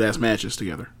really good ass matches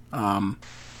together. I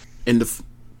think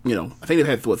they've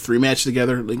had 3 matches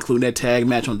together, including that tag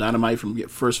match on Dynamite from one of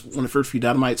the first few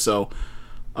Dynamites. So,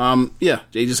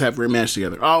 they just have great matches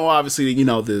together. Oh, obviously,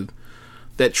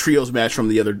 that trios match from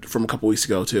a couple weeks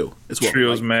ago too, as well.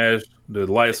 Trios match, the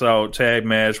lights out tag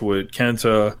match with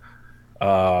Kenta.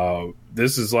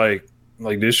 This is like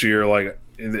this year. Like,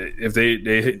 if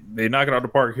they knock it out of the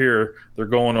park here, they're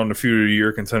going on the feud of the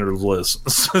year contenders list.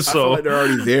 So I feel like they're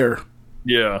already there.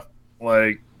 Yeah,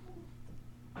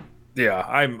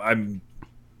 I'm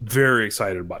very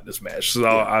excited about this match. So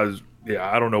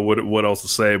I don't know what else to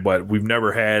say, but we've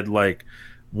never had like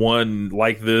one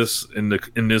like this in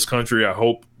this country. I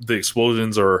hope the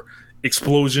explosions are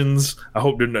explosions. I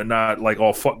hope they're not like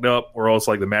all fucked up, or else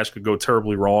like the match could go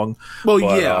terribly wrong. Well,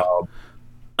 yeah.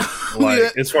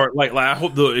 As far like I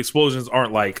hope the explosions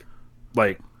aren't like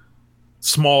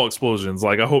small explosions.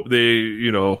 Like, I hope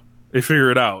they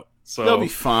figure it out. So they'll be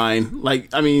fine. Like,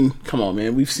 I mean, come on,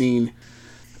 man. We saw the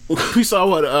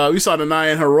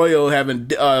Naya and Hiroyo having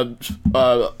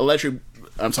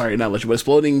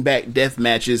exploding back death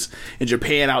matches in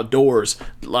Japan outdoors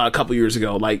a couple years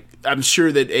ago. Like, I'm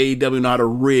sure that AEW know how to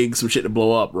rig some shit to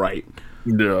blow up, right?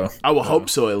 Yeah, I will hope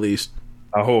so, at least.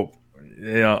 I hope.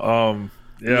 Yeah.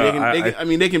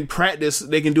 They can practice.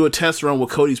 They can do a test run with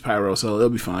Cody's pyro, so they'll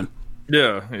be fine.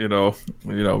 Yeah,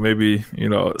 maybe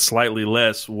slightly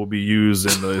less will be used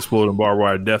in the exploding barbed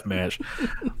wire death match.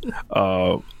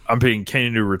 I'm picking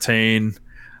Kenny to retain,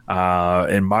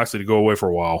 and Moxley to go away for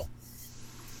a while.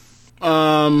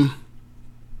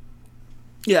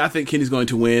 Yeah, I think Kenny's going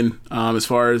to win. As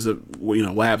far as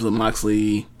what happens with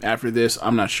Moxley after this,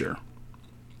 I'm not sure.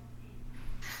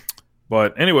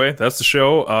 But anyway, that's the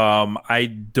show.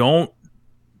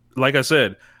 Like I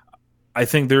said, I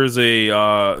think there's the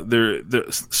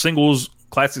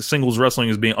classic singles wrestling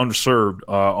is being underserved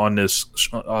on this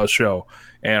show,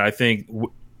 and I think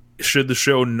should the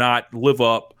show not live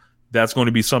up, that's going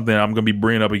to be something I'm going to be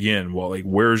bringing up again. Well, like,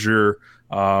 where's your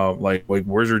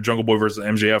where's your Jungle Boy versus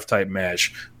MJF type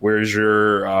match? Where's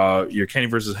your Kenny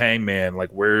versus Hangman?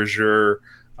 Like, where's your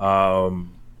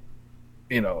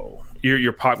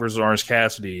your Pac versus Orange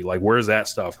Cassidy? Like, where's that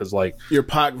stuff? Because like your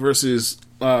Pac versus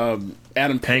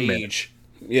Adam Page.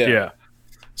 Yeah.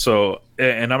 So,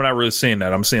 and I'm not really seeing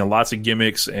that. I'm seeing lots of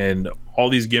gimmicks, and all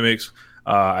these gimmicks.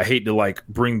 I hate to like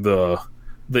bring the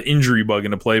injury bug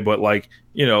into play, but like,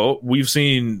 we've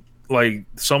seen like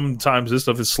sometimes this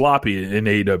stuff is sloppy in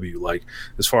AEW. Like,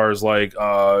 as far as like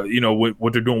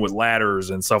what they're doing with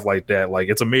ladders and stuff like that. Like,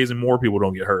 it's amazing more people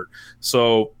don't get hurt.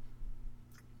 So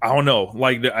I don't know.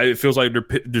 Like, it feels like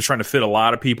they're trying to fit a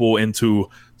lot of people into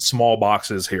small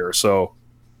boxes here. So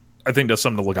I think that's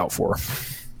something to look out for.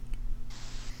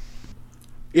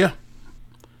 Yeah.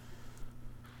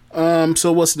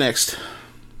 So what's next?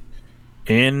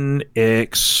 NXT.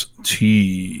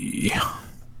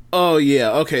 Oh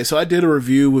yeah. Okay. So I did a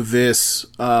review with this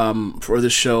for the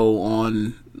show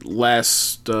on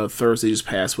last Thursday just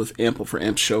passed with Ample for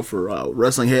Amp show for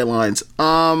Wrestling Headlines.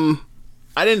 I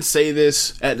didn't say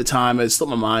this at the time, it slipped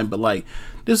my mind, but like,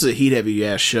 this is a heat heavy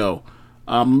ass show.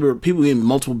 Remember people getting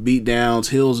multiple beat downs,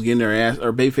 heels getting their ass,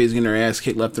 or babyface getting their ass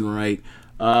kicked left and right.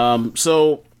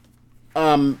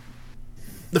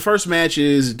 The first match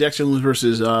is Dexter Lumis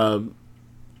versus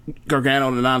Gargano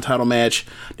in a non-title match.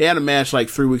 They had a match like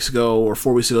 3 weeks ago or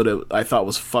 4 weeks ago that I thought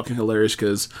was fucking hilarious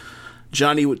because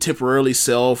Johnny would temporarily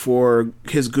sell for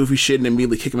his goofy shit and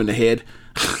immediately kick him in the head.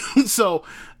 So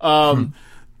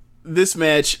this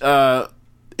match,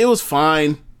 it was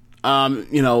fine. And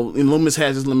Lumis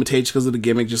has his limitations because of the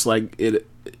gimmick, just like it,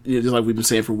 just like we've been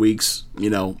saying for weeks.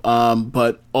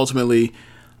 But ultimately,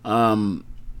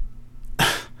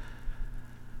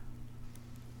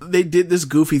 they did this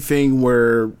goofy thing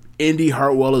where Indy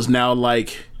Hartwell is now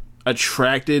like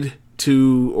attracted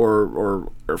to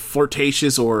or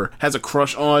flirtatious or has a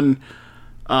crush on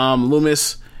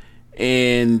Lumis,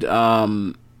 and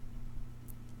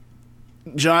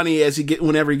Johnny,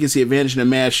 whenever he gets the advantage in the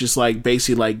match, just like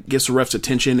basically like gets the ref's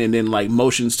attention and then like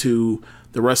motions to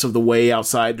the rest of the way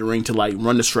outside the ring to like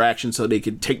run distraction so they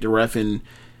could take the ref and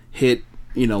hit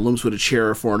Lumis with a chair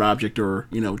or foreign object or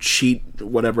cheat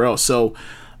whatever else. So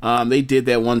they did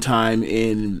that one time,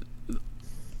 and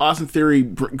Austin Theory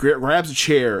grabs a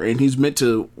chair and he's meant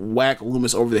to whack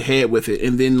Lumis over the head with it,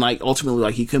 and then like ultimately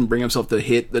like he couldn't bring himself to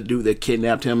hit the dude that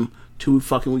kidnapped him 2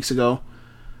 fucking weeks ago.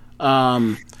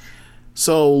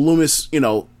 So Lumis,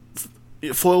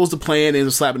 foils the plan and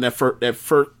is slapping that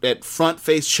front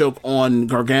face choke on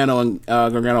Gargano, and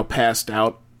Gargano passed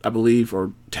out, I believe,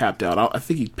 or tapped out. I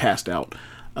think he passed out.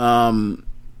 I'm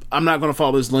not going to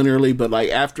follow this linearly, but like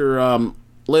after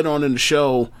later on in the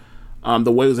show,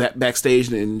 the way was at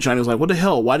backstage, and Johnny was like, "What the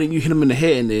hell? Why didn't you hit him in the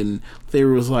head?" And then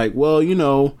Theory was like, "Well,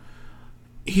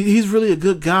 he's really a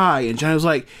good guy." And Johnny was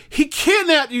like, "He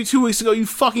kidnapped you 2 weeks ago, you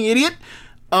fucking idiot."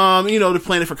 They're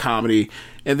playing it for comedy.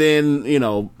 And then,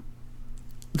 then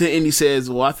Indy says,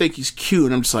 "Well, I think he's cute."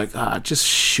 And I'm just like, just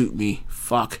shoot me.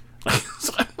 Fuck.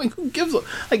 Like, who gives a...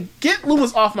 Like, get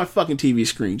Lumis off my fucking TV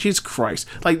screen. Jesus Christ.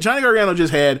 Like, Johnny Gargano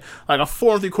just had, like, a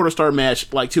 4 3/4 star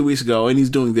match, like, 2 weeks ago, and he's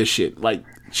doing this shit. Like,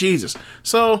 Jesus.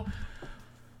 So,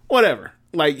 whatever.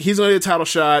 Like, he's going to get a title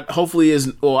shot. Hopefully I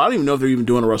don't even know if they're even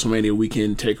doing a WrestleMania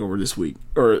weekend takeover this week.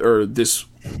 Or this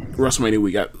WrestleMania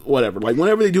week. Whatever. Like,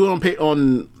 whenever they do it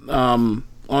on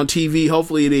TV,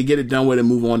 hopefully they get it done with and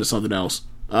move on to something else.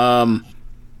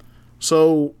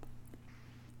 So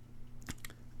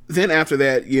then after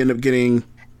that, you end up getting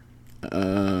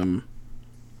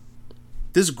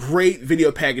this great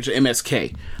video package of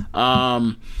MSK.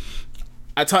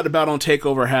 I talked about on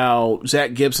TakeOver how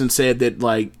Zach Gibson said that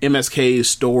like MSK's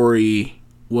story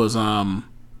was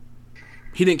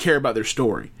he didn't care about their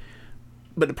story,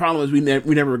 but the problem is we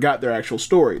never got their actual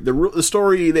story. The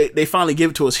story they finally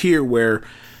give it to us here, where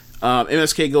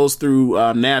MSK goes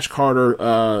through Nash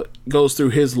Carter goes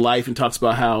through his life and talks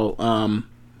about how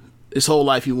his whole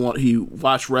life he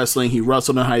watched wrestling, he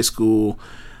wrestled in high school,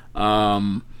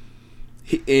 and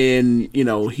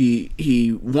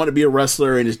he wanted to be a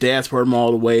wrestler, and his dad supported him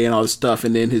all the way and all this stuff.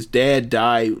 And then his dad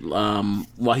died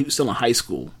while he was still in high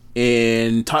school,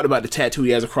 and talked about the tattoo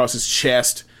he has across his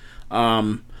chest.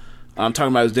 I'm talking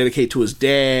about it was dedicated to his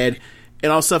dad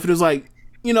and all this stuff. And it was like,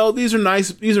 these are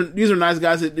nice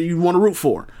guys that you want to root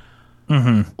for.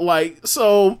 Mm-hmm. Like,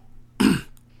 so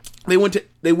they went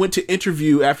to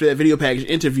interview after that video package,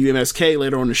 interview MSK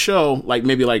later on the show, like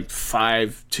maybe like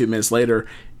 2 minutes later.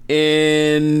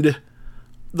 And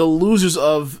the losers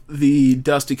of the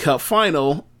Dusty Cup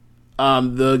final,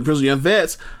 the Grizzly Young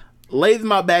Vets, laid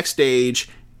them out backstage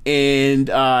and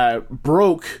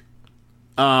broke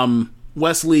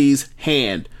Wesley's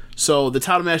hand. So the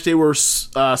title match they were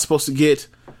supposed to get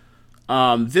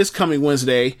this coming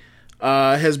Wednesday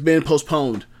has been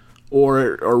postponed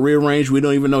or rearranged. We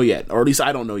don't even know yet, or at least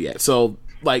I don't know yet. So,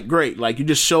 like, great. Like, you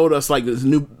just showed us like this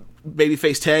new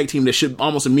babyface tag team that should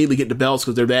almost immediately get the belts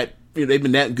because they're that they've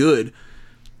been that good.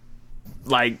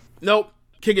 Like, nope,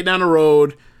 kick it down the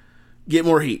road, get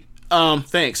more heat.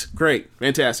 Thanks, great,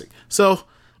 fantastic. So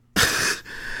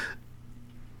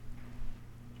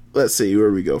let's see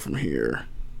where we go from here.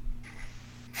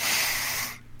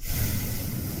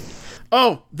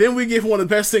 Oh, then we get one of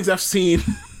the best things I've seen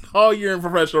all year in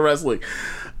professional wrestling.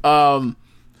 Or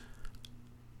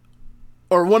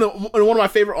one of my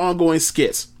favorite ongoing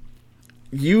skits.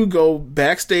 You go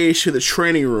backstage to the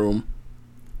training room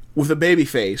with a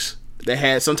babyface that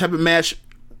had some type of match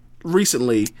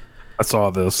recently. I saw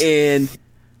this. And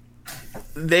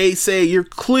they say you're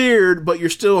cleared, but you're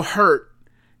still hurt.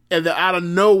 And then out of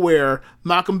nowhere,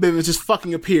 Malcolm Bivens just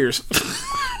fucking appears.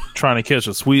 trying to catch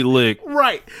a sweet lick.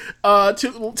 Right.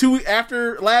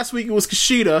 After last week, it was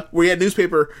Kushida, where he had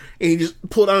newspaper, and he just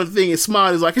pulled out the thing and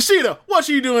smiled. He's like, Kushida, what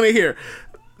are you doing in here?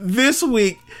 This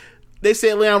week, they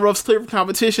said Leon Ruff's clear for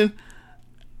competition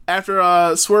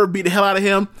after Swerve beat the hell out of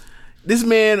him. This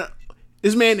man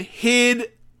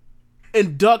hid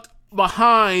and ducked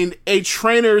behind a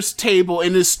trainer's table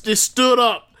and just stood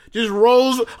up, just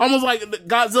rose, almost like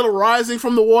Godzilla rising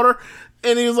from the water.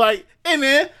 And he was like, "Hey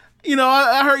man,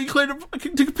 I heard you cleared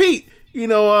to compete." And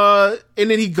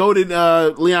then he goaded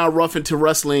Leon Ruff into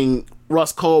wrestling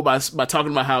Russ Cole by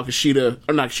talking about how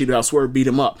how Swerve beat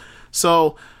him up.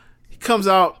 So he comes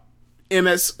out,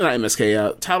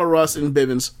 Tyler Russ and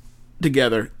Bivens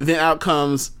together. Then out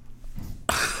comes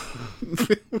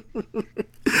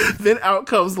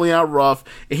Leon Ruff,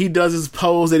 and he does his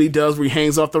pose that he does where he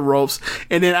hangs off the ropes,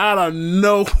 and then out of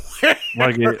nowhere,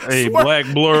 like a black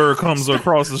blur comes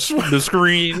across the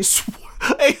screen.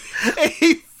 A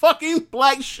fucking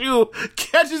black shoe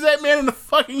catches that man in the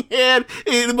fucking head.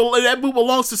 That boot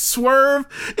belongs to Swerve.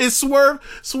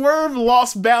 Swerve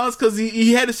lost balance because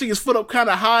he had to stick his foot up kind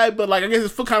of high, but like I guess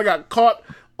his foot kind of got caught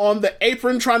on the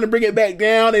apron trying to bring it back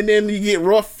down, and then you get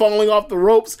Ruff falling off the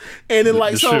ropes, and then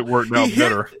like shit worked out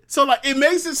better. So like it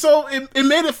makes it so it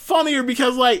made it funnier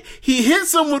because like he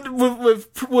hits him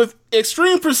with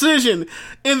extreme precision,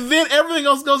 and then everything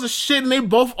else goes to shit, and they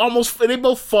both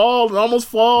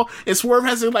fall, and Swerve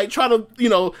has to like try to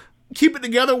keep it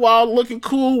together while looking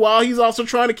cool while he's also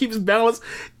trying to keep his balance,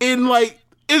 and like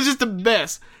it's just the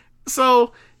best.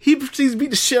 So he proceeds to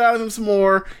beat the shit out of him some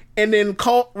more, and then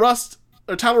Tyler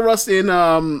Russ and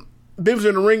Bivens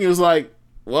in the ring, is like,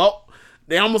 well,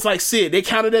 they almost like Sid. They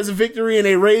counted as a victory, and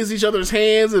they raised each other's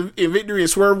hands in victory, and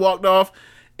Swerve walked off.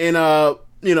 And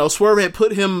Swerve had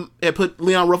put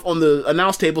Leon Ruff on the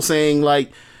announce table saying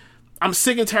like, I'm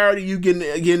sick and tired of you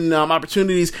getting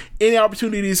opportunities. Any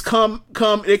opportunities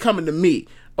they're coming to me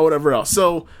or whatever else.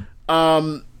 So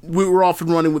we were off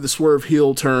and running with the Swerve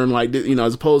heel turn, like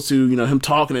as opposed to him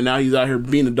talking, and now he's out here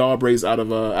being a dog race out of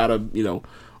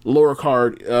lower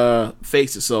card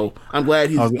faces. So I'm glad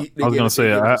he's. I was going to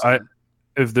say,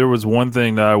 if there was one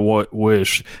thing that I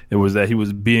wish, it was that he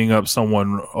was beating up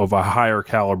someone of a higher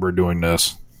caliber doing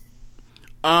this.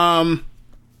 I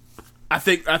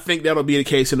think that'll be the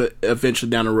case eventually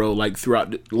down the road, like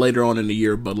later on in the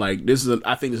year. But like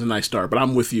I think this is a nice start. But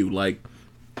I'm with you. Like,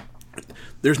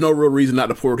 there's no real reason not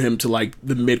to port him to like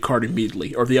the mid card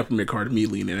immediately or the upper mid card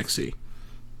immediately in NXT.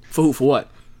 For who? For what?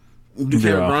 Do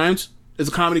Cameron Grimes as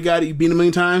a comedy guy that you beat a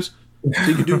million times? So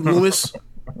you can do Loomis?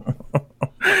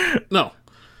 No.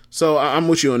 So I'm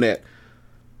with you on that.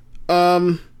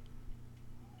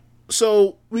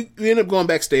 So we end up going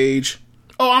backstage.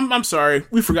 Oh, I'm sorry.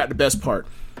 We forgot the best part.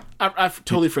 I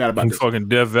totally forgot about this. Fucking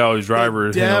Death Valley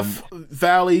Driver. Death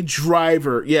Valley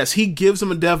Driver. Yes, he gives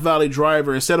him a Death Valley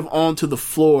Driver. Instead of onto the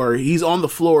floor, he's on the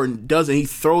floor and doesn't. He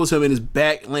throws him, and his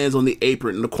back lands on the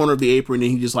apron, in the corner of the apron,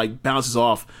 and he just like bounces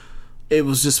off. It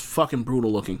was just fucking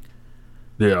brutal looking.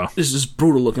 Yeah. It's just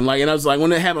brutal looking. Like, and I was like,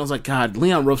 when it happened, I was like, God,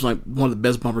 Leon Ruff's like one of the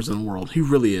best bumpers in the world. He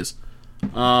really is.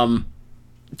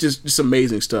 Just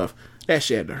amazing stuff. That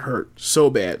shit had to hurt so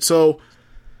bad. So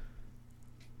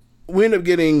we end up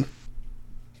getting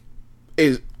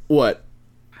what?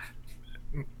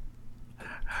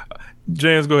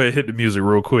 James, go ahead, hit the music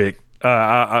real quick.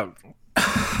 All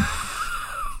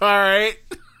right.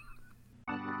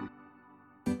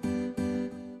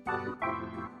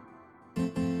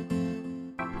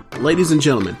 Ladies and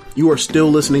gentlemen, you are still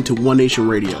listening to One Nation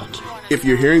Radio. If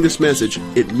you're hearing this message,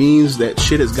 it means that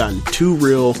shit has gotten too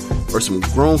real, or some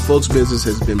grown folks' business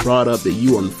has been brought up that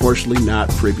you are unfortunately not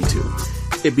privy to.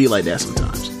 It be like that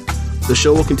sometimes. The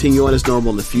show will continue on as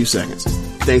normal in a few seconds.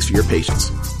 Thanks for your patience.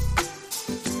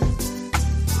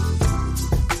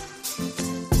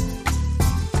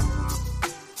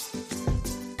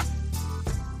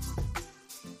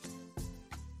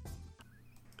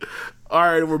 All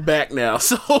right, we're back now.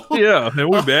 So yeah, and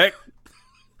we're back.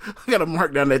 I gotta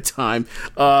mark down that time.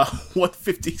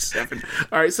 1:57.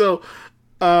 All right, so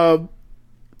so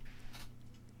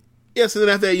then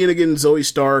after that, you end up getting Zoe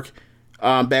Stark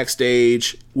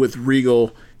backstage with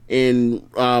Regal, and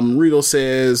Regal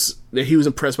says that he was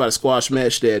impressed by the squash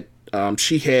match that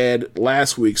she had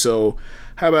last week. So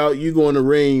how about you go in the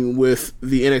ring with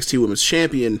the NXT Women's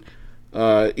Champion,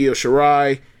 Io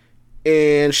Shirai?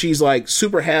 And she's like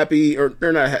super happy, or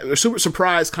not, or super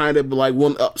surprised, kind of, but like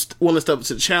willing to step up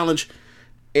to the challenge.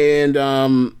 And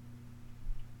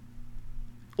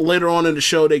later on in the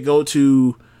show, they go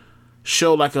to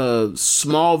show like a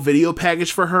small video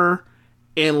package for her,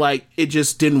 and like it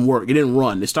just didn't work. It didn't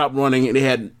run. It stopped running, and they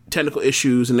had technical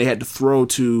issues and they had to throw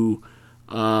to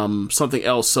something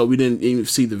else, so we didn't even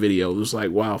see the video. It was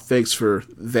like, wow, thanks for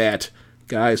that,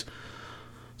 guys.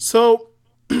 So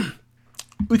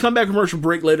we come back commercial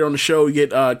break later on the show. We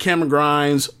get Cameron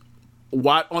Grimes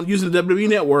using the WWE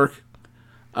Network,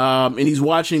 and he's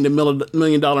watching the $1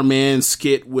 Million Man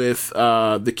skit with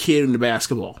the kid in the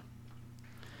basketball.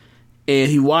 And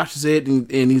he watches it, and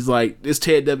he's like, this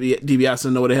Ted DiBiase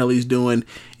doesn't know what the hell he's doing. And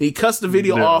he cuts the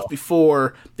video off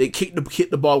before they kick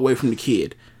the ball away from the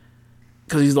kid.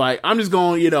 Because he's like, I'm just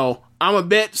going, I'm going to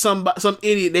bet some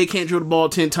idiot they can't dribble the ball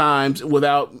 10 times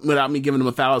without me giving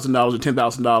them $1,000 or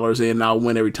 $10,000, and I'll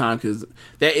win every time because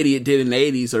that idiot did it in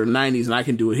the 80s or 90s, and I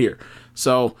can do it here.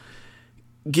 So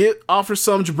offer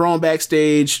some jabron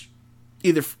backstage,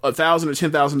 either $1,000 or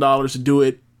 $10,000 to do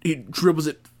it. He dribbles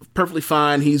it perfectly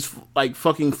fine. He's like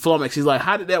fucking flummoxed. He's like,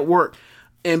 how did that work?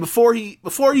 And before he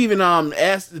even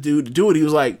asked the dude to do it, he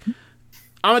was like,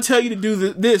 I'm gonna tell you to do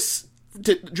this,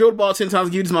 to drill the ball 10 times,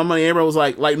 give you my money. Everybody was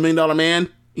like $1 Million Man.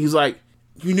 He's like,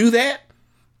 you knew that?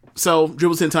 So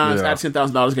dribble 10 times, add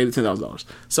 $10,000, gave you $10,000.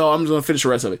 So I'm just gonna finish the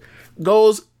rest of it.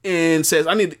 Goes and says,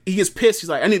 he gets pissed. He's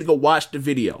like, I need to go watch the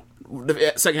video,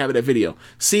 the second half of that video.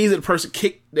 Sees that the person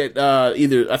kicked that I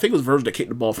think it was Virgil that kicked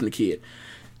the ball from the kid.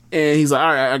 And he's like, all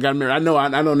right, I got a mirror. I know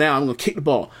now I'm going to kick the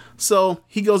ball. So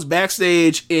he goes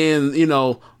backstage in,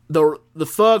 the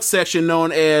thug section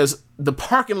known as the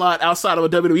parking lot outside of a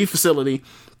WWE facility,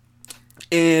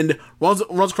 and runs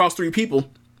across 3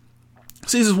 people.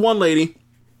 Sees this one lady,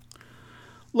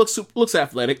 looks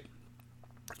athletic,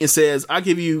 and says, I'll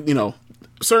give you,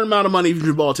 a certain amount of money if you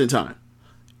dribble the ball 10 times.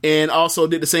 And also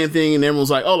did the same thing, and everyone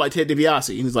was like, oh, like Ted DiBiase.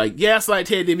 And he's like, yes, like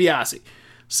Ted DiBiase.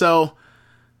 So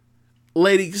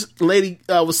lady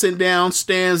was sitting down,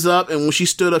 stands up, and when she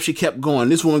stood up, she kept going.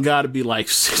 This one got to be like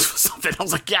 6 or something. I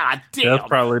was like, God damn. That's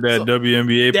probably that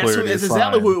WNBA player. That's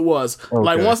exactly who it was.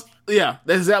 Okay.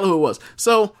 That's exactly who it was.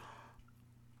 So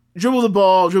dribbles the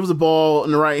ball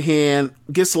in the right hand,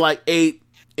 gets like 8,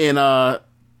 and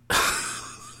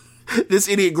this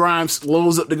idiot Grimes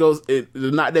loads up to go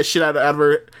knock that shit out of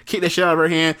her, kick that shit out of her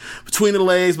hand, between the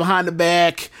legs, behind the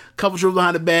back, couple dribbles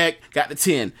behind the back, got the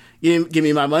 10. Give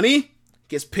me my money.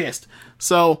 Gets pissed.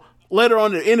 So later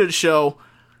on at the end of the show,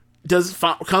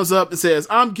 comes up and says,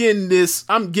 I'm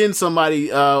getting somebody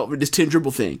with this 10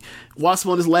 dribble thing. Walks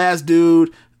up on this last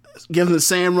dude, gives him the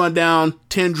same rundown,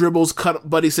 10 dribbles,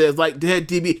 but he says, like Ted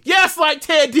DiBiase. Yes, like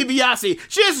Ted DiBiase.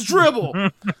 Just dribble.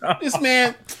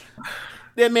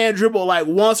 That man dribbled like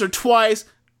once or twice.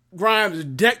 Grimes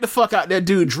decked the fuck out that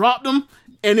dude, dropped him,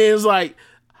 and then it's like,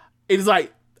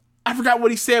 I forgot what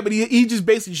he said, but he just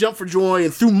basically jumped for joy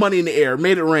and threw money in the air,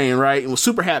 made it rain, right? And was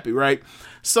super happy, right?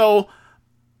 So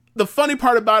the funny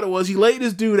part about it was he laid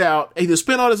this dude out, and he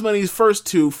spent all his money his first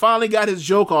 2, finally got his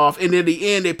joke off, and then at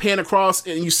the end they pan across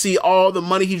and you see all the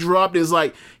money he dropped. It's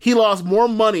like he lost more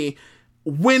money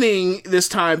winning this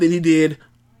time than he did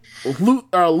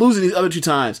losing these other 2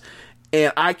 times.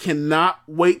 And I cannot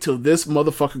wait till this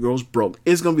motherfucker goes broke.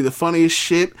 It's gonna be the funniest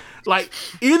shit. Like,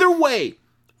 either way,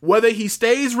 whether he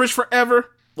stays rich forever,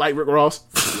 like Rick Ross,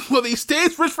 whether he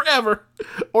stays rich forever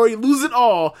or he loses it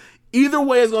all, either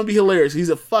way it's going to be hilarious. He's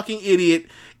a fucking idiot,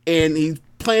 and he's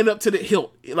playing up to the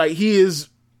hilt. Like, he is...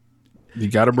 You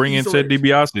got to bring in Ted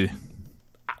DiBiase.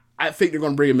 I think they're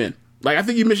going to bring him in. Like, I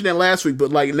think you mentioned that last week, but,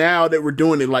 like, now that we're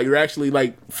doing it, like, you're actually,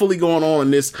 like, fully going on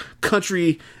in this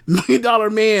country $1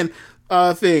 Million Man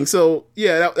thing. So,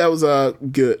 yeah, that was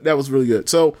good. That was really good.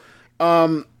 So,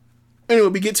 anyway,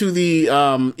 we get to the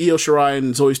Io Shirai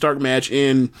and Zoe Stark match,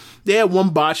 and they had one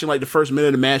botch in like the first minute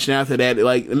of the match, and after that,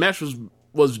 like the match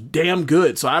was damn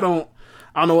good. So I don't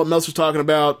know what Meltz was talking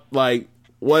about, like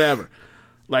whatever.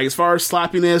 Like as far as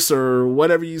sloppiness or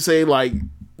whatever you say, like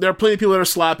there are plenty of people that are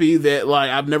sloppy that like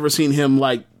I've never seen him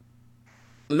like.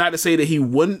 Not to say that he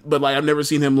wouldn't, but like I've never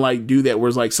seen him like do that.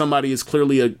 Whereas like somebody is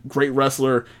clearly a great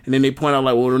wrestler, and then they point out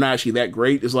like, well, they're not actually that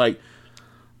great. It's like.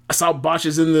 I saw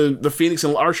botches in the Phoenix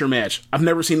and Archer match. I've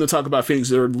never seen them talk about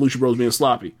Phoenix or the Lucha Bros being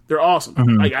sloppy. They're awesome.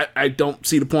 Mm-hmm. Like I don't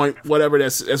see the point. Whatever.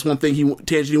 That's one thing he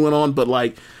tangibly went on. But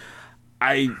like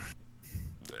that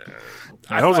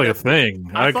was like a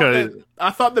thing.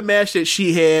 I thought the match that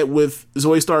she had with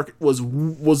Zoe Stark was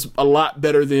a lot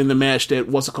better than the match that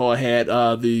had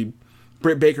the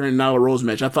Britt Baker and Nyla Rose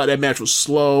match. I thought that match was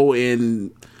slow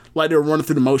and like they were running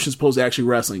through the motions opposed to actually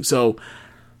wrestling. So.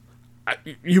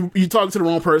 You talking to the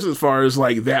wrong person as far as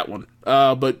like that one,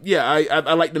 but yeah,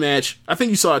 I like the match. I think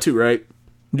you saw it too, right?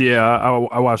 Yeah,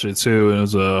 I watched it too, and it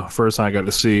was the first time I got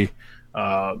to see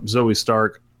Zoe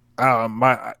Stark.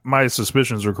 My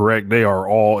suspicions are correct; they are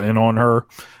all in on her.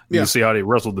 You see how they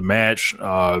wrestled the match.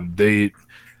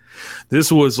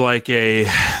 This was like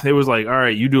it was like, all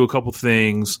right, you do a couple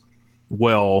things.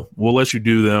 Well, we'll let you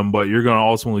do them, but you're going to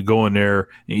ultimately go in there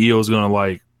and Io's going to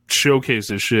like showcase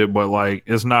this shit, but like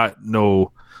it's not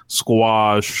no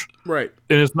squash. Right.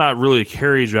 And it's not really a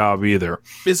carry job either.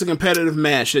 It's a competitive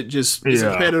match. It's a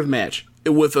competitive match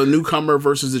with a newcomer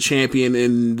versus a champion,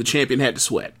 and the champion had to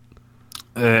sweat.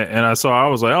 And I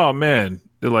was like, oh man,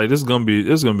 like this is gonna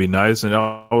be nice. And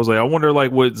I was like, I wonder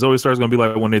like what Zoe Stark's gonna be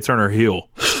like when they turn her heel.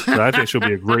 I think she'll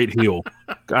be a great heel.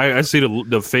 I see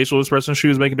the facial expression she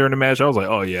was making during the match. I was like,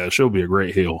 oh yeah, she'll be a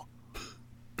great heel.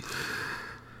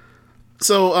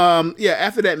 So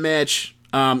after that match,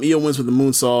 Io wins with the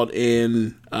moonsault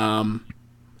and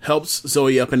helps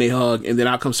Zoe up in a hug, and then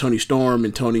out comes Toni Storm,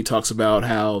 and Toni talks about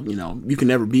how, you know, you can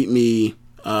never beat me,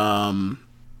 and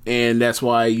that's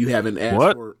why you haven't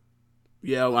asked for.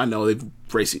 Yeah, I know they've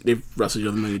wrestled each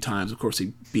other many times. Of course,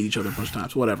 they beat each other a bunch of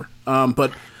times. Whatever.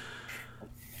 But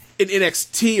in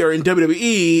NXT or in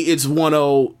WWE, it's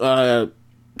 1-0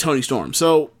 Toni Storm.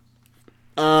 So,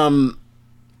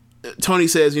 Toni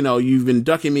says, you know, you've been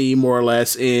ducking me more or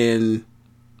less in,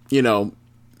 you know,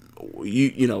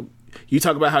 you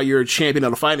talk about how you're a champion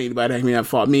that'll fight anybody. I mean, I've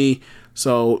fought me.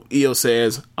 So Io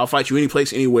says, I'll fight you any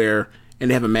place, anywhere, and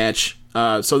they have a match.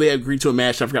 So they agreed to a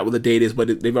match. I forgot what the date is,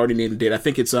 but they've already named the date. I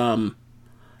think it's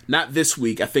not this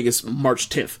week. I think it's March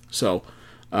 10th. So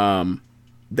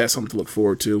that's something to look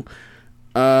forward to.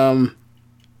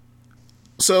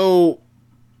 So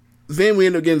then we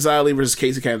end up getting Xia Li versus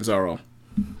Kacy Catanzaro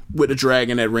with the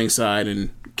dragon at ringside and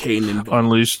Kane and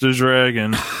Unleash the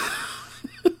Dragon.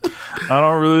 I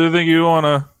don't really think you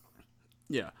wanna.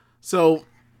 Yeah. So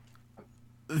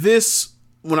this,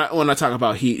 when I talk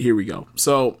about heat, here we go.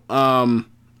 So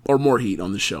or more heat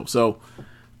on the show. So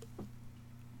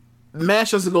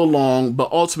match doesn't go long,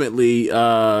 but ultimately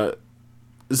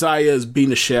Xia is beating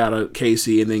the shit out of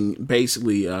Kacy, and then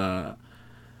basically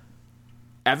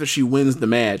after she wins the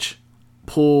match,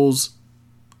 pulls.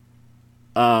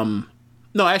 No,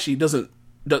 actually,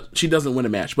 she doesn't win a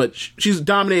match, but she's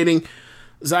dominating.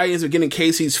 Xia ends up getting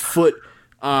Casey's foot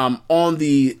on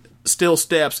the steel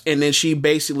steps, and then she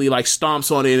basically like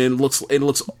stomps on it, and it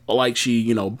looks like she,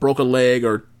 you know, broke a leg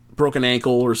or broke an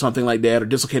ankle or something like that, or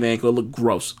dislocated ankle. It looked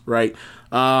gross, right?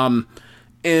 And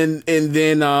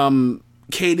then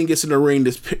Kaden gets in the ring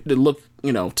to look,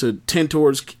 you know, to tend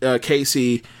towards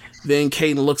Kacy. Then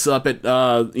Kaden looks up at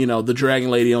the Dragon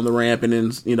Lady on the ramp, and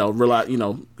then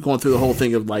going through the whole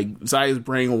thing of like, Xia's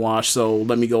brainwashed, so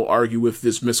let me go argue with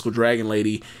this mystical Dragon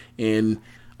Lady, and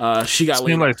she got.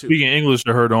 Seems like speaking English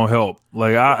to her don't help.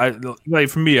 Like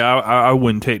for me, I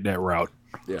wouldn't take that route.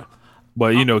 Yeah,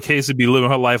 but you know, Kacy be living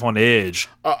her life on the edge.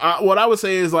 What I would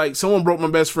say is like, someone broke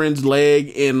my best friend's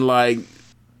leg, and like,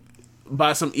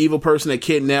 by some evil person that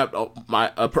kidnapped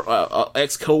my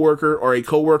ex coworker or a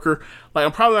coworker. Like,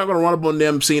 I'm probably not going to run up on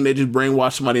them seeing they just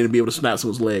brainwash somebody and be able to snap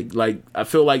someone's leg. Like, I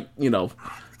feel like, you know,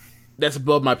 that's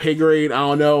above my pay grade. I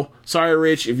don't know. Sorry,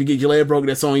 Rich, if you get your leg broken,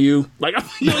 that's on you. Like,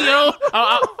 you know,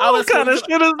 what kind of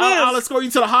shit is this? I'll escort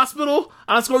you to the hospital.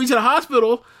 I'm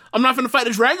not going to fight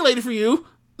the Dragon Lady for you.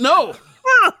 No.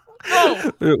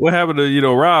 No. What happened to, you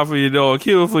know, rob for your dog,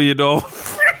 kill for your dog?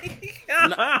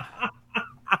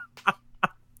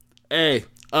 Hey,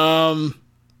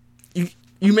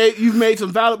 you've made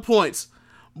some valid points,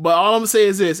 but all I'm gonna say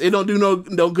is this: it don't do no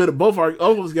good if both of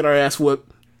us get our ass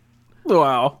whooped.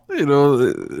 Wow, you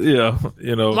know, yeah,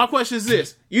 you know. My question is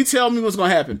this: you tell me what's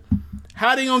gonna happen.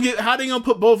 How they gonna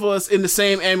put both of us in the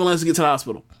same ambulance to get to the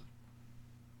hospital?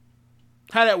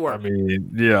 How that work? I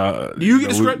mean, yeah. Do you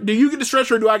get the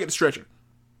stretcher, or do I get the stretcher?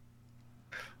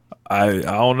 I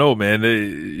don't know, man.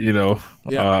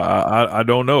 I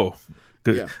don't know.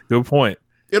 Good point.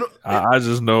 I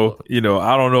just know, you know,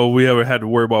 I don't know if we ever had to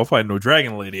worry about fighting no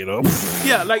Dragon Lady, you know?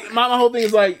 Yeah, like, my whole thing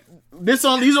is like, these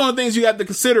are the things you have to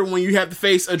consider when you have to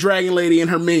face a Dragon Lady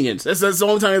and her minions. That's the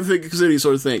only time you have to consider these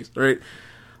sort of things, right?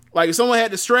 Like, if someone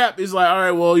had the strap, it's like, all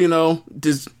right, well, you know,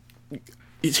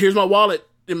 here's my wallet,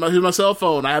 here's my cell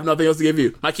phone, I have nothing else to give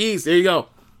you. My keys, there you go.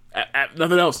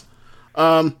 Nothing else.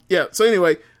 Yeah, so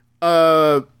anyway,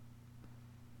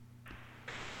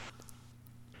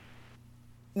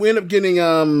 we end up getting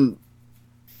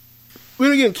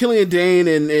Killian Dane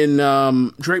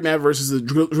and Drake Maverick versus the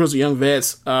Grizzled Young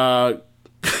Vets.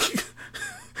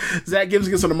 Zach Gibbs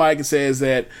gets on the mic and says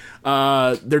that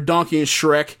they're Donkey and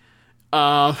Shrek.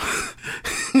 And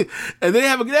they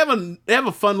have a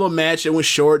fun little match. It went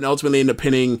short, and ultimately end up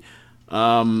pinning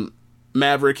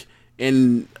Maverick.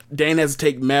 And Dane has to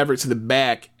take Maverick to the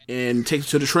back and takes him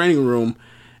to the training room.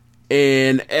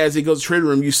 And as he goes to the training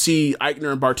room, you see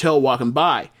Eichner and Bartel walking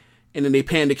by. and then they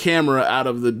pan the camera out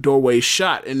of the doorway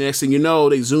shot, and the next thing you know,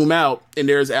 they zoom out, and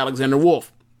there's Alexander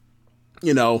Wolf.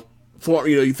 You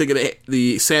think of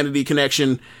the Sanity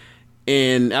connection,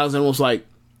 and Alexander Wolf's like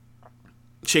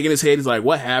shaking his head. He's like,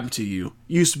 "What happened to you?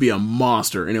 You used to be a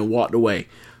monster," and then walked away.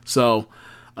 So,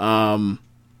 I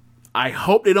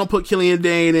hope they don't put Killian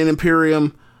Dane in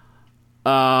Imperium.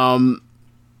 But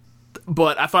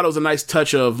I thought it was a nice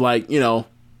touch of like,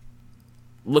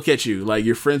 look at you, like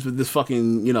you're friends with this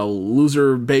fucking,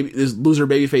 loser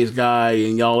babyface guy,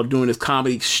 and y'all are doing this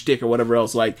comedy shtick or whatever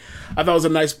else. Like, I thought it was a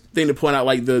nice thing to point out,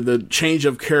 like the change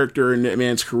of character in that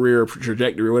man's career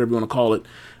trajectory, or whatever you want to call it.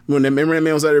 Remember that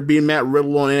man was out there being Matt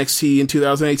Riddle on NXT in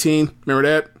 2018? Remember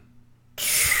that?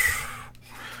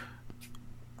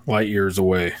 Light years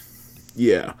away.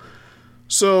 Yeah.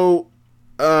 So,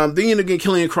 then you end up getting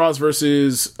Killian Cross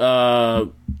versus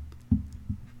Santos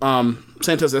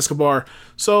Escobar.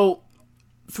 So,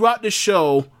 throughout this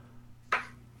show,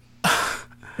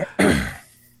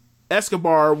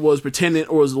 Escobar was pretending,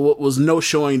 or was no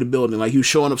showing the building. Like, he was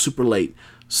showing up super late.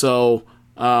 So,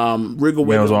 Regal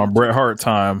waited. It was on Bret Hart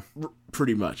time.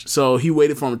 Pretty much. So, he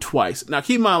waited for him twice. Now,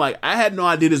 keep in mind, like, I had no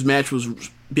idea this match was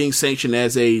being sanctioned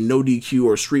as a no DQ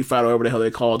or street fight or whatever the hell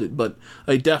they called it, but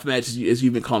a death match, as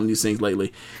you've been calling these things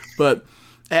lately. But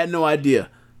I had no idea.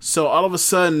 So all of a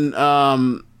sudden,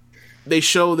 they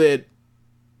show that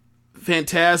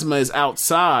Phantasma is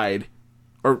outside,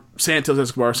 or Santos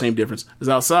Escobar, same difference, is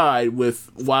outside with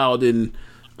Wilde and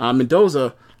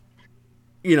Mendoza,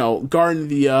 guarding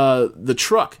the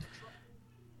truck.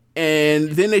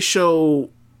 And then they show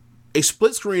a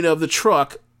split screen of the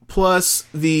truck plus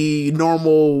the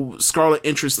normal Scarlet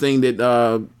Entrance thing that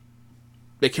Karrion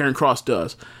Kross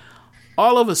does.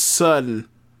 All of a sudden,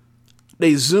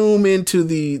 they zoom into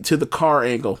the car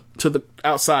angle, to the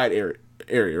outside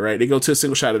area, right? They go to a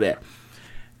single shot of that.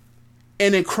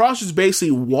 And then Kross just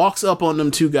basically walks up on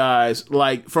them two guys,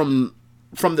 like from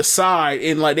the side,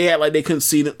 and like they had like they couldn't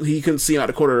see he couldn't see him out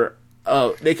the corner.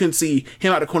 They couldn't see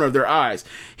him out the corner of their eyes.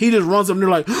 He just runs up and they're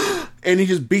like, and he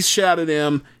just beats shit out of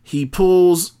them. He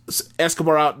pulls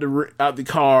Escobar out the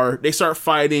car. They start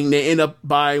fighting. They end up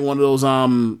buying one of those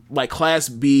like Class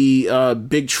B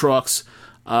big trucks.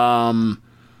 They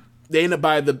end up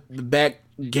by the back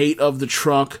gate of the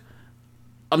truck.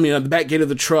 The back gate of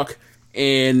the truck,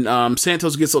 and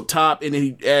Santos gets up top, and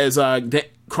then as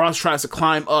Kross tries to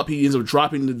climb up, he ends up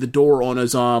dropping the door on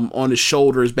his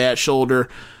shoulder, his bad shoulder.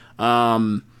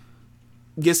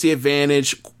 Gets the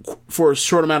advantage for a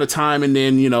short amount of time, and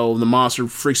then the monster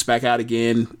freaks back out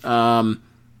again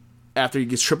after he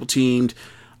gets triple teamed.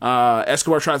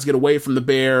 Escobar tries to get away from the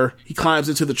bear. He climbs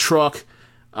into the truck.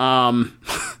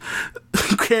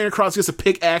 Karrion Kross gets a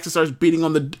pickaxe and starts beating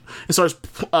on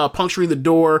puncturing the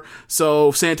door.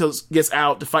 So Santos gets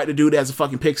out to fight the dude that has a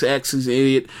fucking pickaxe. He's an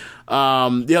idiot.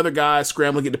 The other guy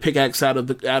scrambling to get the pickaxe out of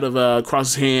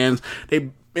Kross's hands. They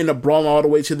end up brawling all the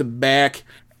way to the back,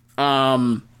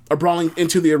 or brawling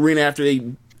into the arena after they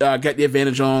got the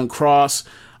advantage on Kross.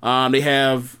 They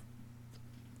have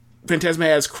Phantasma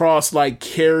has Kross like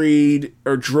carried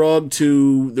or drugged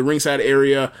to the ringside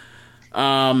area,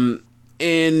 and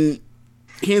he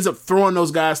ends up throwing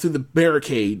those guys through the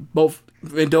barricade, both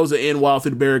Mendoza and Wilde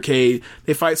through the barricade.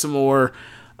 They fight some more.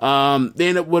 They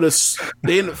end up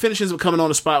finishing coming on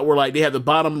a spot where like they have the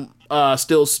bottom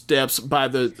steel steps by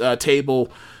the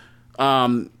table.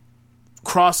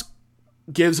 Kross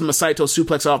gives him a Saito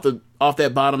suplex off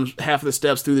that bottom half of the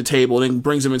steps through the table, and then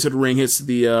brings him into the ring, hits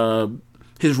the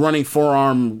his running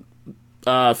forearm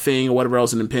thing or whatever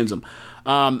else, and then pins him.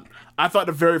 I thought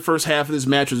the very first half of this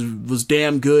match was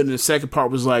damn good, and the second part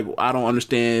was like, I don't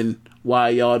understand why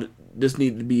y'all this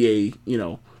needed to be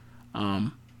a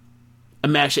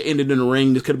match that ended in the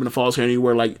ring. This could have been a false count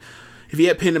anywhere. Like, if he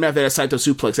had pinned him after that Saito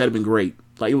suplex, that'd have been great.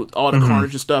 Like, all the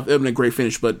carnage and stuff, it would have been a great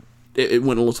finish, but it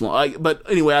went a little long. Like, but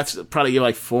anyway, I'd probably give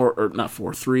like 3.5,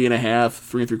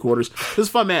 3.75. It was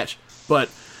a fun match, but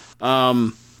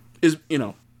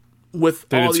with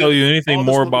did it tell you anything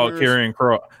more about Karrion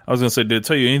Kross? I was gonna say, did it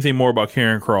tell you anything more about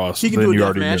Karrion Kross? He can do a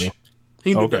death match.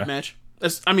 He can do a death match.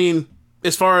 As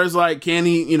far as like, can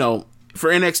he? For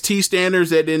NXT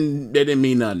standards, that didn't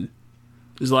mean nothing.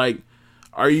 It's like,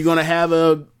 are you gonna have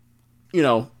a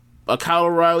Kyle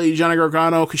O'Reilly, Johnny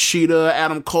Gargano, Kushida,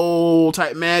 Adam Cole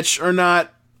type match or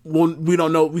not? Well, we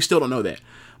don't know. We still don't know that.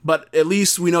 But at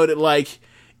least we know that like,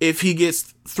 if he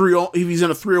gets if he's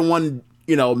in a 3-on-1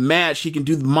 match, he can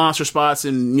do the monster spots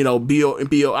and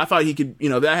BO. I thought he could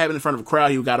that happened in front of a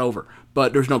crowd, he got over,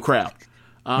 but there's no crowd.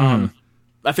 I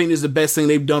think this is the best thing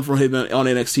they've done for him on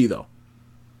NXT though.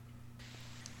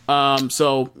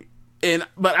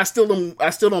 But I still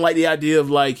don't like the idea of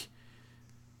like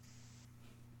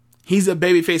he's a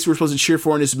babyface we're supposed to cheer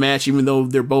for in this match, even though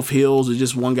they're both heels. It's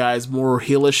just one guy's more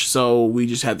heelish, so we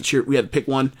just had to cheer. We had to pick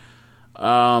one.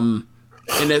 And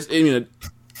that's, you know,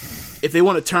 if they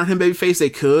want to turn him babyface, they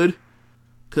could.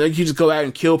 Because they could just go out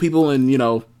and kill people, and you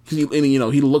know,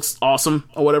 he looks awesome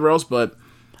or whatever else. But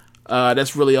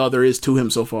that's really all there is to him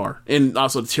so far. And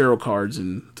also the tarot cards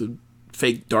and the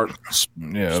fake dark,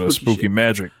 the spooky shit.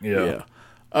 Magic. Yeah.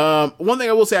 One thing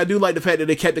I will say, I do like the fact that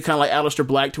they kept it kind of like Aleister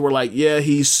Black, to where like, yeah,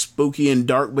 he's spooky and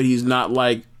dark, but he's not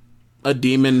like a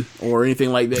demon or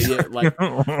anything like that yet. Like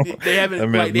they haven't. I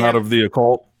mean, not of the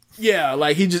occult. Yeah,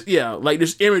 like like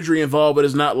there's imagery involved, but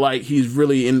it's not like he's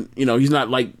really in. You know, he's not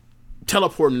like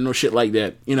teleporting or shit like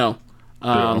that. You know,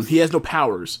 he has no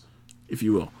powers, if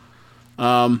you will.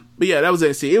 But yeah, that was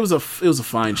NXT. It was a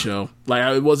fine show.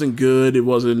 Like, it wasn't good, it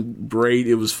wasn't great,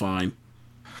 it was fine.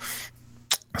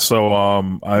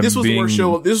 So This was the worst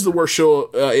show. This is the worst show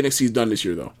NXT's done this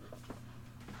year, though.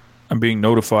 I'm being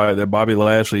notified that Bobby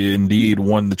Lashley indeed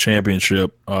won the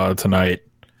championship tonight.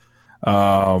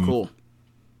 Cool.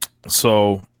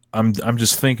 So I'm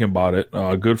just thinking about it.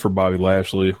 Good for Bobby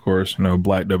Lashley, of course. You know,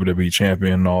 Black WWE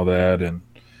champion and all that, and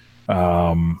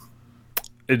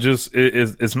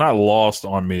it's not lost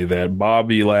on me that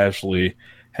Bobby Lashley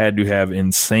had to have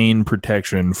insane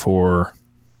protection for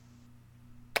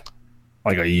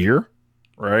like a year,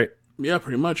 right? Yeah,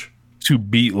 pretty much. To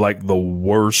beat like the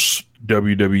worst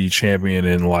WWE champion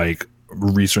in like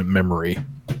recent memory.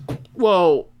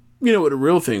 Well, you know what the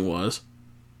real thing was?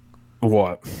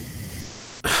 What?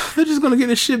 They're just gonna get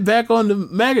this shit back on the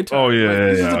McIntyre. Oh yeah,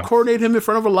 this is to coordinate him in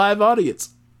front of a live audience.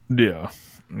 Yeah.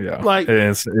 Like, and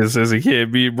it says he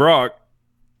can't beat Brock.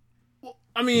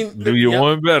 I mean, do you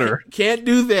want better? Can't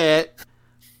do that.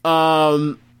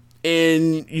 And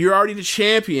you're already the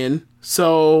champion,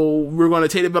 so we're going to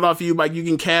take the belt off you. Like, you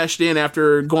can cash in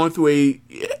after going through a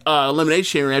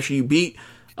elimination chamber after you beat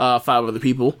 5 other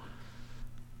people.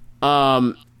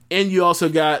 And you also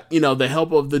got, you know, the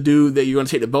help of the dude that you're going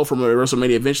to take the belt from at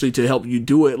WrestleMania eventually to help you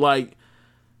do it. Like,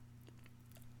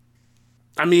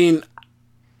 I mean,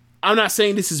 I'm not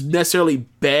saying this is necessarily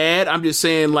bad. I'm just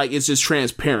saying, like, it's just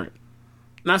transparent.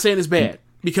 I'm not saying it's bad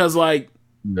because, like,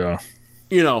 yeah,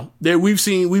 you know, we've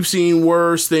seen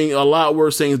worse things, a lot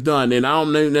worse things done, and I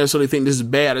don't necessarily think this is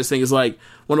bad. I just think it's like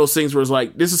one of those things where it's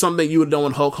like, this is something you would have done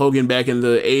with Hulk Hogan back in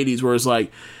the '80s, where it's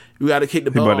like, we got to kick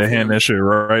the belt off. You about to hand that shit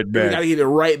right back. We got to give it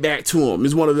right back to him.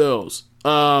 It's one of those.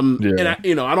 And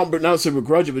I don't necessarily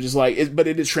begrudge it, but just like, but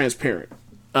it is transparent.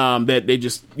 That they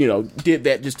just, you know, did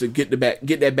that just to get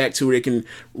that back to where they can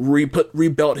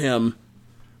rebuild him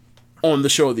on the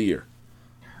show of the year.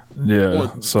 Yeah,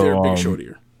 so their big show of the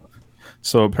year.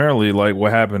 So apparently, like,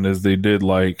 what happened is they did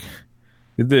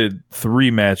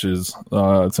 3 matches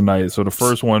tonight. So the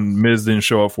first one, Miz didn't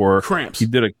show up for. Cramps. He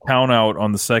did a count out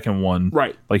on the second one,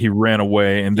 right? Like, he ran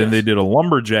away, and then they did a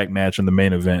lumberjack match in the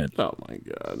main event. Oh my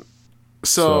god!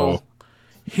 So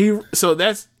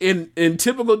that's in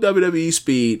typical WWE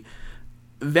speed.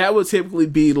 That would typically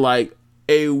be like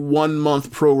a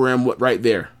 1-month program right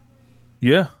there.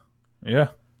 Yeah.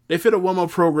 They fit a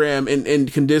 1-month program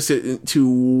and condense it into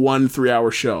 1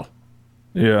 3-hour show.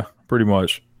 Yeah, pretty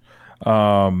much.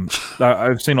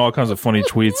 I've seen all kinds of funny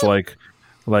tweets like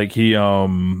he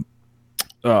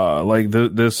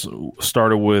this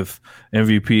started with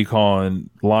MVP calling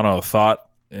Lana a thought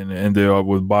and ended up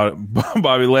with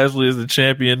Bobby Lashley as the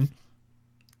champion.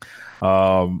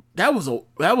 That was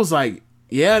like,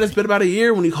 yeah, that's been about a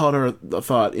year when he called her a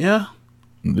thought. Yeah.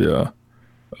 Yeah.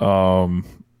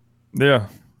 Yeah.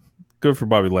 Good for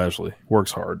Bobby Lashley.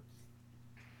 Works hard.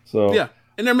 So yeah.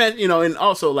 And their match, you know, and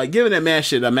also like given that match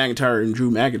that McIntyre and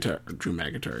Drew McIntyre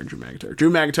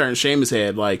and Sheamus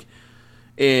had, like,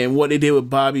 and what they did with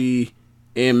Bobby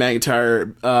and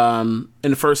McIntyre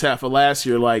in the first half of last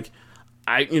year, like,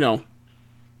 I would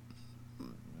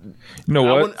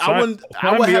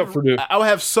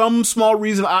have some small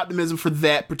reason of optimism for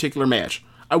that particular match.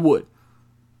 I would.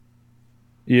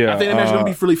 Yeah, I think that match is going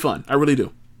to be really fun. I really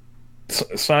do.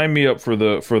 Sign me up for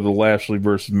the Lashley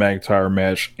versus McIntyre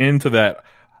match. Into that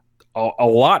a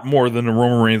lot more than the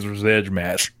Roman Reigns versus Edge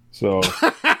match. So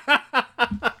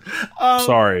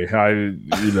sorry,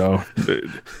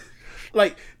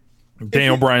 like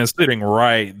Daniel Bryan sitting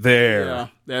right there. Yeah,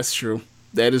 that's true.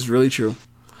 That is really true.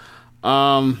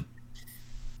 Yeah,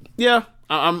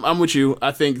 I'm with you.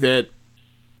 I think that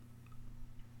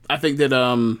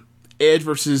Edge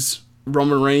versus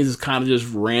Roman Reigns is kind of just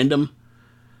random.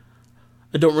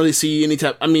 I don't really see any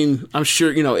type. I mean, I'm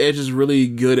sure, you know, Edge is really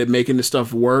good at making this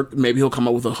stuff work. Maybe he'll come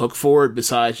up with a hook for it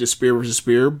besides just spear versus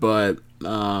spear. But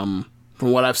from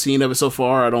what I've seen of it so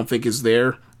far, I don't think it's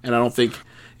there, and I don't think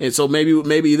And so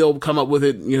maybe they'll come up with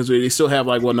it, they still have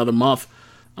like another month.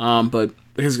 But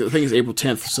I think it's April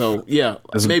 10th. So yeah,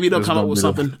 maybe they'll come up with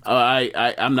something.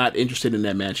 I'm not interested in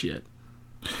that match yet.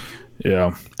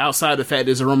 Yeah. Outside the fact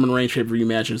there's a Roman Reigns pay-per-view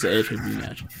match and it's an Edge pay-per-view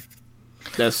match.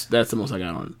 That's the most I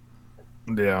got on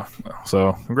it. Yeah.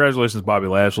 So congratulations, Bobby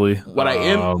Lashley. What I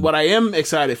am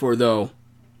excited for though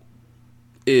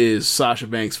is Sasha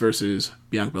Banks versus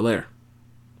Bianca Belair.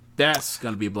 That's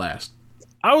gonna be a blast.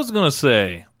 I was gonna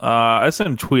say, I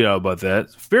sent a tweet out about that.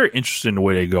 It's very interesting the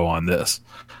way they go on this.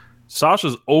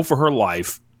 Sasha's 0 for her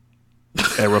life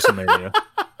at WrestleMania.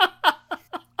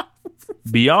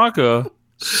 Bianca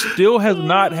still has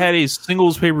not had a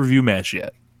singles pay-per-view match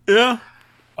yet. Yeah.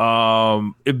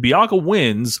 If Bianca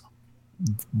wins,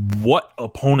 what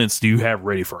opponents do you have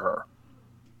ready for her?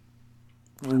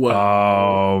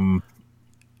 Well,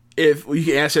 if you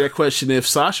can answer that question, if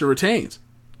Sasha retains.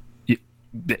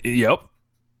 Yep.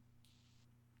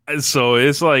 So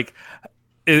it's like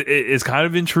it's kind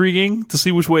of intriguing to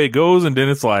see which way it goes, and then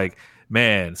it's like,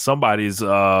 man, somebody's at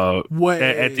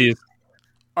the.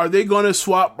 Are they going to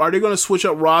swap? Are they going to switch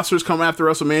up rosters coming after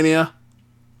WrestleMania?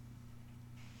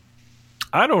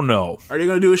 I don't know. Are they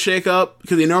going to do a shake-up?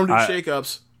 Because they normally do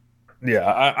shake-ups. Yeah,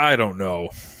 I don't know.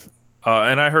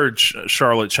 And I heard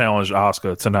Charlotte challenged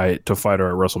Asuka tonight to fight her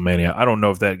at WrestleMania. I don't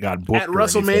know if that got booked at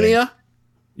WrestleMania. Anything.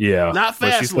 Yeah, not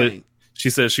Fastlane. She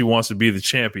said she wants to be the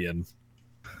champion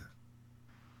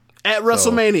at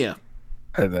WrestleMania.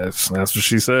 So, that's what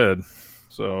she said.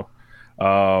 So,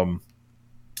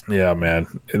 yeah, man,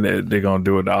 and they're gonna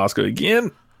do it to Asuka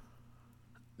again.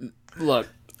 Look,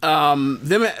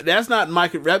 that's not my.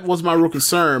 That was my real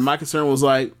concern. My concern was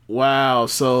like, wow,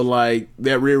 so like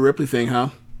that Rhea Ripley thing, huh?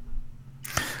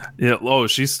 Yeah. Oh,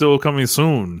 she's still coming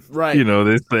soon, right?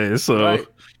 They say so. Right.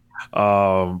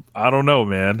 I don't know,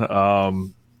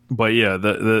 man. But yeah,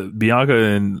 the Bianca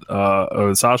and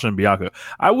Sasha and Bianca,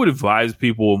 I would advise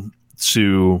people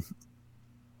to.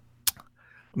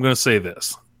 I'm going to say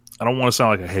this. I don't want to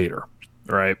sound like a hater,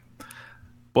 right?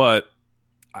 But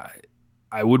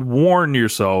I would warn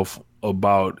yourself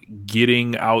about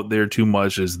getting out there too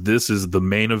much, as this is the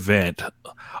main event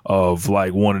of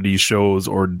like one of these shows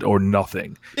or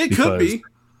nothing. It could be.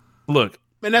 Look,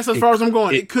 and that's as far as I'm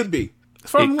going. It could be.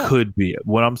 It could be.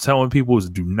 What I'm telling people is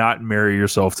do not marry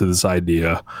yourself to this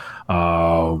idea,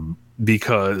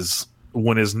 because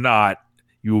when it's not,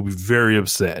 you will be very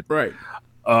upset. Right.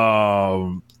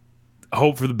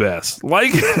 Hope for the best.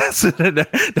 Like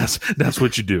that's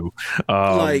what you do.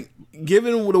 Like,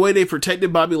 given the way they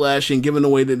protected Bobby Lashley and given the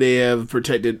way that they have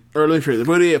protected the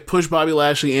way they have pushed Bobby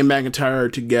Lashley and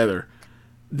McIntyre together,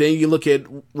 then you look at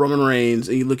Roman Reigns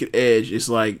and you look at Edge. It's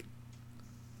like,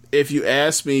 if you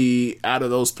ask me, out of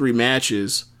those three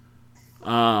matches,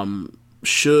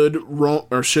 should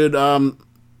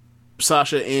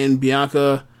Sasha and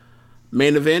Bianca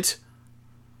main event?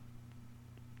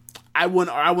 I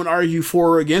wouldn't argue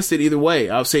for or against it either way.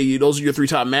 I'll say those are your three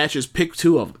top matches. Pick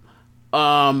two of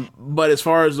them. But as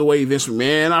far as the way Vince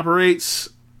McMahon operates,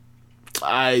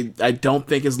 I don't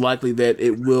think it's likely that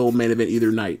it will main event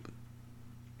either night.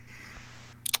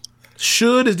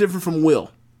 Should is different from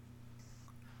will.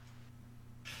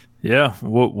 Yeah,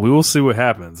 well, we will see what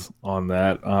happens on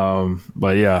that.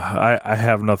 But yeah, I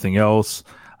have nothing else.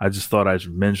 I just thought I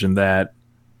should mention that.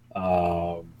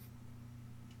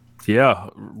 Yeah,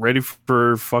 ready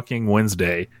for fucking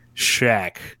Wednesday.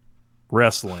 Shaq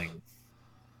wrestling.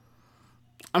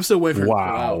 I'm still waiting for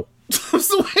wow. I'm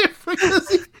still waiting for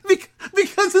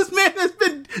because this man has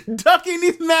been ducking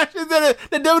these matches that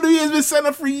WWE has been setting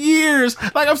up for years.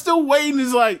 Like, I'm still waiting.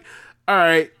 It's like, all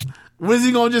right, when's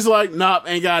he gonna just like, nope,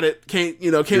 ain't got it.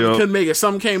 Couldn't make it.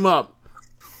 Something came up.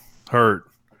 Hurt.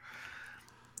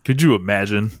 Could you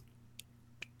imagine?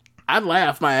 I'd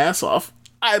laugh my ass off.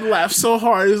 I'd laugh so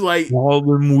hard. It's like all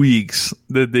them weeks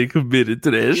that they committed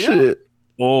to that shit.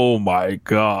 Oh my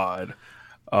god.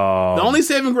 The only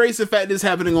saving grace is the fact this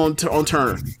happening on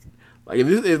Turner. Like if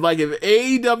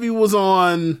AEW was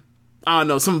on, I don't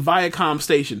know, some Viacom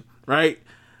station, right?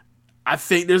 I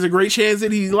think there's a great chance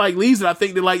that he like leaves it. I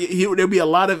think that like there'll be a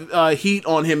lot of heat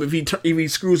on him if he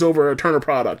screws over a Turner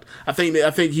product. I think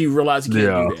he realized he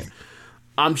can't do that.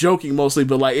 I'm joking mostly,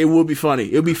 but like it would be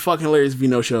funny. It would be fucking hilarious if he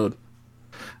no showed.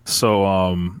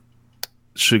 So,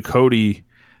 should Cody,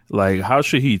 like, how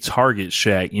should he target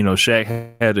Shaq? You know, Shaq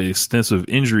had an extensive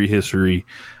injury history,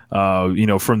 from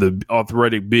the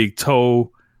arthritic big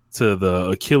toe to the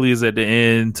Achilles at the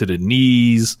end to the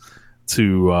knees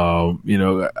to,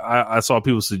 I saw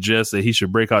people suggest that he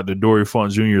should break out the Dory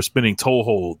Funk Jr. spinning toe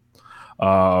hold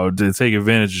to take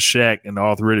advantage of Shaq and the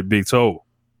arthritic big toe.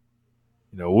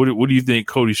 You know, what do you think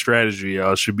Cody's strategy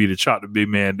should be to chop the big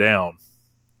man down?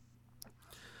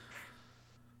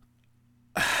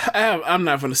 I'm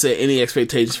not going to set any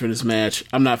expectations for this match.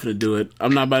 I'm not going to do it.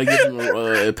 I'm not about to give him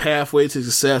a pathway to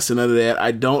success and none of that.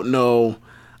 I don't know.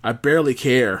 I barely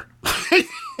care. I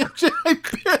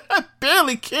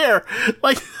barely care.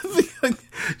 Like,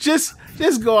 just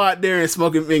go out there and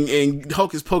smoke and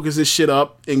hocus pocus this shit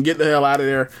up and get the hell out of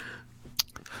there.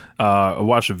 I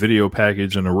watched a video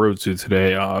package on the road to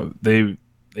today. They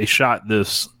shot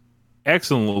this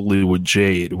excellently with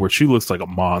Jade, where she looks like a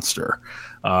monster.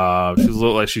 She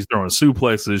looks like she's throwing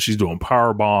suplexes, she's doing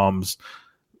power bombs,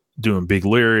 doing big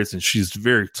lariats, and she's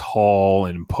very tall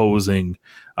and imposing.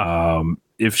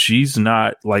 If she's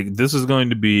not, like, this is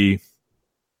going to be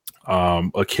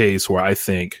a case where I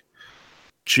think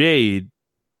Jade,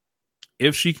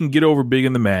 if she can get over big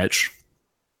in the match,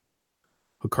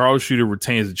 Hikaru Shida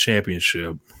retains the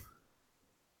championship,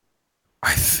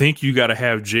 I think you got to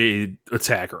have Jade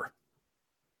attack her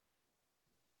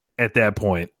at that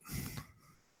point.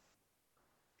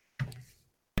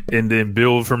 And then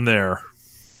build from there.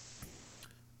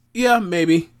 Yeah,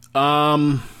 maybe.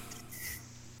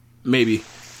 Maybe.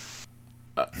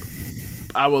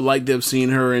 I would like to have seen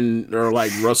her or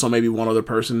like wrestle maybe one other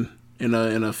person in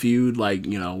a feud, like,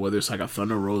 you know, whether it's like a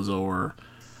Thunder Rosa or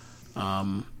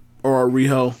a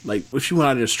Riho. Like, if she went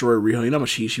out and destroyed Riho, you know how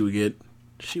much heat she would get?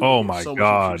 Oh my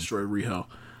God. Destroyed Riho.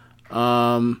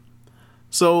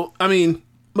 So, I mean,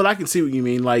 but I can see what you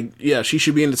mean. Like, yeah, she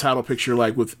should be in the title picture,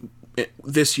 like, with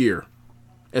this year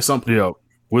at some point. Yeah,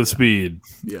 with speed.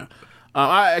 Yeah.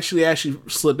 I actually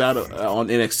slipped out on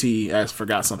NXT. I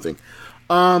forgot something.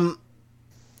 On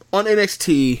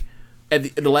NXT,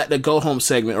 at the go home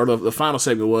segment, or the final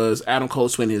segment, was Adam Cole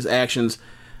explaining his actions.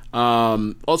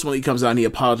 Ultimately, he comes out and he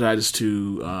apologizes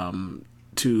to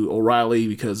O'Reilly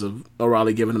because of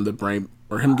O'Reilly giving him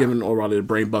giving O'Reilly the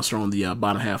brain buster on the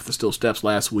bottom half of the steel steps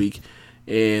last week.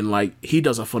 And, like, he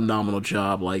does a phenomenal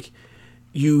job. Like,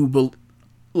 look,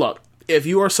 if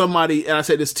you are somebody, and I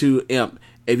said this to Imp,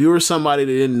 if you were somebody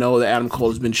that didn't know that Adam Cole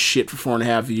has been shit for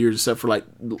 4.5 years, except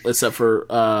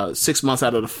for 6 months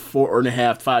out of the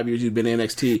 4.5, 5 years you've been in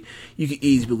NXT, you can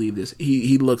easily believe this.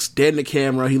 He looks dead in the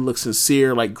camera. He looks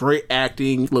sincere, like, great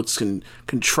acting, looks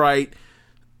contrite,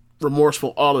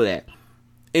 remorseful, all of that.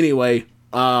 Anyway,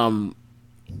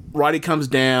 Roddy comes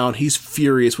down. He's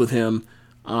furious with him.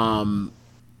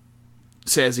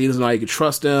 Says he doesn't know how you can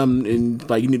trust him, and,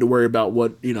 like, you need to worry about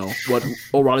what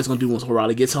O'Reilly's going to do once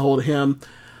O'Reilly gets a hold of him.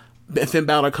 Finn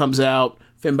Balor comes out.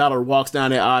 Finn Balor walks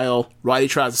down the aisle. Roddy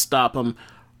tries to stop him.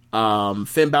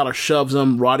 Finn Balor shoves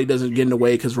him. Roddy doesn't get in the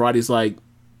way because Roddy's like,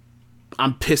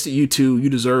 I'm pissed at you two. You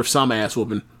deserve some ass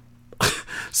whooping.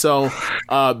 So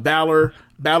Balor,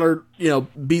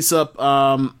 beats up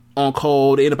on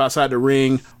Cole. They end up outside the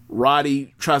ring.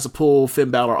 Roddy tries to pull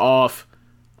Finn Balor off.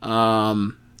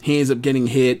 He ends up getting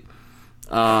hit.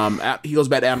 He goes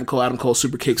back to Adam Cole. Adam Cole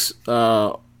super kicks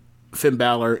Finn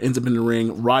Balor, ends up in the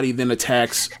ring. Roddy then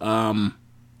attacks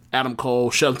Adam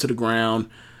Cole, shoves him to the ground.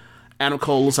 Adam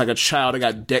Cole looks like a child that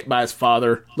got decked by his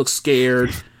father, looks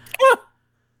scared.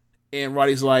 And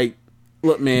Roddy's like,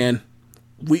 look, man,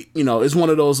 it's one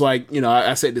of those, like,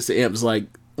 I said this to Imp, it's like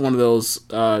one of those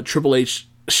Triple H,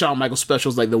 Shawn Michaels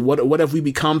specials, like the what have we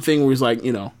become thing, where he's like,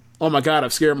 oh my God,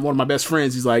 I've scared one of my best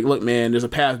friends. He's like, look, man, there's a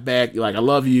path back. Like, I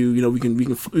love you. We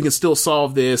can still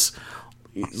solve this.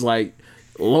 He's like,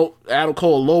 Adam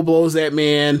Cole low blows that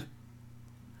man.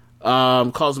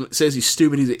 Says he's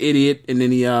stupid. He's an idiot. And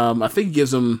then he, I think he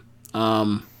gives him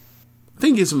a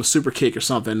super kick or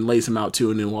something, lays him out too,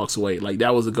 and then walks away. Like,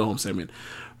 that was a go home segment.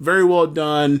 Very well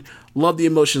done. Love the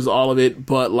emotions, all of it,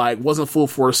 but, like, wasn't fooled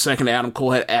for a second. Adam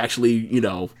Cole had actually,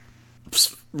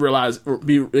 realized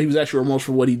he was actually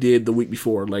remorseful for what he did the week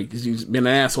before. Like, he's been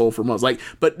an asshole for months. Like,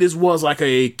 but this was like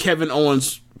a Kevin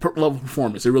Owens level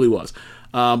performance. It really was.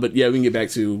 But yeah, we can get back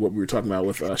to what we were talking about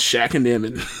with Shaq and them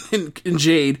and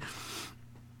Jade.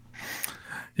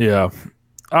 Yeah,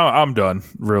 I'm done.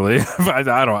 Really, I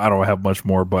don't have much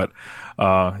more. But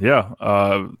have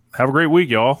a great week,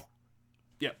 y'all.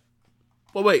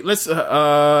 Well, wait. Let's. Do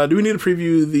we need to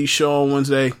preview the show on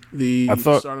Wednesday? I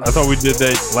thought we did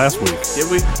that last week.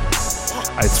 Did we?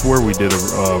 I swear we did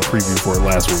a preview for it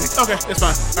last week. Okay, that's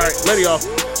fine. All right, later, y'all.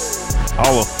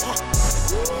 Holla.